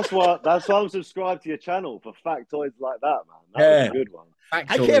 See, that's why I'm subscribed to your channel for factoids like that, man. That was a good one. I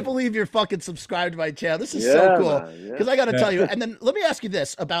can't believe you're fucking subscribed to my channel. This is so cool. Because I got to tell you, and then let me ask you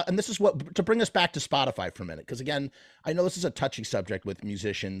this about, and this is what, to bring us back to Spotify for a minute. Because again, I know this is a touchy subject with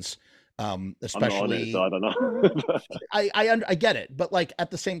musicians, especially. I'm not on it, so I don't know. I get it. But like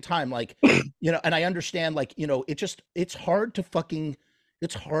at the same time, like, you know, and I understand, like, you know, it's hard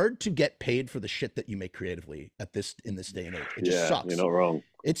to get paid for the shit that you make creatively in this day and age. It just sucks. You're not wrong.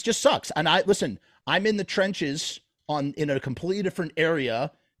 It just sucks. And I'm in the trenches in a completely different area,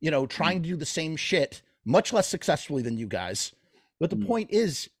 you know, trying to do the same shit, much less successfully than you guys. But the point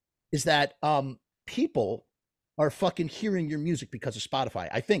is that people are fucking hearing your music because of Spotify.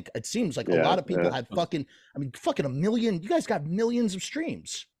 I think it seems like a lot of people have fucking a million. You guys got millions of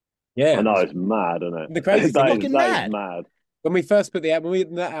streams. Yeah, I know, it's mad, isn't it? The crazy thing, fucking mad. When we first put the album,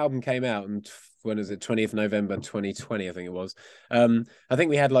 when that album came out, and when is it? 20th November 2020, I think it was. I think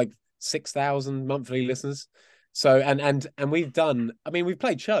we had like 6,000 monthly listeners. So and we've done. I mean, we've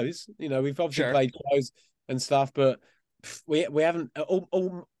played shows. You know, we've obviously played shows and stuff, but we haven't.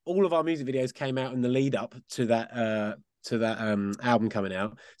 All of our music videos came out in the lead up to that album coming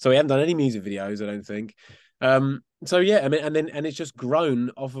out. So we haven't done any music videos, I don't think. So yeah, I mean, and it's just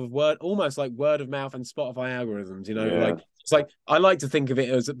grown off of almost like word of mouth and Spotify algorithms. You know, like it's like I like to think of it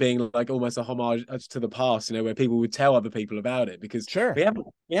as being like almost a homage to the past. You know, where people would tell other people about it because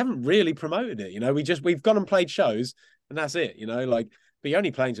we haven't really promoted it. You know, we've gone and played shows and that's it. You know, like. But you're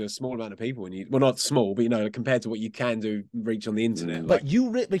only playing to a small amount of people, and well, not small, but you know, compared to what you can do, reach on the internet. But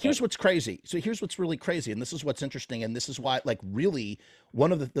but here's what's crazy. So here's what's really crazy, and this is what's interesting, and this is why, like, really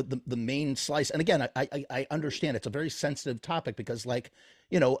one of the main slice. And again, I understand it's a very sensitive topic because, like,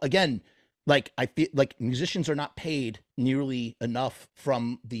 you know, again, like I feel like musicians are not paid nearly enough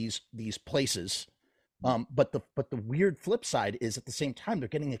from these places. But the weird flip side is at the same time they're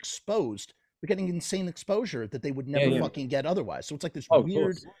getting exposed. They're getting insane exposure that they would never fucking get otherwise. So it's like this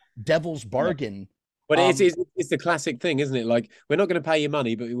weird devil's bargain. But it's the classic thing, isn't it? Like, we're not going to pay you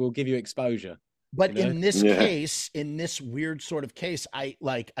money, but we will give you exposure. But in this case, in this weird sort of case, I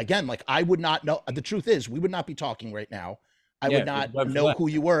would not know. The truth is, we would not be talking right now. I would not know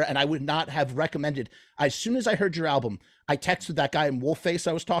who you were, and I would not have recommended. As soon as I heard your album, I texted that guy in Wolfface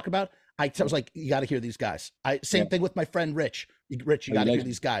I was talking about. I was like, you got to hear these guys. Same thing with my friend Rich. Rich, you got to hear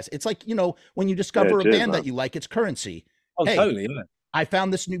these guys. It's like, you know, when you discover a band that you like, it's currency. Oh, hey, totally. Yeah. I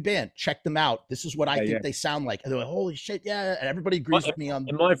found this new band. Check them out. This is what I think they sound like. And they're like, holy shit, yeah. And everybody agrees with me on.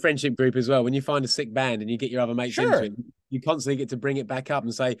 In my friendship group as well, when you find a sick band and you get your other mates into it, you constantly get to bring it back up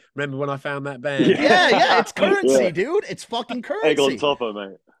and say, remember when I found that band? Yeah, it's currency, dude. It's fucking currency. Egg on top of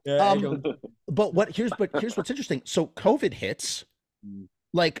it, mate. But here's what's interesting. So COVID hits.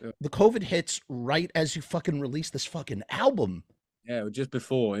 Like the COVID hits right as you fucking release this fucking album. Yeah, just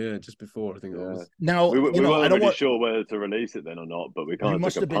before. I think it was. Now we weren't really sure whether to release it then or not, but we kind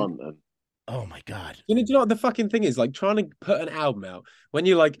of took a punt then. Oh my god! You know what the fucking thing is? Like trying to put an album out when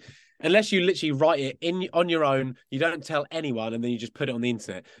you like, unless you literally write it on your own, you don't tell anyone, and then you just put it on the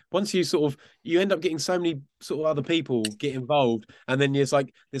internet. Once you end up getting so many sort of other people get involved, and then it's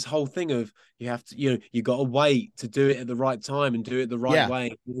like this whole thing of you have to, you got to wait to do it at the right time and do it the right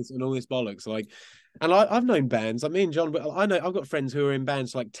way and all this bollocks. Like, and I've known bands like me and John, but I know I've got friends who are in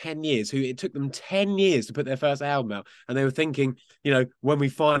bands for like 10 years, who it took them 10 years to put their first album out, and they were thinking, when we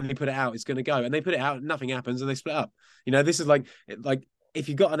finally put it out, it's going to go, and they put it out, and nothing happens, and they split up. This is like. If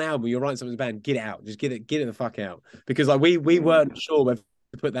you've got an album, you're writing something as a band, get it out. Just get it the fuck out. Because like we weren't sure whether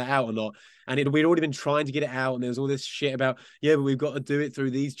to put that out or not. And we'd already been trying to get it out, and there was all this shit about, but we've got to do it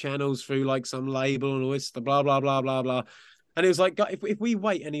through these channels, through like some label and all this blah, blah, blah, blah, blah. And it was like, if we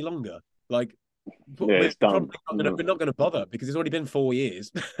wait any longer, like it's done. We're not going to bother because it's already been 4 years,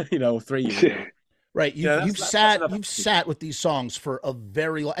 or 3 years. Right. You've sat with these songs for a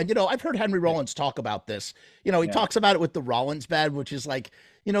very long, and I've heard Henry Rollins talk about this. He talks about it with the Rollins Band, which is like,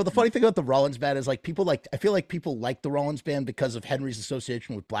 the funny thing about the Rollins Band is like I feel like people like the Rollins Band because of Henry's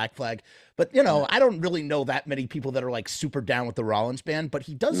association with Black Flag. But I don't really know that many people that are like super down with the Rollins Band, but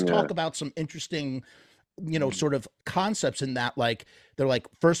he does talk about some interesting sort of concepts in that, like, they're like,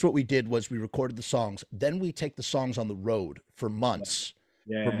 first what we did was we recorded the songs, then we take the songs on the road for months.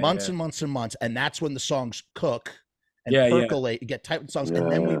 And months and months, and that's when the songs cook, and Yeah, yeah. percolate, get tight with songs,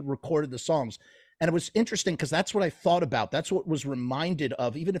 and then we recorded the songs. And it was interesting because that's what I thought about. That's what was reminded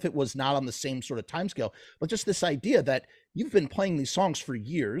of, even if it was not on the same sort of timescale, but just this idea that you've been playing these songs for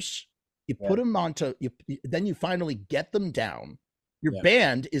years. You put them onto, then you finally get them down. Your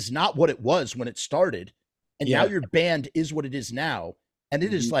band is not what it was when it started, and now your band is what it is now. And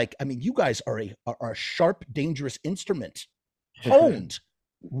it is like, I mean, you guys are a sharp, dangerous instrument, honed,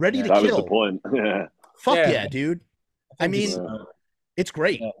 ready to kill. That was the point. Yeah. Fuck yeah, dude. I mean, it's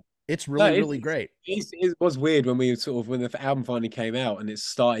great. It's really, really great. It was weird when when the album finally came out and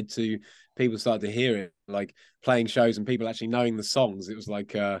people started to hear it, like playing shows and people actually knowing the songs. It was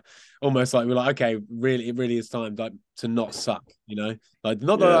like almost like we're like, okay, really, it really is time like to not suck, you know? Like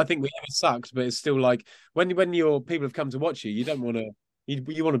not that I think we ever sucked, but it's still like when your people have come to watch you, you don't want to.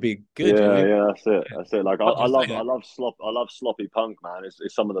 You want to be good. Yeah, that's it. That's it. Like I love sloppy punk, man. It's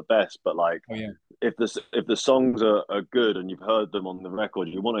some of the best. But like, if the songs are good and you've heard them on the record,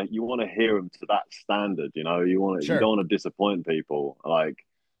 you want to hear them to that standard. You know, you don't want to disappoint people. Like,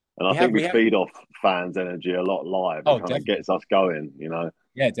 and I think we feed off fans' energy a lot live. It kind of gets us going. You know.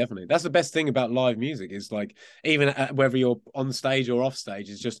 Yeah, definitely. That's the best thing about live music is like even whether you're on stage or off stage,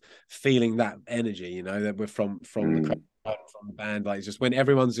 is just feeling that energy. You know, that we're from the crowd, from the band. Like just when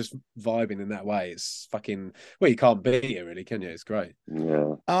everyone's just vibing in that way, it's fucking you can't beat it, really, can you? It's great.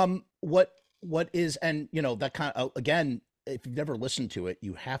 Yeah. What is, and you know, that kind of, again, if you've never listened to it,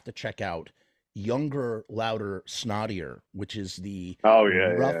 you have to check out Younger, Louder, Snottier, which is the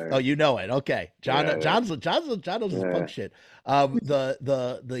rough. Oh, you know it. Okay. John knows his punk shit.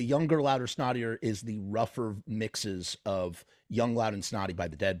 The Younger, Louder, Snottier is the rougher mixes of Young, Loud, and Snotty by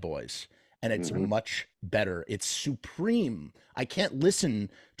the Dead Boys. And it's much better. It's supreme. I can't listen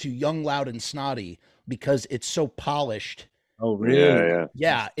to Young, Loud, and Snotty because it's so polished. Oh, really?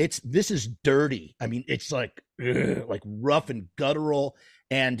 Yeah. This is dirty. I mean, it's like rough and guttural,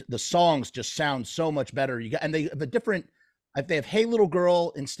 and the songs just sound so much better. And they have they have Hey Little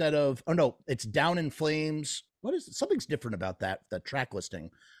Girl instead of, it's Down in Flames. What is it? Something's different about that track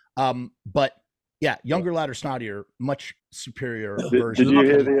listing. But yeah, Younger, Louder, Snottier, much superior version. Did you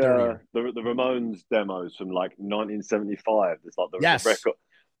hear the Ramones demos from like 1975? It's like the record,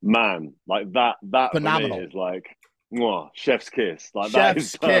 man, like that phenomenal. For me is like, chef's kiss. Like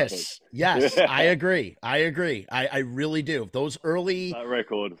chef's kiss. Yes, yeah. I agree. I really do. Those early that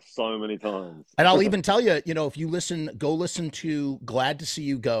record so many times. And I'll even tell you, if you go listen to Glad to See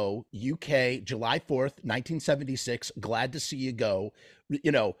You Go, UK, July 4th, 1976, Glad to See You Go.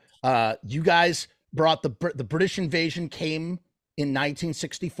 You guys brought the British invasion came in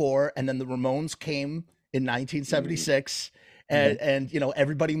 1964, and then the Ramones came in 1976. And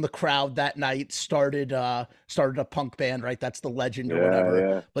everybody in the crowd that night started a punk band, right? That's the legend or whatever.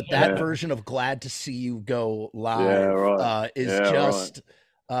 Yeah. But that version of Glad to See You Go live is just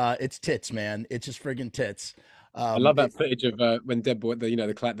it's tits, man. It's just friggin' tits. I love that footage of when Dead Boy,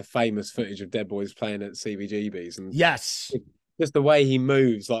 the famous footage of Dead Boys playing at CBGB's, and yes, just the way he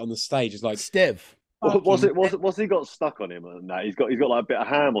moves like on the stage is like stiff. Was he got stuck on him? And that he's got like a bit of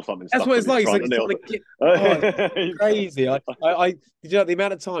ham or something. That's what it's like. It's crazy. I the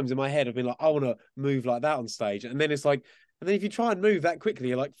amount of times in my head I've been like, I want to move like that on stage, and then it's like, and then if you try and move that quickly,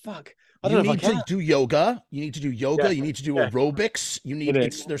 you're like, fuck. You need to do yoga. You need to do yoga. Yeah. You need to do aerobics. You need.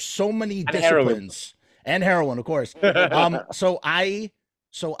 There's so many disciplines and heroin, of course. So I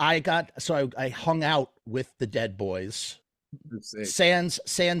hung out with the Dead Boys. Sans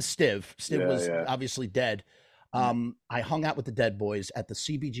Stiv was obviously dead. I hung out with the Dead Boys at the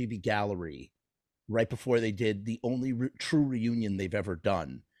CBGB Gallery right before they did the only true reunion they've ever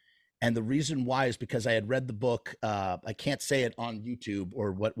done. And the reason why is because I had read the book. I can't say it on YouTube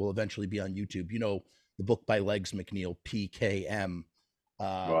or what will eventually be on YouTube. The book by Legs McNeil, PKM,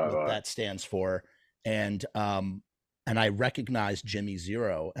 what that stands for. And I recognized Jimmy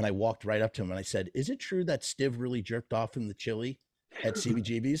Zero, and I walked right up to him and I said, "Is it true that Stiv really jerked off in the chili at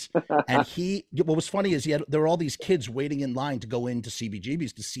CBGB's?" And what was funny is there were all these kids waiting in line to go into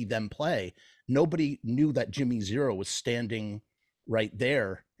CBGB's to see them play. Nobody knew that Jimmy Zero was standing right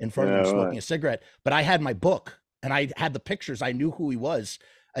there in front of him smoking a cigarette. But I had my book and I had the pictures. I knew who he was.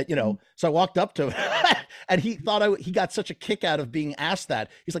 So I walked up to him and he thought he got such a kick out of being asked that.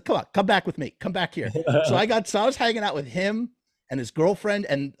 He's like, come back with me. Come back here. So I was hanging out with him and his girlfriend.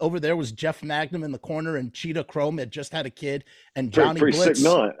 And over there was Jeff Magnum in the corner, and Cheetah Chrome had just had a kid, and Johnny Blitz.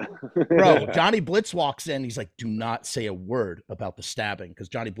 Bro, Johnny Blitz walks in. He's like, do not say a word about the stabbing, because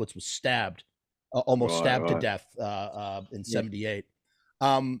Johnny Blitz was stabbed, almost stabbed to death in 78.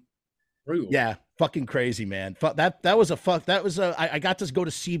 Brutal. Yeah, fucking crazy, man. That was a fuck. That was a. I got to go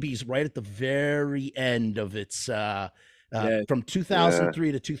to CB's right at the very end of its Yeah. from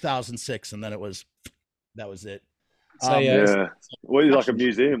 2003 to 2006, and then that was it. So yeah, Yeah. What is it, like a actually-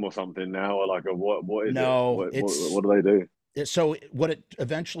 museum or something now, or like a what is No, it? it's- What do they do? So what it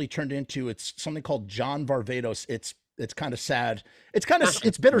eventually turned into, it's something called John Varvatos. It's kind of sad.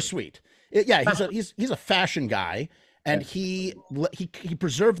 It's bittersweet. Yeah, he's a fashion guy, and he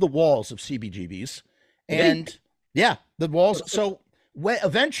preserved the walls of CBGB's, and yeah, the walls. So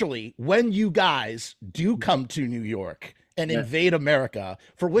eventually, when you guys do come to New York and invade America,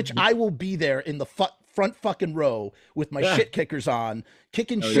 for which I will be there in the front fucking row with my shit kickers on,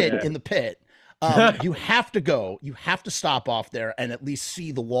 kicking shit in the pit. You have to stop off there and at least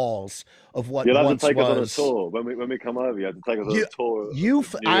see the walls of what You'll have once to take was. us on a tour when we come over. You have to take us on a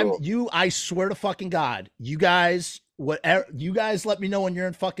tour. I swear to fucking God, you guys, whatever, you guys let me know when you're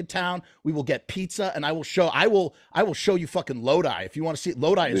in fucking town. We will get pizza, and I will show you fucking Lodi if you want to see it.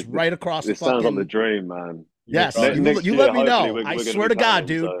 Lodi is right across the This fucking. sounds like the dream, man. Yes, Next you year, let me know. hopefully I we're gonna swear be to God, planning,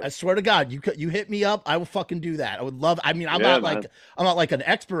 dude. so- I swear to God, you hit me up. I will fucking do that. I would love. I mean, I'm Yeah, not man. like an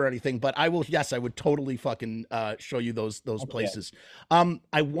expert or anything, but I will. Yes, I would totally fucking show you those places.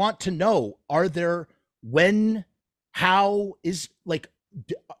 I want to know: how is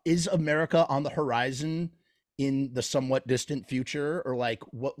is America on the horizon in the somewhat distant future, or like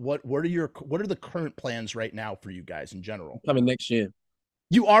what are the current plans right now for you guys in general? coming next year.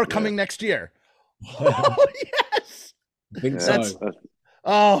 You are coming next year. Oh yes. I think That's- so.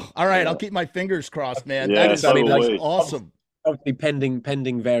 Oh, all right. Yeah. I'll keep my fingers crossed, man. Yeah, That is so will that's we. awesome. Obviously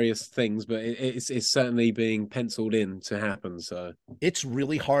pending various things, but it's certainly being penciled in to happen. So It's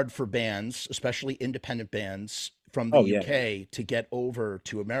really hard for bands, especially independent bands from the UK, to get over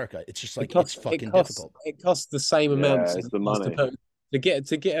to America. It's just like it's fucking difficult. It costs the same amount Yeah, it's the as money.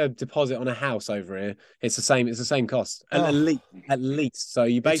 to get a deposit on a house over here. It's the same cost, Oh. at least. So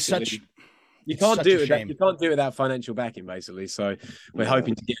you It's basically such you it's can't such do a it. shame. You can't do it without financial backing, basically. So we're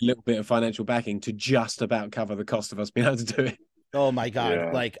hoping to get a little bit of financial backing to just about cover the cost of us being able to do it. Oh my God.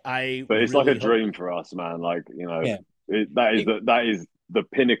 Yeah. Like But it's really like a dream for us, man. Like, you know, Yeah. that is the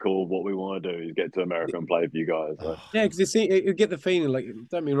pinnacle of what we want to do, is get to America and play for you guys. So. Yeah, because you get the feeling, like, don't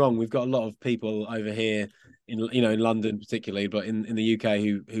get me wrong, we've got a lot of people over here in London particularly, but in the UK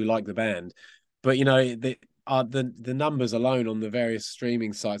who like the band. But the numbers alone on the various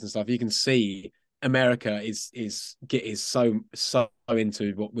streaming sites and stuff, you can see America is so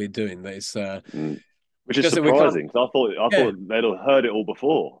into what we're doing that it's Which is just that we can't- surprising, because I thought they'd have heard it all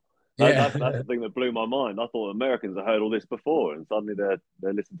before. Yeah. That's the thing that blew my mind. I thought Americans had heard all this before, and suddenly they're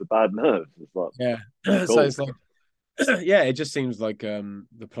listening to Bad Nerves. It's like, Yeah. Cool. So it's like, yeah, it just seems like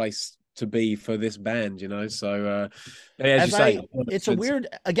the place to be for this band, So as you say, it's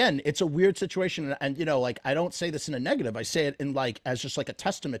a weird situation, and like, I don't say this in a negative. I say it in like as just like a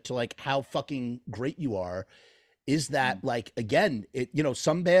testament to like how fucking great you are. Is that like, again,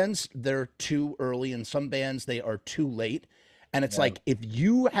 some bands they're too early, and some bands they are too late. And it's like, if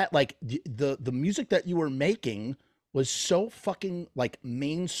you had like the music that you were making was so fucking like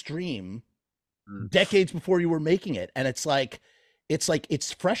mainstream decades before you were making it. And it's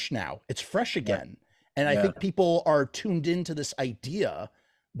it's fresh now. It's fresh again. And I think people are tuned into this idea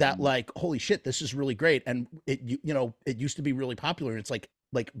that like, holy shit, this is really great. And it used to be really popular, and it's like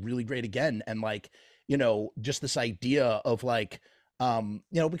really great again. And like, just this idea of like,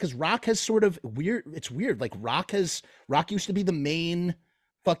 because rock has sort of it's weird. Like rock used to be the main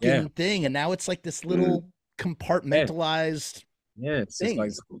fucking thing, and now it's like this little compartmentalized. Yeah, it's just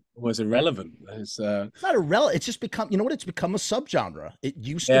like almost irrelevant. It's not irrelevant. It's just become, it's become a subgenre. It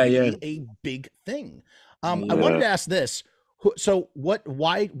used to be a big thing. I wanted to ask this. So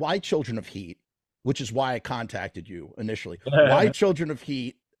why Children of Heat, which is why I contacted you initially. Why Children of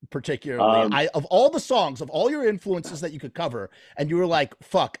Heat? Particularly, of all the songs, of all your influences that you could cover, and you were like,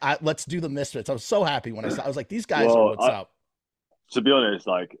 "Fuck, let's do the Misfits." I was so happy when I was like, "These guys are what's up." To be honest,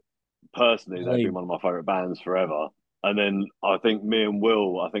 like personally, they've been one of my favorite bands forever. And then I think me and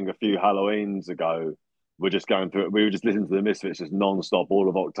Will, a few Halloweens ago, were just going through it. We were just listening to the Misfits just non-stop all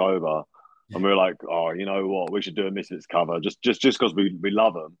of October, and we were like, "Oh, you know what? We should do a Misfits cover just because we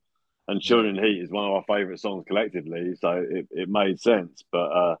love them." And Children of Heat is one of our favourite songs collectively, so it made sense.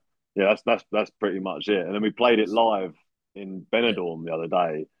 But that's pretty much it. And then we played it live in Benidorm the other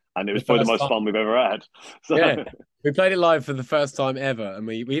day, and it was probably the most fun we've ever had. So we played it live for the first time ever, and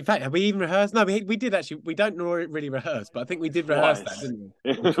we in fact, have we even rehearsed? No, we did actually. We don't really rehearse, but I think we did rehearse that, didn't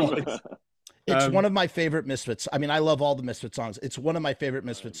we? It's one of my favorite Misfits. I mean, I love all the Misfits songs. It's one of my favorite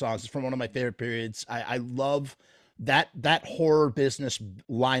Misfits songs. It's from one of my favorite periods. I love that horror business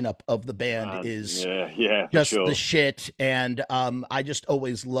lineup of the band Man, is yeah, for just sure. the shit. And I just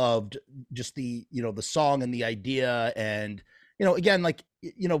always loved just the, the song and the idea. And, again, like,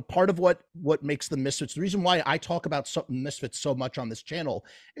 part of what makes the Misfits, the reason why I talk about Misfits so much on this channel,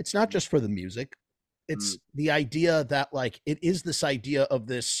 it's not just for the music. It's the idea that, like, it is this idea of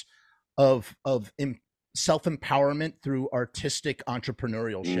this, of self-empowerment through artistic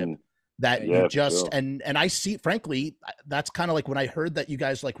entrepreneurship that Yeah, you just, sure. and I see, frankly, that's kind of like when I heard that you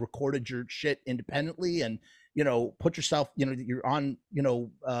guys like recorded your shit independently and, put yourself, you're on,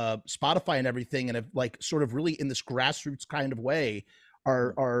 Spotify and everything, and have like sort of really in this grassroots kind of way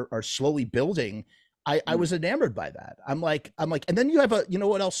are slowly building. I was enamored by that. I'm like, and then you have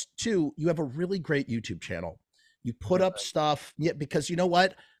what else too? You have a really great YouTube channel. You put up stuff, because you know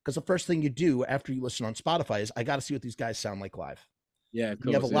what? Because the first thing you do after you listen on Spotify is I got to see what these guys sound like live. Yeah, of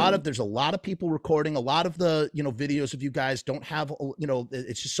course, you have there's a lot of people recording. A lot of the videos of you guys don't have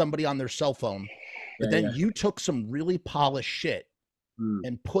it's just somebody on their cell phone. But then you took some really polished shit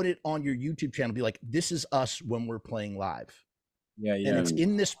and put it on your YouTube channel. Be like, this is us when we're playing live. Yeah. And it's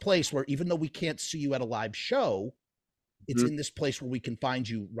in this place where even though we can't see you at a live show, it's in this place where we can find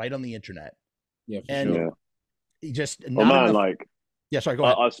you right on the internet. Yeah, for and sure. Just Well, not man, enough. like, yeah, sorry, go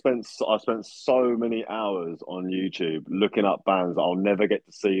ahead. I spent so many hours on YouTube looking up bands that I'll never get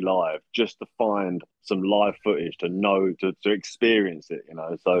to see live, just to find some live footage to know to experience it.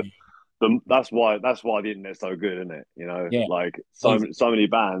 So that's why the internet's so good, isn't it? Yeah. Like so many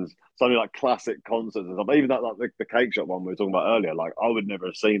bands, so many like classic concerts and stuff. Even that, like the Cake Shop one we were talking about earlier. Like, I would never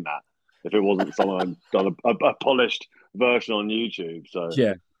have seen that if it wasn't someone done a polished version on YouTube. So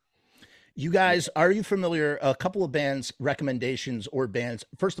yeah. You guys, are you familiar? A couple of bands recommendations or bands.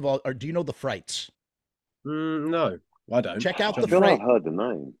 First of all, do you know the Frights? No, I don't. Check out I the feel like Frights. I've heard the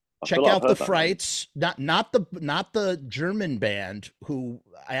name. Check out the Frights. Not the German band who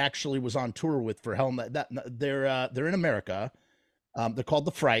I actually was on tour with for Helmet. They're in America. They're called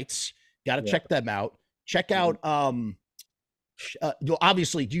the Frights. Got to check them out. Check out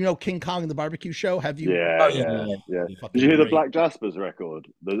obviously, do you know King Kong and the Barbecue Show? Have you? Yeah. Did you hear the great. Black Jaspers record?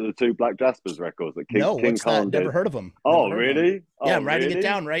 The two Black Jaspers records that King what's Kong that? did? Never heard of them. Oh, really? Yeah, I'm writing it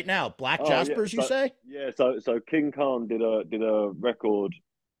down right now. Black Jaspers, you say? Yeah. So King Kong did a record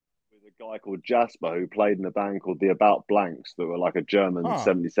with a guy called Jasper who played in a band called the About Blanks that were like a German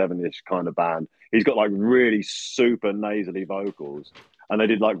 77-ish kind of band. He's got like really super nasally vocals, and they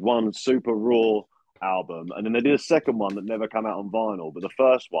did like one super raw album, and then they did a second one that never came out on vinyl. But the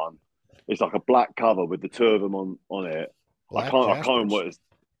first one, it's like a black cover with the two of them on it. I can't remember what it's.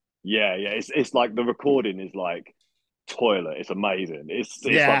 Yeah. It's like the recording is like toilet. It's amazing. It's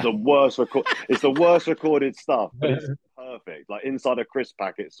like the worst record. It's the worst recorded stuff, but it's perfect. Like inside a crisp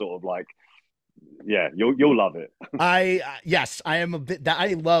packet, sort of like. Yeah, you'll love it. Yes, I am a bit.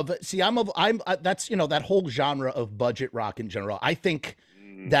 I love. See, I'm that's that whole genre of budget rock in general. I think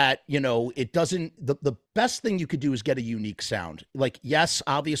that it doesn't. The best thing you could do is get a unique sound. Like, yes,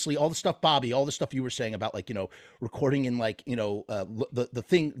 obviously, all the stuff, Bobby, all the stuff you were saying about like recording in like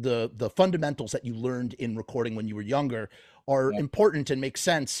the fundamentals that you learned in recording when you were younger are important and make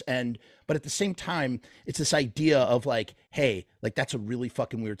sense. But at the same time, it's this idea of like, hey, like that's a really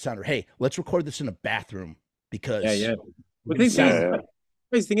fucking weird sound, or hey, let's record this in a bathroom because But the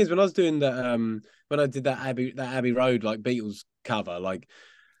crazy thing is, when I was doing that, when I did that Abbey Road like Beatles cover, like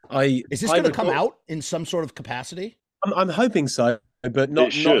is this going to come out in some sort of capacity? I'm hoping so, but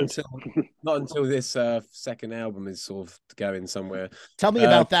not until this second album is sort of going somewhere. Tell me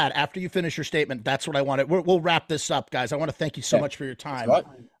about that after you finish your statement. That's what I wanted. We'll wrap this up, guys. I want to thank you so much for your time. Right.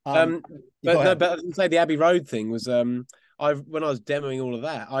 But I was gonna say the Abbey Road thing was when I was demoing all of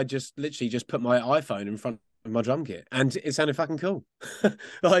that, I just literally put my iPhone in front of my drum kit, and it sounded fucking cool.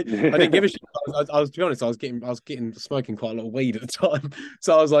 Like, I didn't give a shit. I was, to be honest, I was getting smoking quite a lot of weed at the time,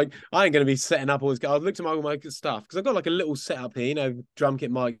 so I was like, I ain't gonna be setting up all this. I looked at all my stuff because I've got like a little setup here, drum kit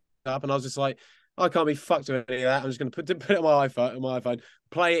mic up, and I was just like, I can't be fucked with any of that. I'm just gonna put it on my iPhone,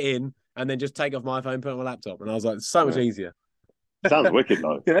 play it in, and then just take off my iPhone, put it on my laptop, and I was like, it's so much easier. Sounds wicked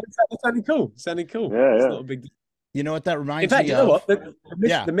though. Yeah, it sounded cool. Yeah. It's not a big deal. You know what that reminds me of? In fact, you know what?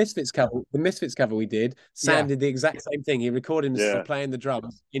 The Misfits cover we did, Sam did the exact same thing. He recorded himself playing the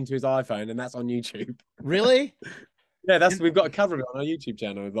drums into his iPhone, and that's on YouTube. Really? Yeah, we've got a cover of it on our YouTube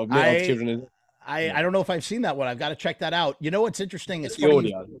channel. I don't know if I've seen that one. I've got to check that out. You know what's interesting? It's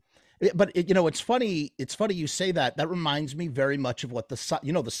funny. But it's funny. It's funny you say that. That reminds me very much of what the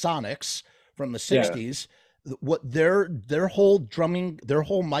Sonics from the 60s, what their whole drumming, their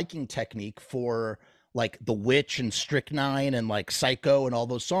whole miking technique for like The Witch and Strychnine and like Psycho and all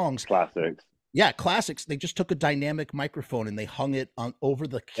those songs. Classics. Yeah, Classics. They just took a dynamic microphone and they hung it on over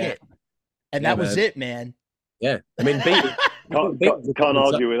the kit, and Yeah, that was man. it, man. Yeah, I mean, Beatles, Can't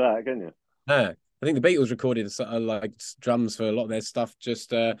argue with that, can you? I think the Beatles recorded like drums for a lot of their stuff. Just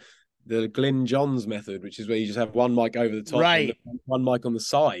the Glyn Johns method, which is where you just have one mic over the top, Right. and one mic on the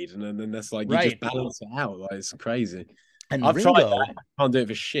side, and then that's like you Right. just balance it out. Like it's crazy. And I've tried Ringo, that. I can't do it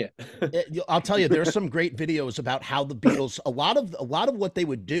for shit. I'll tell you, there's some great videos about how the Beatles. A lot of what they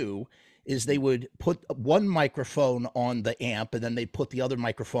would do is they would put one microphone on the amp and then they put the other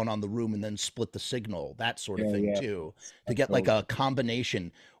microphone on the room and then split the signal, that sort of thing too, to get like a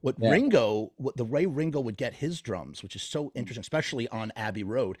combination. The way Ringo would get his drums, which is so interesting, especially on Abbey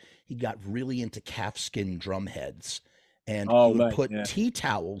Road, he got really into calfskin drum heads, and he would put tea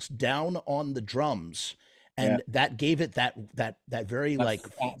towels down on the drums, and that gave it that very like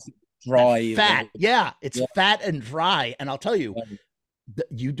dry fat. Yeah, it's fat and dry, and I'll tell you.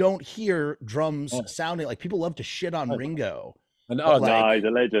 You don't hear drums sounding like people love to shit on Ringo. And he's a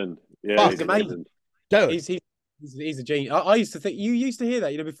legend. Yeah, he's amazing, dude. He's a genius. I used to think you used to hear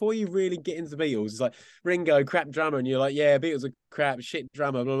that, before you really get into the Beatles. It's like Ringo, crap drummer, and you're like, yeah, Beatles are crap, shit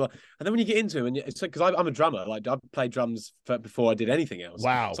drummer, blah blah. And then when you get into him, and it's because I'm a drummer, like I've played drums before I did anything else.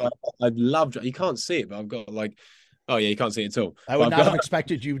 Wow. So I love. You can't see it, but I've got like. Oh yeah, you can't see it at all. I would not have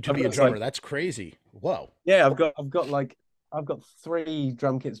expected you to be a drummer. That's crazy. Whoa. Yeah, I've got 3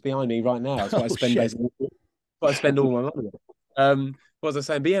 drum kits behind me right now. That's what I spend all my money on. What was I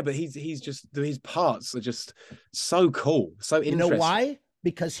saying? But yeah, but he's just, his parts are just so cool, so interesting. You know why?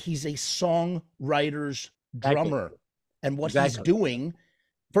 Because he's a songwriter's drummer. And what he's doing,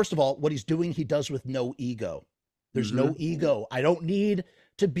 first of all, what he's doing, he does with no ego. There's no ego. I don't need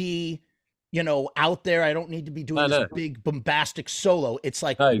to be, out there. I don't need to be doing this big bombastic solo. It's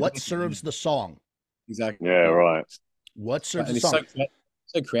like what serves the song. Exactly. Yeah, right. What serves the song?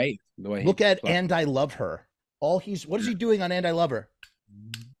 So creative the way. Look at "And I Love Her." What is he doing on "And I Love Her"?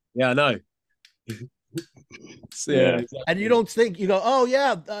 Yeah, I know. Exactly. And you don't think, you go, oh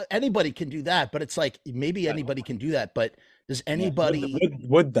yeah, anybody can do that, but it's like maybe anybody can do that, but does anybody?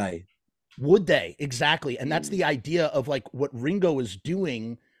 Would they? Would they? Exactly, and that's the idea of like what Ringo is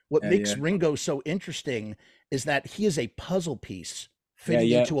doing. What makes Ringo so interesting is that he is a puzzle piece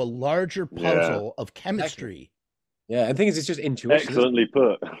fitting into a larger puzzle of chemistry. Yeah, and the thing is, it's just intuition. Excellently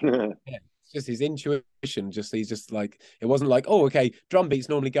put. It's just his intuition. He's just like, it wasn't like, oh, okay, drum beats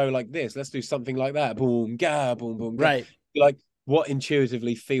normally go like this. Let's do something like that. Boom, ga, boom, boom. Ga. Right. Like what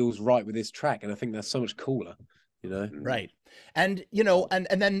intuitively feels right with this track, and I think that's so much cooler. Right. And and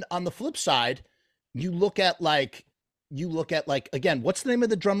then on the flip side, you look at like again, what's the name of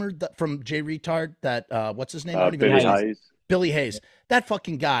the drummer from Jay Retard? That what's his name? Billy Hayes. Billy Hayes, that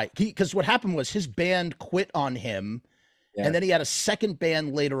fucking guy. Because what happened was his band quit on him, and then he had a second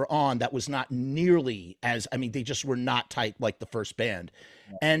band later on that was not nearly as. I mean, they just were not tight like the first band.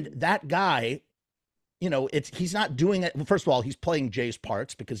 And that guy, he's not doing it. First of all, he's playing Jay's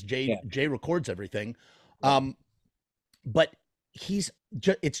parts because Jay records everything, but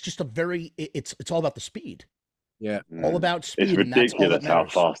it's just a very. It's all about the speed. Yeah, all about speed. It's ridiculous how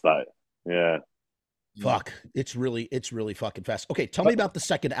fast that. Yeah. Fuck, it's really fucking fast. Okay, tell me about the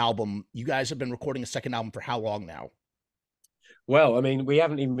second album. You guys have been recording a second album for how long now? Well, I mean, we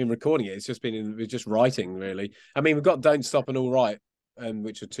haven't even been recording it. It's just we're just writing, really. I mean, we've got Don't Stop and All Right,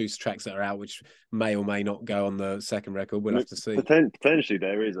 which are 2 tracks that are out, which may or may not go on the second record. We'll have to see. Potentially,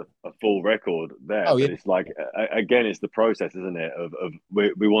 there is a full record there. Oh, yeah. But it's like, again, it's the process, isn't it? Of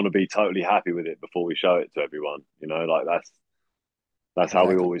we want to be totally happy with it before we show it to everyone. Like that's how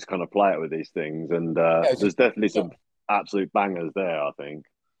we always kind of play it with these things. And there's definitely some absolute bangers there, I think.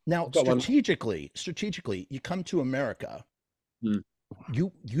 Now, strategically, you come to America. Would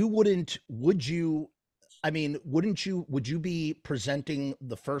you be presenting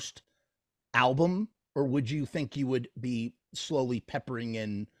the first album, or would you think you would be slowly peppering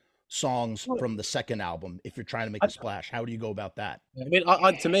in songs from the second album if you're trying to make a splash? How do you go about that? I mean,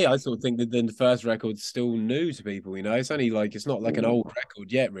 to me, I sort of think that then the first record's still new to people. It's only like, it's not like an old record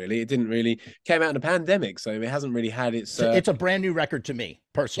yet, really. It didn't really came out in a pandemic, so it hasn't really had its. It's a brand new record to me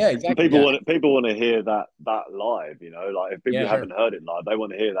personally. Yeah, exactly. People want to hear that live. Like if people haven't heard it live, they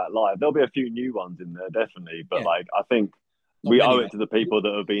want to hear that live. There'll be a few new ones in there, definitely, but like I think. We owe it to the people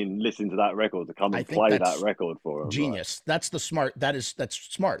that have been listening to that record to come and play that record for them. Genius. Right? That's smart. That's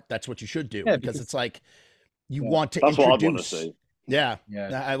smart. That's what you should do, because it's like you want to introduce. That's what I want to see. Yeah.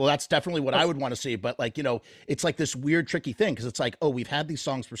 Yeah. Well, that's definitely what I would want to see. But like, it's like this weird, tricky thing because it's like, oh, we've had these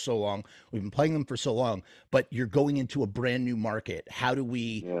songs for so long, we've been playing them for so long, but you're going into a brand new market. How do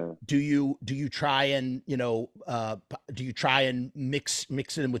we? Yeah. Do you try and do you try and mix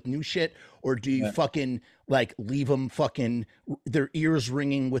it in with new shit, or do you fucking like leave them fucking their ears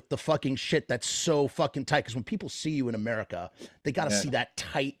ringing with the fucking shit that's so fucking tight? Because when people see you in America, they got to see that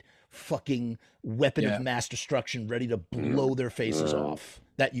tight fucking weapon of mass destruction ready to blow their faces off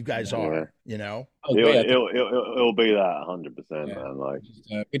that you guys are, Oh, yeah. It'll be that 100%, man. Like,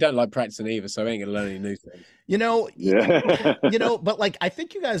 we don't like practicing either, so we ain't gonna learn any new things. yeah. But like I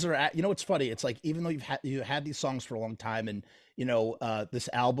think you guys are at, it's funny. It's like even though you had these songs for a long time, and this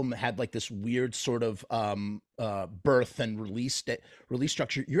album had like this weird sort of birth and release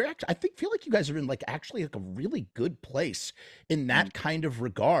structure. I feel like you guys are in like actually like a really good place in that kind of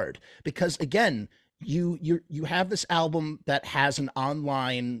regard, because again, you have this album that has an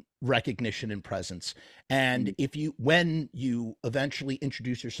online recognition and presence, and when you eventually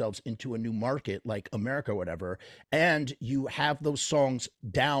introduce yourselves into a new market like America or whatever, and you have those songs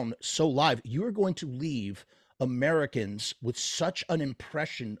down so live, you are going to leave Americans with such an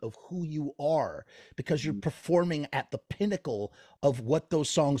impression of who you are, because you're performing at the pinnacle of what those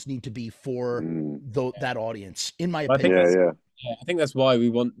songs need to be for that audience, in my opinion. I think that's why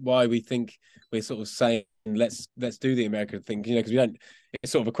we think we're sort of saying let's do the American thing, because we don't.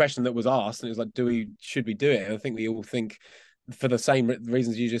 It's sort of a question that was asked, and it was like, should we do it? And I think we all think, for the same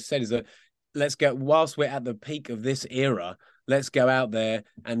reasons you just said, is that let's go whilst we're at the peak of this era. Let's go out there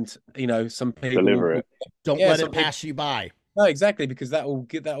and some people deliver it. Don't let it pass you by. No, exactly, because that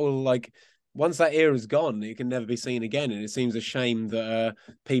will like, once that era is gone, it can never be seen again, and it seems a shame that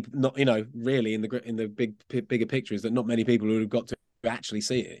people not really in the bigger picture is that not many people who have got to actually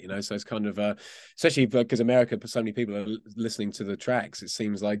see it. So it's kind of especially because America, so many people are listening to the tracks. It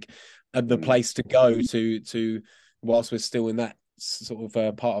seems like the place to go to whilst we're still in that sort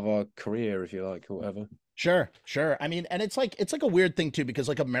of part of our career, if you like, or whatever. Sure. I mean, and it's like a weird thing too, because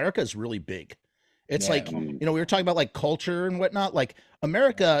like America is really big. It's like, we were talking about like culture and whatnot. Like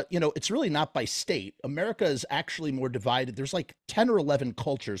America, it's really not by state. America is actually more divided. There's like 10 or 11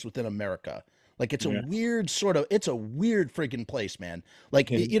 cultures within America. Like it's a weird friggin' place, man. Like,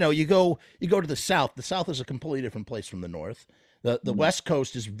 you go to the South. The South is a completely different place from the North. The West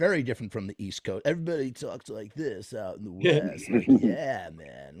Coast is very different from the East Coast. Everybody talks like this out in the West. Like, yeah,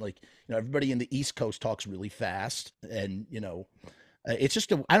 man. Like, everybody in the East Coast talks really fast, and it's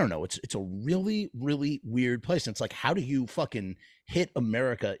just I don't know. It's a really, really weird place. And it's like, how do you fucking hit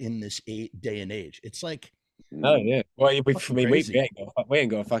America in this day and age? It's like, oh yeah. Well, we ain't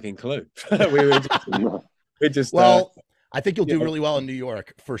got a fucking clue. we just I think you'll do really well in New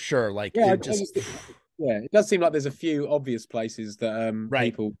York for sure. Like, it does seem like there's a few obvious places that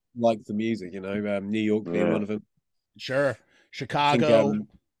people like the music. New York being one of them. Sure, Chicago,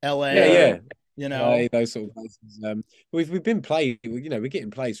 LA. LA, those sort of places. We've been played. We're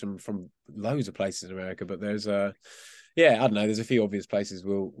getting plays from loads of places in America, but there's I don't know. There's a few obvious places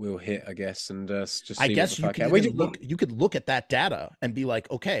we'll hit, I guess, and just. I guess you could look at that data and be like,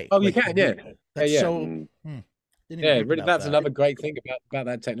 okay. Oh, you can, yeah. That's so. Really, that's another great thing about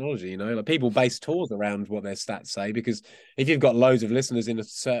that technology. Like people base tours around what their stats say, because if you've got loads of listeners in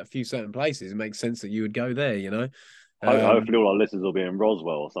a few certain places, it makes sense that you would go there. Hopefully all our listeners will be in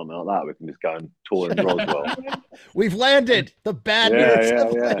Roswell or something like that. We can just go and tour in Roswell. We've landed. The bad news.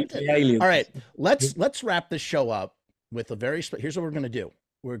 Aliens. All right, let's wrap this show up with a very here's what we're gonna do.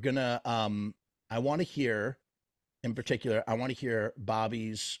 We're gonna I want to hear, in particular,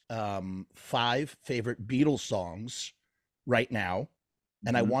 Bobby's 5 favorite Beatles songs right now,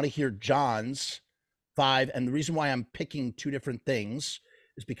 and I want to hear John's 5. And the reason why I'm picking 2 different things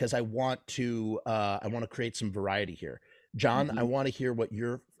is because I want to create some variety here. John, I want to hear what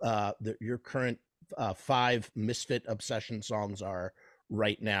your current 5 Misfit Obsession songs are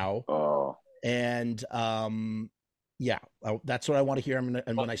right now. Oh. And that's what I want to hear.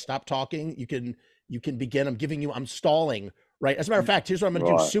 And when I stop talking, you can begin. I'm stalling, right? As a matter of fact, here's what I'm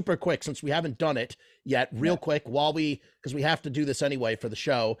going to do super quick, since we haven't done it yet, real quick, because we have to do this anyway for the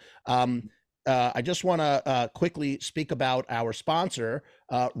show. I just want to quickly speak about our sponsor,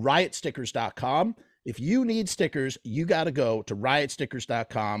 riotstickers.com. If you need stickers, you got to go to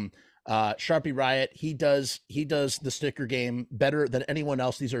riotstickers.com. Sharpie Riot, he does the sticker game better than anyone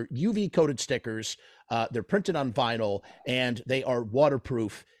else. These are UV coated stickers. They're printed on vinyl, and they are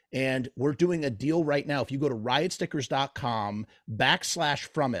waterproof. And we're doing a deal right now. If you go to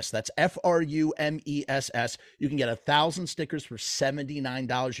riotstickers.com/Frumiss, that's FRUMESS, you can get 1,000 stickers for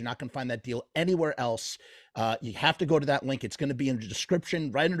 $79. You're not going to find that deal anywhere else. You have to go to that link. It's going to be in the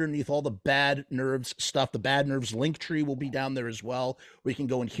description right underneath all the Bad Nerves stuff. The Bad Nerves link tree will be down there as well, where you can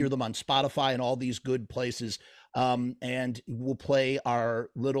go and hear them on Spotify and all these good places. And we'll play our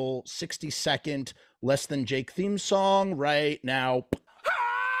little 60-second Less Than Jake theme song right now.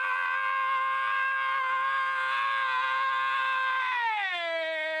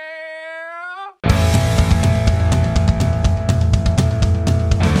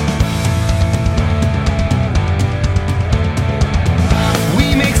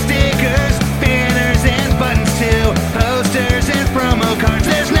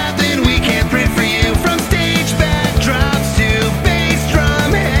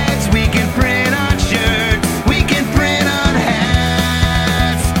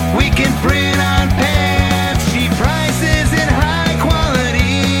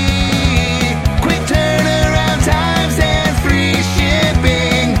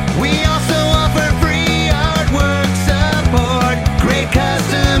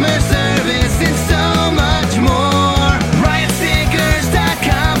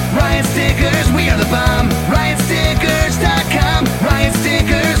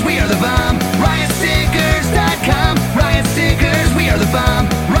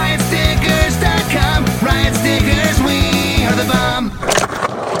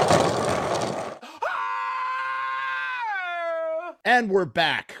 And we're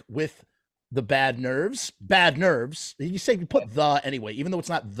back with the Bad Nerves. Bad Nerves. You say you put the anyway, even though it's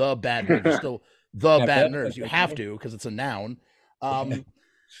not the Bad Nerves, it's still the Bad Nerves. You have to because it's a noun. And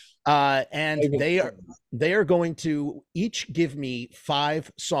they are going to each give me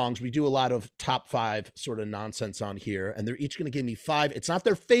 5 songs. We do a lot of top 5 sort of nonsense on here, and they're each going to give me 5. It's not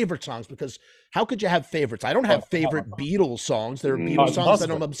their favorite songs, because how could you have favorites? I don't have favorite Beatles songs. There are Beatles songs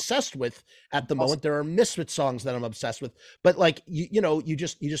that I'm obsessed with at the moment. There are Misfit songs that I'm obsessed with. But like you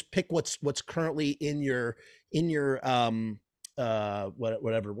just pick what's currently in your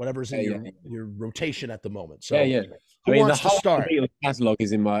whatever's in your rotation at the moment. So who wants to start? The Beatles catalog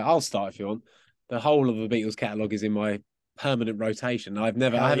is in my. I'll start if you want. The whole of the Beatles catalog is in my permanent rotation.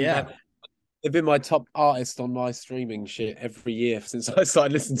 They've been my top artist on my streaming shit every year since I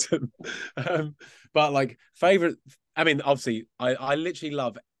started listening to them. But like favorite, I mean, obviously, I literally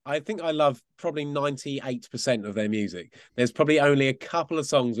love. I think I love probably 98% of their music. There's probably only a couple of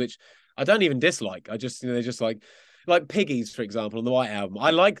songs which I don't even dislike. I just, they're just like Piggies, for example, on the White Album.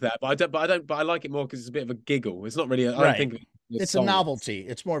 I like that, but I like it more because it's a bit of a giggle. It's not really. I don't think it's a novelty.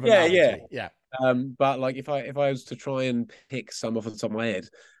 It's more of a novelty. Yeah. But like if I was to try and pick some off the top of my head,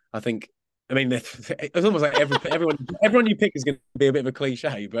 I think. I mean, it's almost like everyone you pick is going to be a bit of a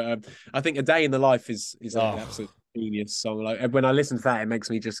cliche, but I think "A Day in the Life" is an absolute genius song. Like when I listen to that, it makes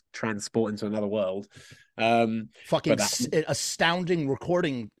me just transport into another world. Fucking astounding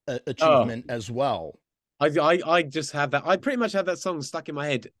recording achievement as well. I just have that. I pretty much have that song stuck in my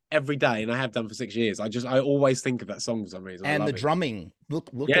head every day, and I have done for 6 years. I always think of that song for some reason. And the drumming. Look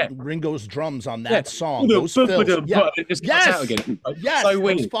at Ringo's drums on that song. Those fills. It just cuts out again. Yes, so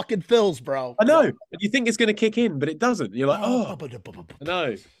those fucking fills, bro. I know. You think it's going to kick in, but it doesn't. You're like, I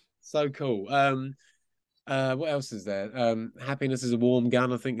know. So cool. What else is there? Happiness is a Warm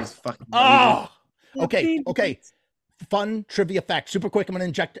Gun, I think is fucking amazing. Okay. Fun trivia fact, super quick. I'm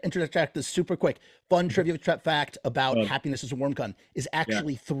going to interject this super quick. Fun trivia fact about Happiness is a Warm Gun is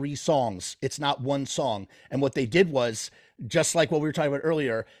actually 3 songs. It's not 1 song. And what they did was, just like what we were talking about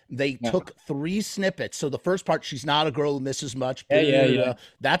earlier, they took 3 snippets. So the first part, She's Not a Girl Who Misses Much.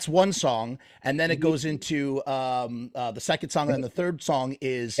 That's 1 song. And then it goes into the second song. And then the third song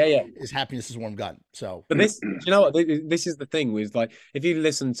is Happiness is a Warm Gun. So, but this, you know what? This is the thing with, like, if you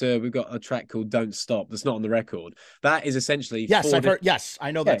listen to, we've got a track called Don't Stop that's not on the record. That is essentially yes, I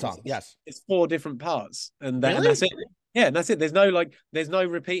know that song. Yes, it's 4 different parts, and that's it. Yeah, and that's it. There's no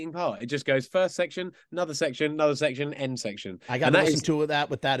repeating part. It just goes first section, another section, end section. I got to listen to that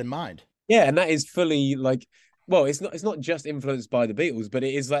with that in mind. Yeah, and that is fully like, well, it's not just influenced by the Beatles, but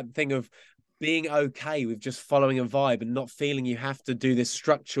it is that thing of being okay with just following a vibe and not feeling you have to do this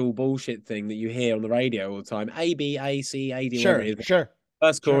structural bullshit thing that you hear on the radio all the time. A, B, A, C, A, D. Sure.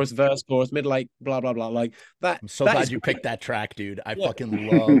 First chorus, verse, chorus, middle, like blah blah blah, like that. I'm so glad you picked that track, dude. I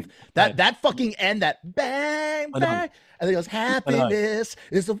fucking love that. That fucking end, that bang bang, and it goes, happiness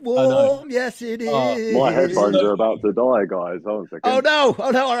is a warm, yes it is. My headphones are about to die, guys. Hold on a second. Oh no!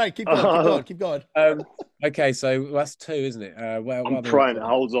 All right, keep going. Okay, so that's 2, isn't it? I'm trying.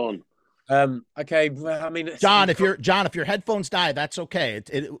 Hold on. Okay. Well, I mean, John, if your headphones die, that's okay.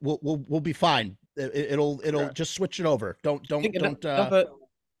 We'll be fine. It'll just switch it over. Don't I think don't.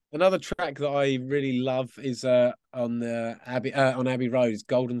 another track that I really love is on the Abbey Road is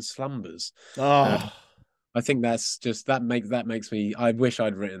Golden Slumbers. Oh, I think that's just that makes me. I wish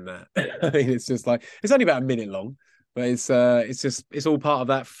I'd written that. I mean, it's just like it's only about a minute long, but it's all part of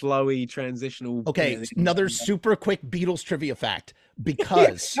that flowy transitional. okay. Another super quick Beatles trivia fact.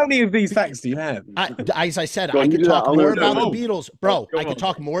 Because how many of these facts do you have? As I said, Go on, I could you do talk that. I'm more gonna do about it. the Beatles, bro. Go I could on.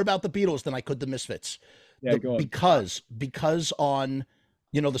 talk more about the Beatles than I could the Misfits. Yeah, go on. Because on,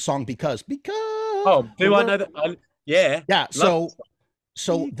 the song because Oh, do I know that? Yeah. yeah. Love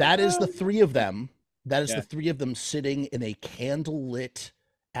So that is the three of them. That is Yeah. the three of them sitting in a candlelit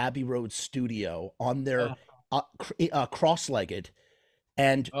Abbey Road studio on their cross-legged,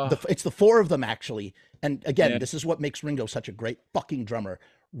 and it's the four of them actually. And again, this is what makes Ringo such a great fucking drummer.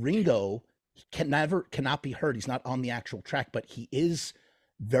 Ringo cannot be heard. He's not on the actual track, but he is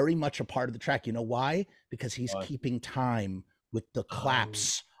very much a part of the track. You know why? Because he's keeping time with the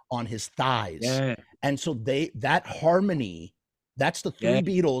claps on his thighs. Yeah. And so that harmony, that's the three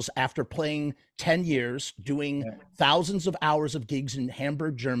Beatles after playing 10 years, doing thousands of hours of gigs in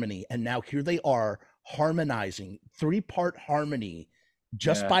Hamburg, Germany. And now here they are harmonizing, 3-part harmony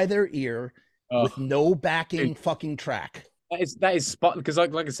just by their ear with no backing fucking track. That is spot, because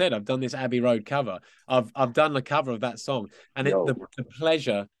like I said, I've done this Abbey Road cover. I've done a cover of that song, and the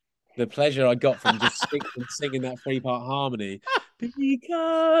pleasure I got from just singing that 3-part harmony,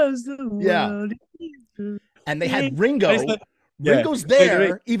 because the world is and they had Ringo. Ringo's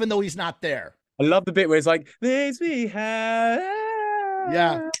there, even though he's not there. I love the bit where it's like, "Makes me happy."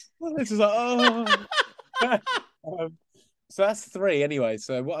 Yeah, this is like, so that's 3 anyway.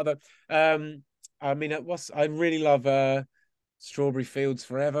 So what other? I mean, I really love Strawberry Fields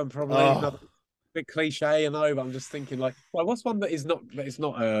Forever. Probably another bit cliche, I know, but I'm just thinking like, well, what's one that is not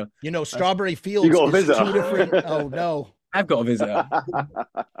Strawberry Fields. You got a is visitor. 2 different. Oh no. I've got a visitor.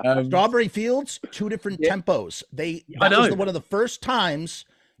 Strawberry Fields, 2 different tempos. That was one of the first times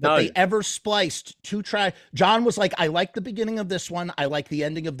that they ever spliced 2 tracks. John was like, I like the beginning of this one. I like the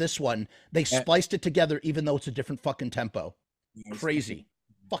ending of this one. They spliced it together, even though it's a different fucking tempo. Crazy.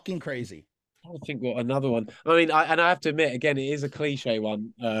 Fucking crazy. I think what another one. I mean, I have to admit, again, it is a cliche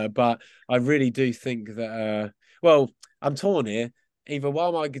one, but I really do think that. Well, I'm torn here. Either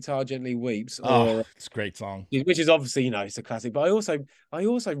While My Guitar Gently Weeps, or it's a great song, which is obviously it's a classic. But I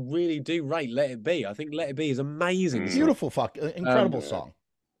also really do rate Let It Be. I think Let It Be is amazing. Beautiful, incredible song.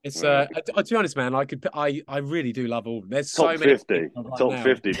 It's to be honest, man, I really do love all of them. There's top so many 50, top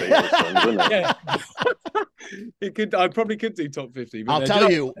 50 Beatles songs, isn't it? Yeah, I probably could do top 50. But I'll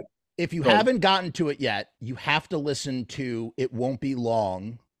tell you, if you haven't gotten to it yet, you have to listen to "It Won't Be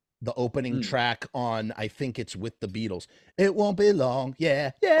Long," the opening track on, I think it's with the Beatles. It won't be long. Yeah.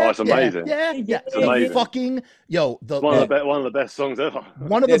 Oh, it's amazing. Yeah. It's amazing. Fucking one of the best songs ever.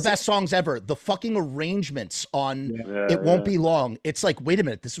 One of the best songs ever. The fucking arrangements on It Won't Be Long. It's like, wait a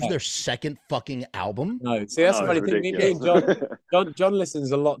minute, this was their second fucking album? No, see, that's the funny thing. Me and John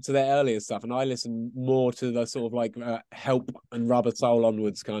listens a lot to their earlier stuff, and I listen more to the sort of like Help and Rubber Soul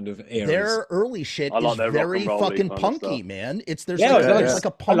onwards kind of eras. Their early shit is very fucking punky, man. There's like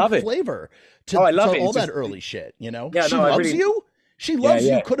a punk flavor to all that early shit, She Loves You. She Loves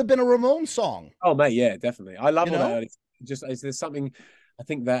You could have been a Ramones song. Oh, mate, yeah, definitely. I love all that early. There's something, I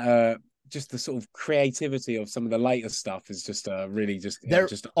think that just the sort of creativity of some of the later stuff is just really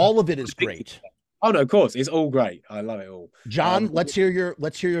just all of it is great. Oh no, of course, it's all great. I love it all. John, let's hear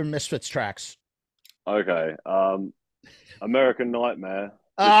your Misfits tracks. Okay, American Nightmare,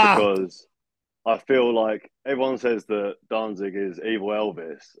 because I feel like everyone says that Danzig is evil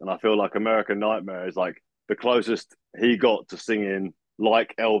Elvis, and I feel like American Nightmare is like the closest he got to singing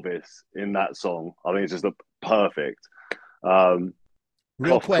like Elvis in that song. I think it's just perfect.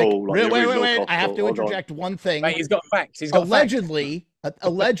 Real quick, wait! I have to interject one thing. Mate, he's got facts. He's got allegedly,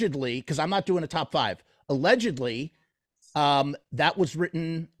 because I'm not doing a top 5. Allegedly, that was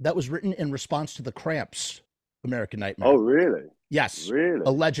written in response to the Cramps' American Nightmare. Oh, really? Yes, really.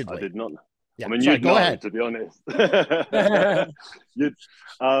 Allegedly, I did not. Yeah. I mean, go ahead. To be honest, the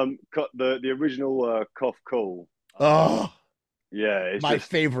original Cough Call. Yeah, it's my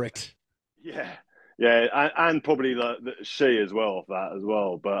favorite. Yeah, and probably the She as well off that as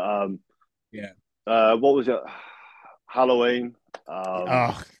well. But what was it? Halloween.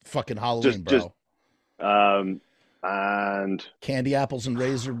 Fucking Halloween, bro. And Candy Apples and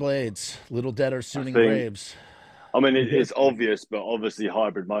Razor Blades. Little Dead Are Sooning Graves. I mean, it's obvious, but obviously,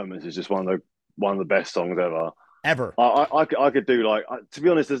 Hybrid Moments is just one of the best songs ever. ever. I could do like, to be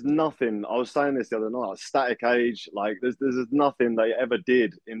honest, there's nothing. I was saying this the other night. Static Age, like there's nothing they ever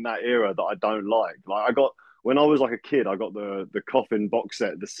did in that era that I don't like. Like I got when I was like a kid, I got the Coffin box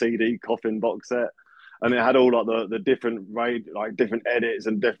set, the CD Coffin box set, and it had all like the different like different edits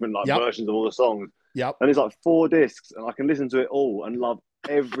and different like Yep. versions of all the songs. Yep. And it's like 4 discs, and I can listen to it all and love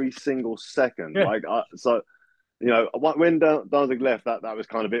every single second. Yeah. Like so. You know, when Danzig left, that was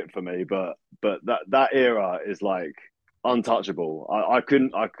kind of it for me. But that era is like untouchable. I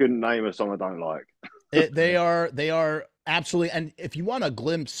couldn't name a song I don't like. They are absolutely. And if you want a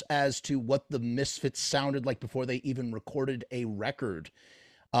glimpse as to what the Misfits sounded like before they even recorded a record,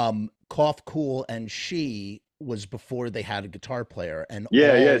 Cough Cool and She was before they had a guitar player, and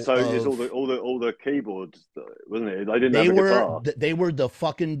Yeah. So it's all the keyboards, wasn't it? They didn't have a guitar. They were the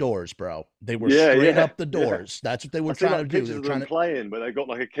fucking Doors, bro. They were Yeah, straight yeah, up the Doors. That's what they were I see trying like to do. pictures They were of trying them to. playing, but they got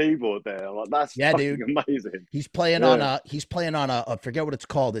like a keyboard there. I'm like, that's fucking amazing. He's playing Yeah. on a I forget what it's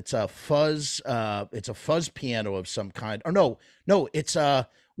called. It's a fuzz piano of some kind. Or no, it's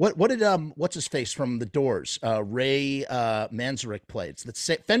what did what's his face from the Doors? Ray Manzarek played. It's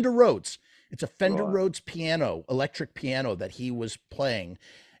the Fender Rhodes. It's a Fender Right. Rhodes piano, electric piano that he was playing.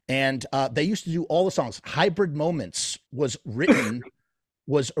 And they used to do all the songs. Hybrid Moments was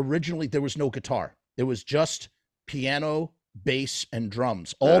originally, there was no guitar. It was just piano, bass, and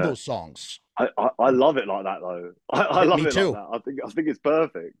drums. All Yeah. those songs. I love it like that though. I Me love it too. like that. I think it's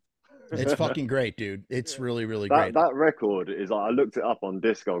perfect. It's fucking great, dude. It's really, really great. That record is like, I looked it up on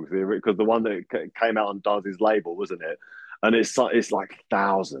Discogs because the one that came out on Dazzy's label, wasn't it? And it's like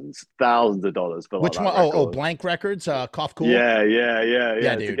thousands of dollars for like Which that one? record. Oh, Blank Records, Cough Cool. Yeah.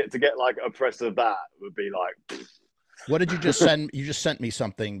 Dude. To get like a press of that would be like. What did you just send? You just sent me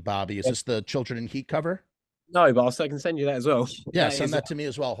something, Bobby. Is this the Children in Heat cover? No, but I can send you that as well. Yeah, send that to me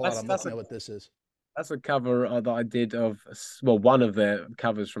as well. Hold on, I'm that's looking at what this is. That's a cover that I did of, well, one of the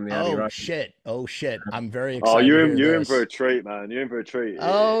covers from the Abbey Road. Oh shit! I'm very excited. Oh, you're to hear in this. for a treat, man. You're in for a treat.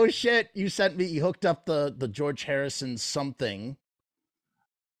 Oh shit! You sent me. You hooked up the George Harrison something.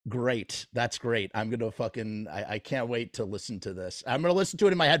 Great. That's great. I'm gonna fucking. I can't wait to listen to this. I'm gonna listen to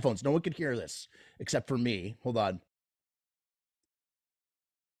it in my headphones. No one can hear this except for me. Hold on.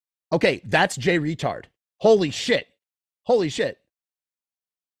 Okay, that's Jay Retard. Holy shit! Holy shit!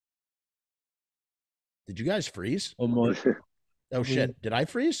 Did you guys freeze? On my, Oh shit! Did I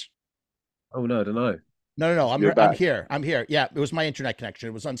freeze? oh no, I don't know. No. I'm You're back. here. I'm here. Yeah, it was my internet connection.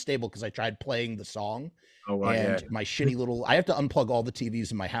 It was unstable because I tried playing the song, Oh right, and yeah. my shitty little. I have to unplug all the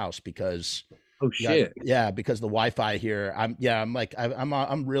TVs in my house because Oh shit. yeah, because the Wi-Fi here. I'm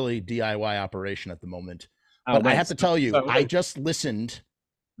really DIY operation at the moment. Oh, But I mate, have to tell you, so- I just listened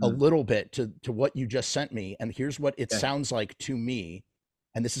a Mm. little bit to what you just sent me, and here's what it Yeah. sounds like to me.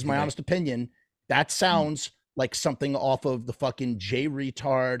 And this is my Okay. honest opinion. That sounds like something off of the fucking J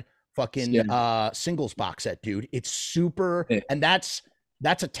Retard fucking singles box set, dude. It's super, Yeah. and that's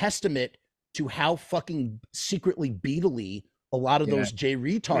a testament to how fucking secretly beatly a lot of Yeah. those J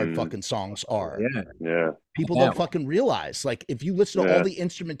Retard Mm. fucking songs are. Yeah. Yeah. People Yeah. don't fucking realize. Like, if you listen to Yeah. all the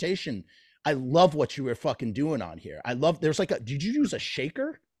instrumentation, I love what you were fucking doing on here. I love. There's like a. Did you use a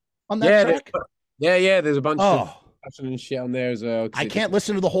shaker on that Yeah, track? Yeah. There's a bunch of Oh, fashion and shit on there as well. 'cause I it can't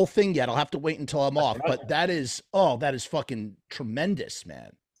listen to the whole thing yet. I'll have to wait until I'm off. right. But that is fucking tremendous,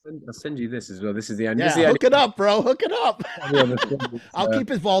 man. I'll send you this as well. This is the only. Yeah, this is the hook it up, bro. Hook it up. only one I'll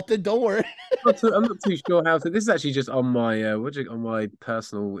keep it vaulted. Don't worry. I'm not too sure how to. This is actually just on my on my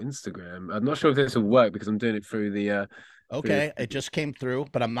personal Instagram. I'm not sure if this will work because I'm doing it through the. Okay, it just came through,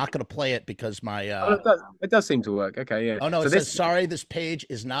 but I'm not going to play it because my. It does seem to work. Okay, yeah. Oh no! So It this, says sorry. This page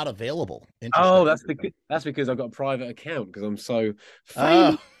is not available. oh, Interesting. that's because I've got a private account because I'm so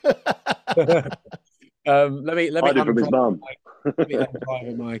Oh. famous. Let me I did from his mum. let me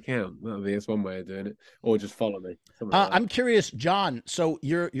unprivate my account. That's one way of doing it, or just follow me. Something like that. I'm curious, John. So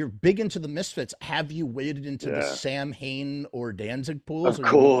you're big into the Misfits. Have you waded into the Yeah. Sam Hain or Danzig pools? Of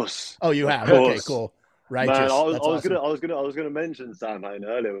course. Oh, you have. Of Okay, course. cool. Man, Righteous. I That's was awesome. gonna mention Sam Hain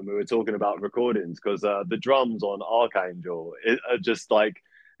earlier when we were talking about recordings because the drums on Archangel are just like,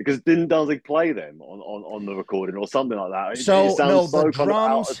 because didn't Danzig play them on the recording or something like that? It sounds no, the so kind of out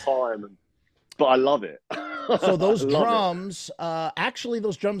drums- of time, but I love it. So those I love it. drums, actually,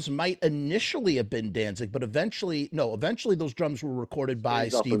 those drums might initially have been Danzig, but eventually those drums were recorded by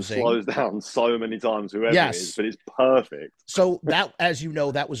Speeds up Steve and Zing. slows down so many times, whoever Yes. it is, but it's perfect. So that, as you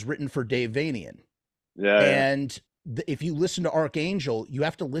know, that was written for Dave Vanian. Yeah, And if you listen to Archangel, you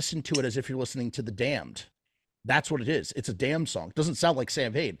have to listen to it as if you're listening to The Damned. That's what it is. It's a damn song. It doesn't sound like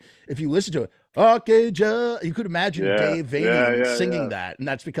Sam Hain. If you listen to it, Arcadia, you could imagine Yeah, Dave yeah, Vanian yeah, singing yeah. that, and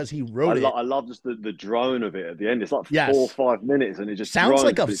that's because he wrote it. I love just the drone of it at the end. It's like Yes. 4 or 5 minutes, and it just Sounds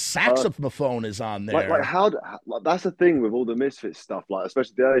like drones, a but it's perfect. saxophone is on there. Like like, that's the thing with all the Misfits stuff, like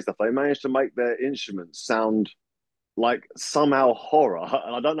especially the early stuff. They managed to make their instruments sound like somehow horror,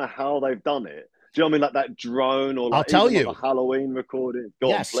 and I don't know how they've done it. Do you know what I mean? Like that drone, or I'll like tell even you. like the Halloween recording. Go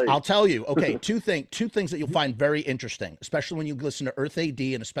Yes, on, I'll please. tell you. Okay, two things that you'll find very interesting, especially when you listen to Earth AD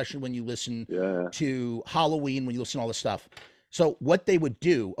and especially when you listen Yeah, to Halloween, when you listen to all this stuff. So what they would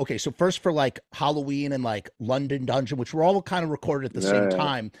do, okay, so first for like Halloween and like London Dungeon, which were all kind of recorded at the same yeah,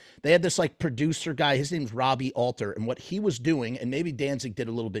 time, they had this like producer guy, his name's Robbie Alter, and what he was doing, and maybe Danzig did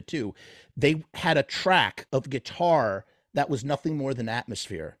a little bit too, they had a track of guitar that was nothing more than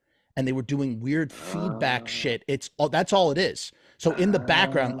atmosphere. And they were doing weird feedback ah, shit. It's all that's all it is. So in the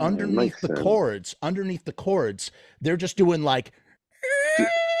background, it makes sense. underneath the chords, they're just doing like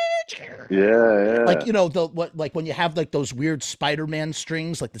Yeah, the what like when you have like those weird Spider-Man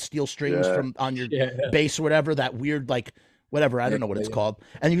strings, like the steel strings yeah, from on your Yeah, bass or whatever, that weird like whatever, I yeah, don't know what it's yeah, called.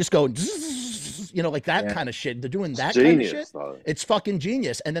 And you just go like that yeah. kind of shit. They're doing it's that kind of shit. genius though. It's fucking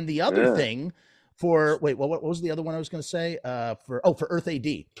genius. And then the other Yeah, thing for wait, what was the other one I was going to say? For Earth AD.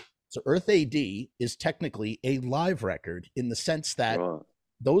 So Earth AD is technically a live record in the sense that right.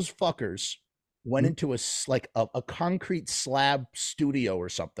 those fuckers went Mhm. into a concrete slab studio or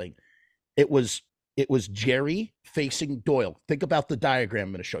something. It was Jerry facing Doyle. Think about the diagram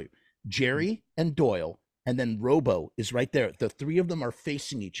I'm going to show you. Jerry and Doyle, and then Robo is right there. The three of them are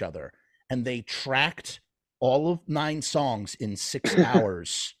facing each other, and they tracked all of 9 songs in 6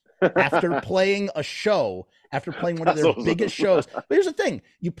 hours after playing a show, after playing one of That's their biggest awesome. shows. But here's the thing: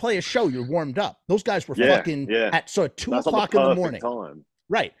 you play a show, you're warmed up. Those guys were Yeah, fucking yeah. at 2 That's like the o'clock in the perfect morning. time.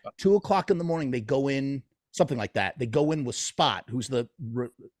 Right. 2 o'clock in the morning, they go in, something like that. They go in with Spot, who's the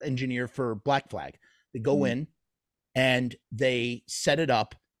engineer for Black Flag. They go in and they set it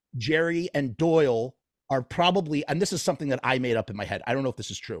up. Jerry and Doyle are probably, and this is something that I made up in my head. I don't know if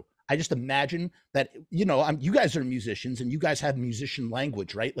this is true. I just imagine that, you guys are musicians and you guys have musician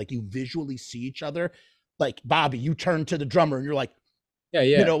language, right? Like you visually see each other. Like Bobby, you turn to the drummer and you're like, Yeah,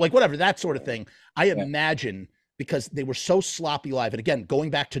 yeah, like whatever, that sort of thing. I yeah. imagine because they were so sloppy live. And again, going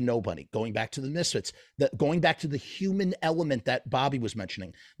back to Nobody, going back to the Misfits, going back to the human element that Bobby was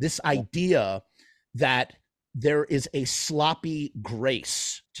mentioning, this idea that there is a sloppy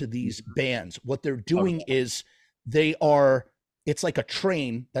grace to these bands. What they're doing is it's like a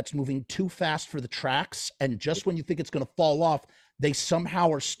train that's moving too fast for the tracks. And just when you think it's going to fall off, they somehow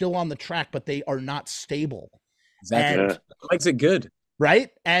are still on the track, but they are not stable. Exactly. And That makes it good.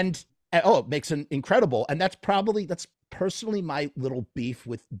 right. And it makes it incredible. And that's personally my little beef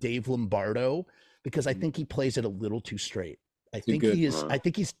with Dave Lombardo, because I think he plays it a little too straight. I think good. I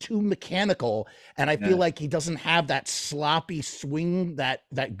think he's too mechanical, and I feel like he doesn't have that sloppy swing that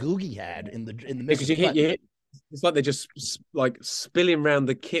Googie had in the Because you hit. It's like they're just like spilling around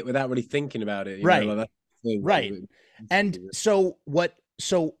the kit without really thinking about it. Right. Like right. And so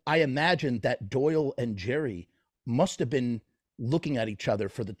I imagine that Doyle and Jerry must have been looking at each other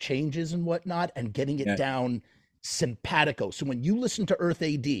for the changes and whatnot and getting it down simpatico. So when you listen to Earth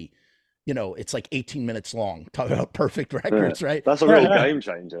AD, it's like 18 minutes long. Talk about perfect records, right? That's a real game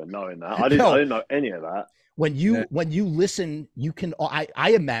changer, knowing that. I didn't know any of that. When you listen, you can,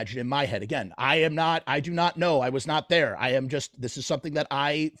 I imagine in my head, again, I do not know. I was not there. This is something that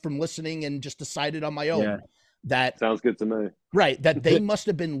from listening and just decided on my own. Yeah. That sounds good to me. Right. That they must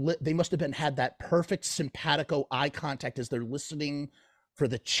have had that perfect simpatico eye contact as they're listening for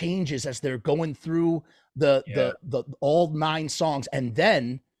the changes as they're going through the all 9 songs. And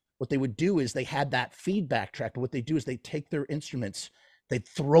then what they would do is they had that feedback track. What they do is they take their instruments, they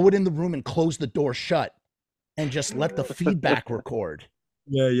throw it in the room and close the door shut and just let the feedback record.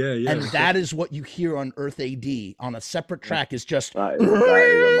 Yeah. And that is what you hear on Earth AD on a separate track is just that is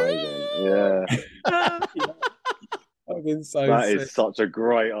amazing. Yeah. That is such a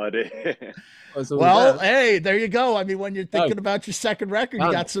great idea. Well, hey, there you go. I mean, when you're thinking about your second record,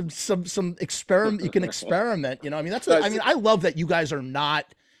 you got some experiment. You can experiment. I mean, I love that you guys are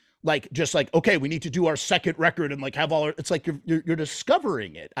not like just like, okay, we need to do our second record and like have all. It's like you're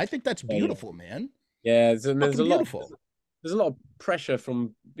discovering it. I think that's beautiful, man. Yeah, there's a lot. There's a lot of pressure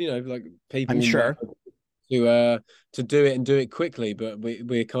from like people. I'm sure to do it and do it quickly, but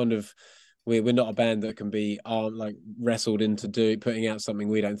we're we're not a band that can be like wrestled into putting out something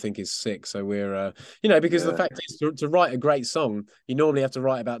we don't think is sick. So we're because the fact is to write a great song, you normally have to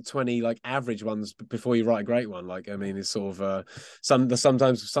write about 20 like average ones before you write a great one. Like, I mean, it's sort of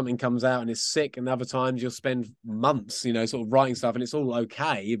sometimes something comes out and it's sick, and other times you'll spend months, sort of writing stuff, and it's all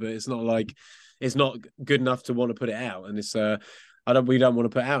okay, but it's not like it's not good enough to want to put it out. And it's we don't want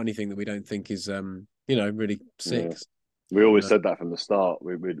to put out anything that we don't think is really sick. Yeah. We always said that from the start.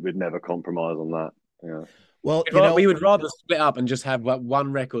 We'd never compromise on that. Yeah. Well, we would rather split up and just have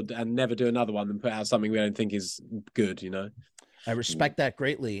one record and never do another one than put out something we don't think is good. I respect that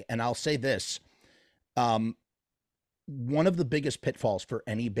greatly, and I'll say this: one of the biggest pitfalls for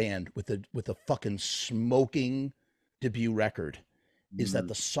any band with a fucking smoking debut record is that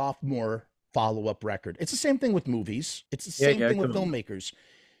the sophomore follow-up record. It's the same thing with movies. It's the same thing with filmmakers.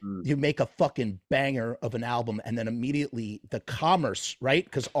 You make a fucking banger of an album, and then immediately the commerce, right?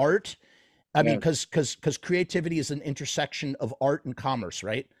 Because art, because creativity is an intersection of art and commerce,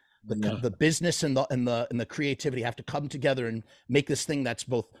 right? The business and the creativity have to come together and make this thing that's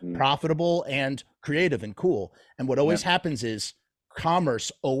both profitable and creative and cool. And what always happens is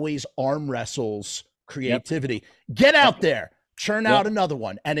commerce always arm wrestles creativity. Get out there. Churn out another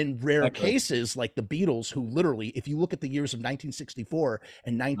one. And in rare cases, like the Beatles, who literally, if you look at the years of 1964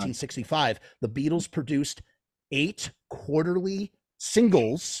 and 1965, the Beatles produced 8 quarterly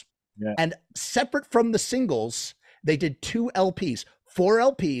singles. Yeah. And separate from the singles, they did 2 LPs, 4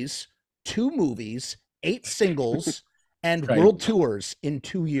 LPs, 2 movies, 8 singles, and world tours in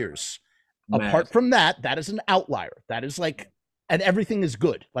 2 years. Mad. Apart from that, that is an outlier. That is like, and everything is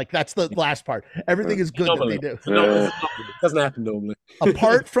good. Like, that's the last part. Everything is good that they do. It doesn't happen normally.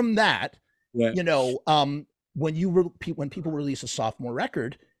 Apart from that, when people release a sophomore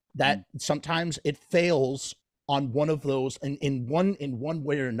record, that sometimes it fails on one of those in one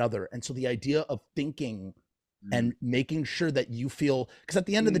way or another. And so the idea of thinking and making sure that you feel, because at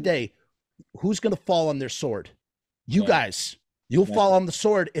the end of the day, who's going to fall on their sword? You guys. You'll fall on the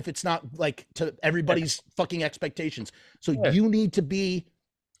sword if it's not like to everybody's fucking expectations. So you need to be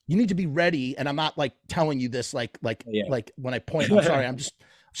ready. And I'm not like telling you this like when I point. I'm sorry. I'm just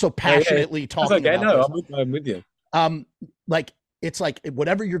so passionately talking about this. I'm with you. Like it's like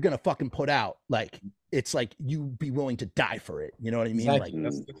whatever you're gonna fucking put out, like it's like you be willing to die for it. You know what I mean? Exactly.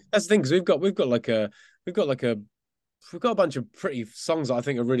 Like that's the thing, because we've got a bunch of pretty songs that I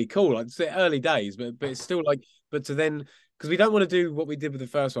think are really cool. Like, it's the early days, but it's still like, but to then, because we don't want to do what we did with the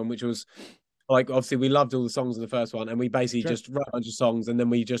first one, which was like, obviously we loved all the songs in the first one, and we basically just wrote a bunch of songs and then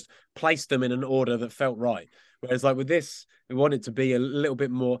we just placed them in an order that felt right. Whereas like with this, we want it to be a little bit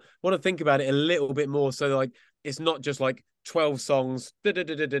more, want to think about it a little bit more, so like it's not just like 12 songs. I want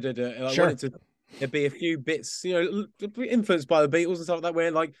it to there'd be a few bits, influenced by the Beatles and stuff like that, where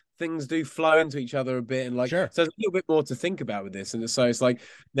like things do flow into each other a bit, and like so there's a little bit more to think about with this. And so it's like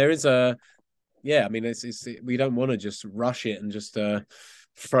there is I mean, it's we don't want to just rush it and just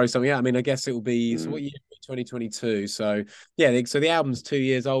throw something out. I mean, I guess it will be so what year? 2022. So so the album's 2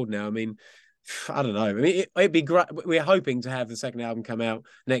 years old now. I mean, I don't know. I mean, it'd be great. We're hoping to have the second album come out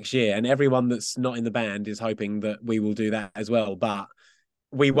next year, and everyone that's not in the band is hoping that we will do that as well. But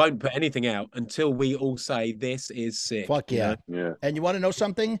we won't put anything out until we all say this is sick. Fuck yeah. Yeah. And you want to know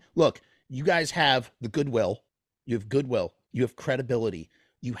something? Look, you guys have the goodwill. You have goodwill. You have credibility.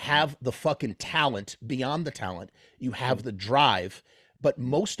 You have the fucking talent beyond the talent. You have the drive. But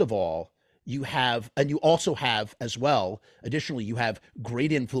most of all, you have, and you also have as well, additionally, you have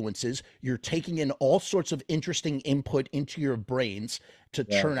great influences. You're taking in all sorts of interesting input into your brains to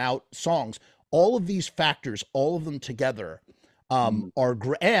churn out songs. All of these factors, all of them together, are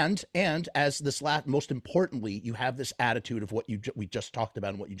great. And as this last, most importantly, you have this attitude of what we just talked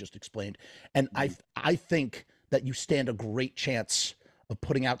about and what you just explained. And I think that you stand a great chance of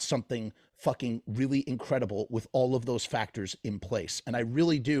putting out something fucking really incredible with all of those factors in place. And I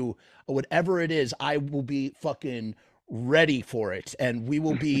really do. Whatever it is, I will be fucking ready for it. And we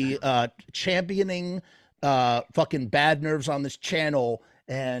will be championing fucking Bad Nerves on this channel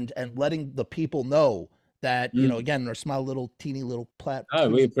and letting the people know that, again, our small little teeny little platform. Oh,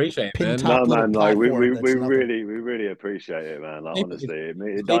 we appreciate it, man. No, man, no, we really appreciate it, man. Like, honestly, it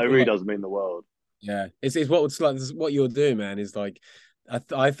really does mean the world. Yeah, it's what you're doing, man. Is like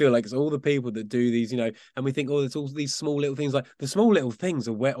I feel like it's all the people that do these, and we think, oh, it's all these small little things. Like the small little things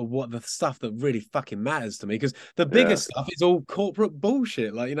are what the stuff that really fucking matters to me. Because the bigger stuff is all corporate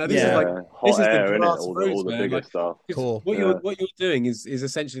bullshit. Like, this is like this is the grassroots, all the man. bigger Like, stuff. Cool. What you're doing is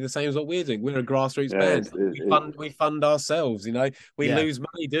essentially the same as what we're doing. We're a grassroots band. We fund ourselves. We lose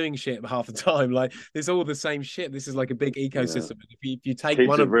money doing shit half the time. Like, it's all the same shit. This is like a big ecosystem. If you take Keeps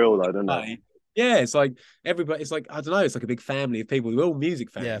one it of real, though, doesn't it? yeah, it's like everybody. It's like, I don't know. It's like a big family of people. We're all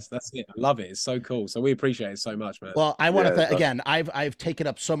music fans. Yeah. That's it. I love it. It's so cool. So we appreciate it so much, man. Well, I want to again. I've taken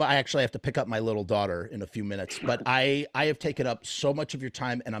up so much. I actually have to pick up my little daughter in a few minutes, but I have taken up so much of your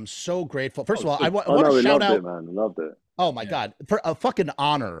time, and I'm so grateful. First of all, I want to shout out. Man, loved it. Oh my God, for a fucking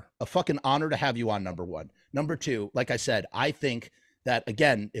honor to have you on. Number one. Number two, like I said, I think that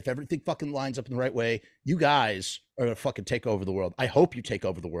again, if everything fucking lines up in the right way, you guys are gonna fucking take over the world. I hope you take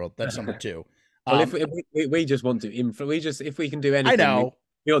over the world. That's number two. Well, if we just want to influence, if we can do anything, I know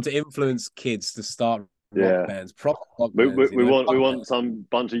we want to influence kids to start rock bands, proper rock bands. We want some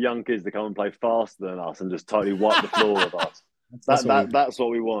bunch of young kids to come and play faster than us and just totally wipe the floor with us. That's what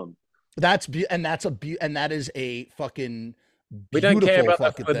we want. That is a fucking. We don't care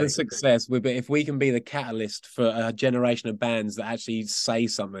about the success, but if we can be the catalyst for a generation of bands that actually say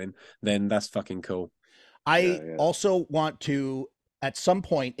something, then that's fucking cool. I also want to, at some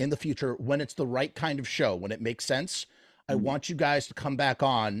point in the future, when it's the right kind of show, when it makes sense, I want you guys to come back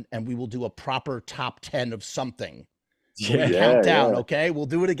on and we will do a proper top 10 of something. Count down, okay? We'll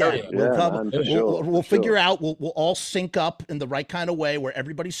do it again. We'll figure out, we'll all sync up in the right kind of way where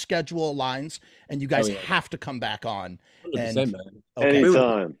everybody's schedule aligns, and you guys have to come back on. And, man.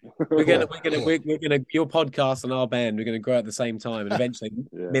 Anytime. We're gonna your podcast and our band, we're gonna grow at the same time, and eventually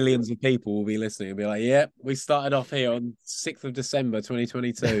millions of people will be listening and be like, yeah, we started off here on 6th of December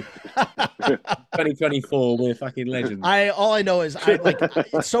 2022. 2024, we're fucking legends. All I know is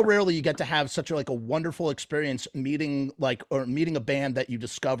it's so rarely you get to have such a wonderful experience meeting a band that you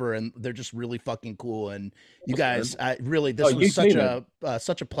discover and they're just really fucking cool. And you guys really, this was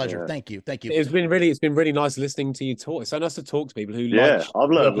such a pleasure. Thank you. It's been really nice listening to you talk. It's so nice to talk to people who I've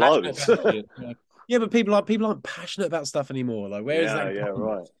learned loads. But people aren't passionate about stuff anymore. Like, where is that? Yeah,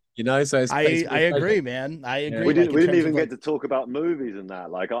 right. So I agree, man. I agree. We didn't even get to talk about movies and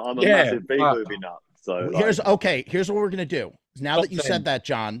that. Like, I'm a massive B-movie nut. So here's what we're gonna do. Now that you said that,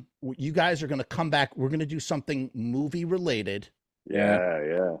 John, you guys are gonna come back. We're gonna do something movie related.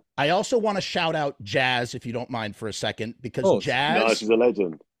 Yeah. I also want to shout out Jazz, if you don't mind, for a second, because Jazz, she's a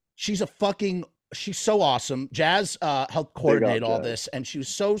legend. She's so awesome. Jazz helped coordinate all this, and she was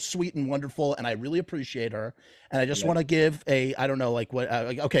so sweet and wonderful, and I really appreciate her. And I just want to give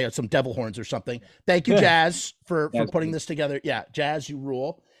some devil horns or something. Thank you, Jazz, for putting this together. Yeah, Jazz, you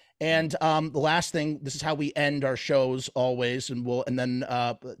rule. And the last thing, this is how we end our shows always, and then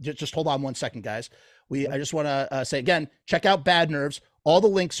just hold on one second, guys. I just want to say again, check out Bad Nerves. All the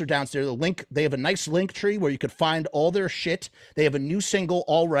links are downstairs. They have a nice link tree where you could find all their shit. They have a new single,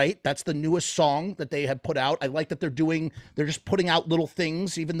 All Right. That's the newest song that they have put out. I like that they're just putting out little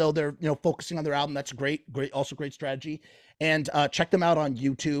things, even though they're, focusing on their album. That's great, also great strategy. And check them out on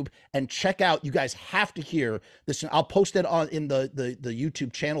YouTube, and check out, you guys have to hear this. I'll post it in the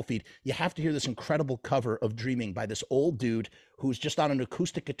YouTube channel feed. You have to hear this incredible cover of Dreaming by this old dude who's just on an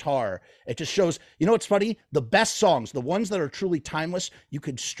acoustic guitar. It just shows, what's funny? The best songs, the ones that are truly timeless, you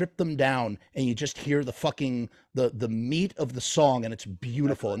could strip them down and you just hear the fucking, the meat of the song, and it's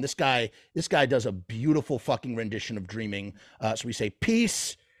beautiful. And this guy does a beautiful fucking rendition of Dreaming. So we say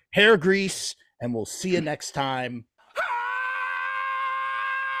peace, hair grease, and we'll see you next time.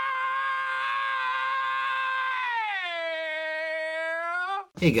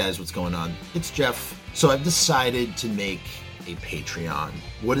 Hey guys, what's going on? It's Jeff. So I've decided to make a Patreon.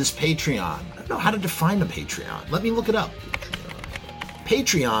 What is Patreon? I don't know how to define a Patreon. Let me look it up.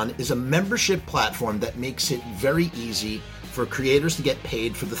 Patreon is a membership platform that makes it very easy for creators to get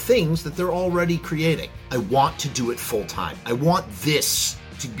paid for the things that they're already creating. I want to do it full time. I want this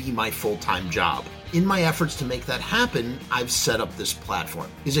to be my full-time job. In my efforts to make that happen, I've set up this platform.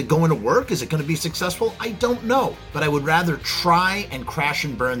 Is it going to work? Is it going to be successful? I don't know, but I would rather try and crash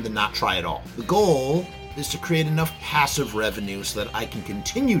and burn than not try at all. The goal is to create enough passive revenue so that I can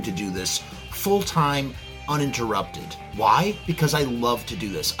continue to do this full-time, uninterrupted. Why? Because I love to do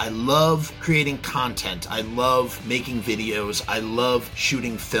this. I love creating content. I love making videos. I love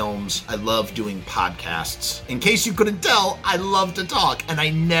shooting films. I love doing podcasts. In case you couldn't tell, I love to talk, and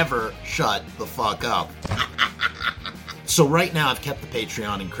I never shut the fuck up. So right now, I've kept the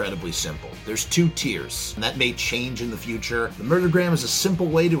Patreon incredibly simple. There's 2 tiers, and that may change in the future. The Murdergram is a simple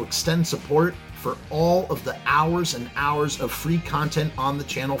way to extend support for all of the hours and hours of free content on the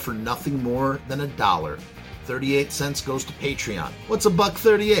channel for nothing more than $1. 38 cents goes to Patreon. What's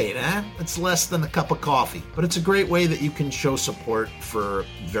 $1.38, eh? It's less than a cup of coffee, but it's a great way that you can show support for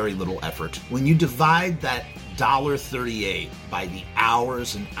very little effort. When you divide that $1.38 by the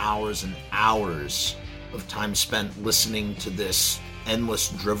hours and hours and hours of time spent listening to this endless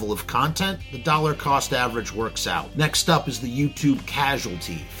drivel of content, the dollar cost average works out. Next up is the YouTube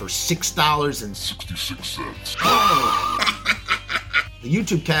Casualty for $6.66. The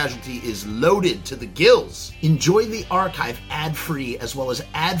YouTube Casualty is loaded to the gills. Enjoy the archive ad-free, as well as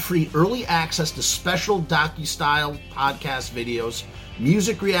ad-free early access to special docu-style podcast videos,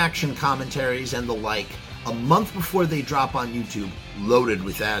 music reaction commentaries, and the like, a month before they drop on YouTube, loaded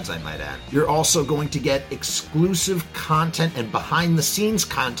with ads, I might add. You're also going to get exclusive content and behind-the-scenes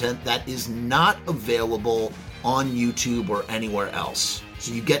content that is not available on YouTube or anywhere else.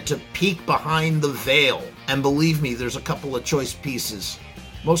 So you get to peek behind the veil. And believe me, there's a couple of choice pieces.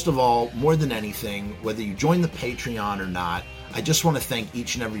 Most of all, more than anything, whether you join the Patreon or not, I just want to thank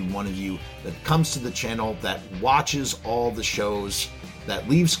each and every one of you that comes to the channel, that watches all the shows, that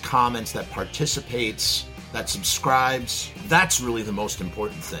leaves comments, that participates, that subscribes. That's really the most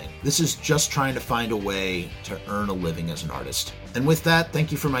important thing. This is just trying to find a way to earn a living as an artist. And with that,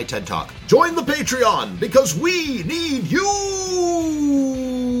 thank you for my TED Talk. Join the Patreon, because we need you!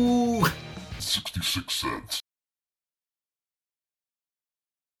 66 cents.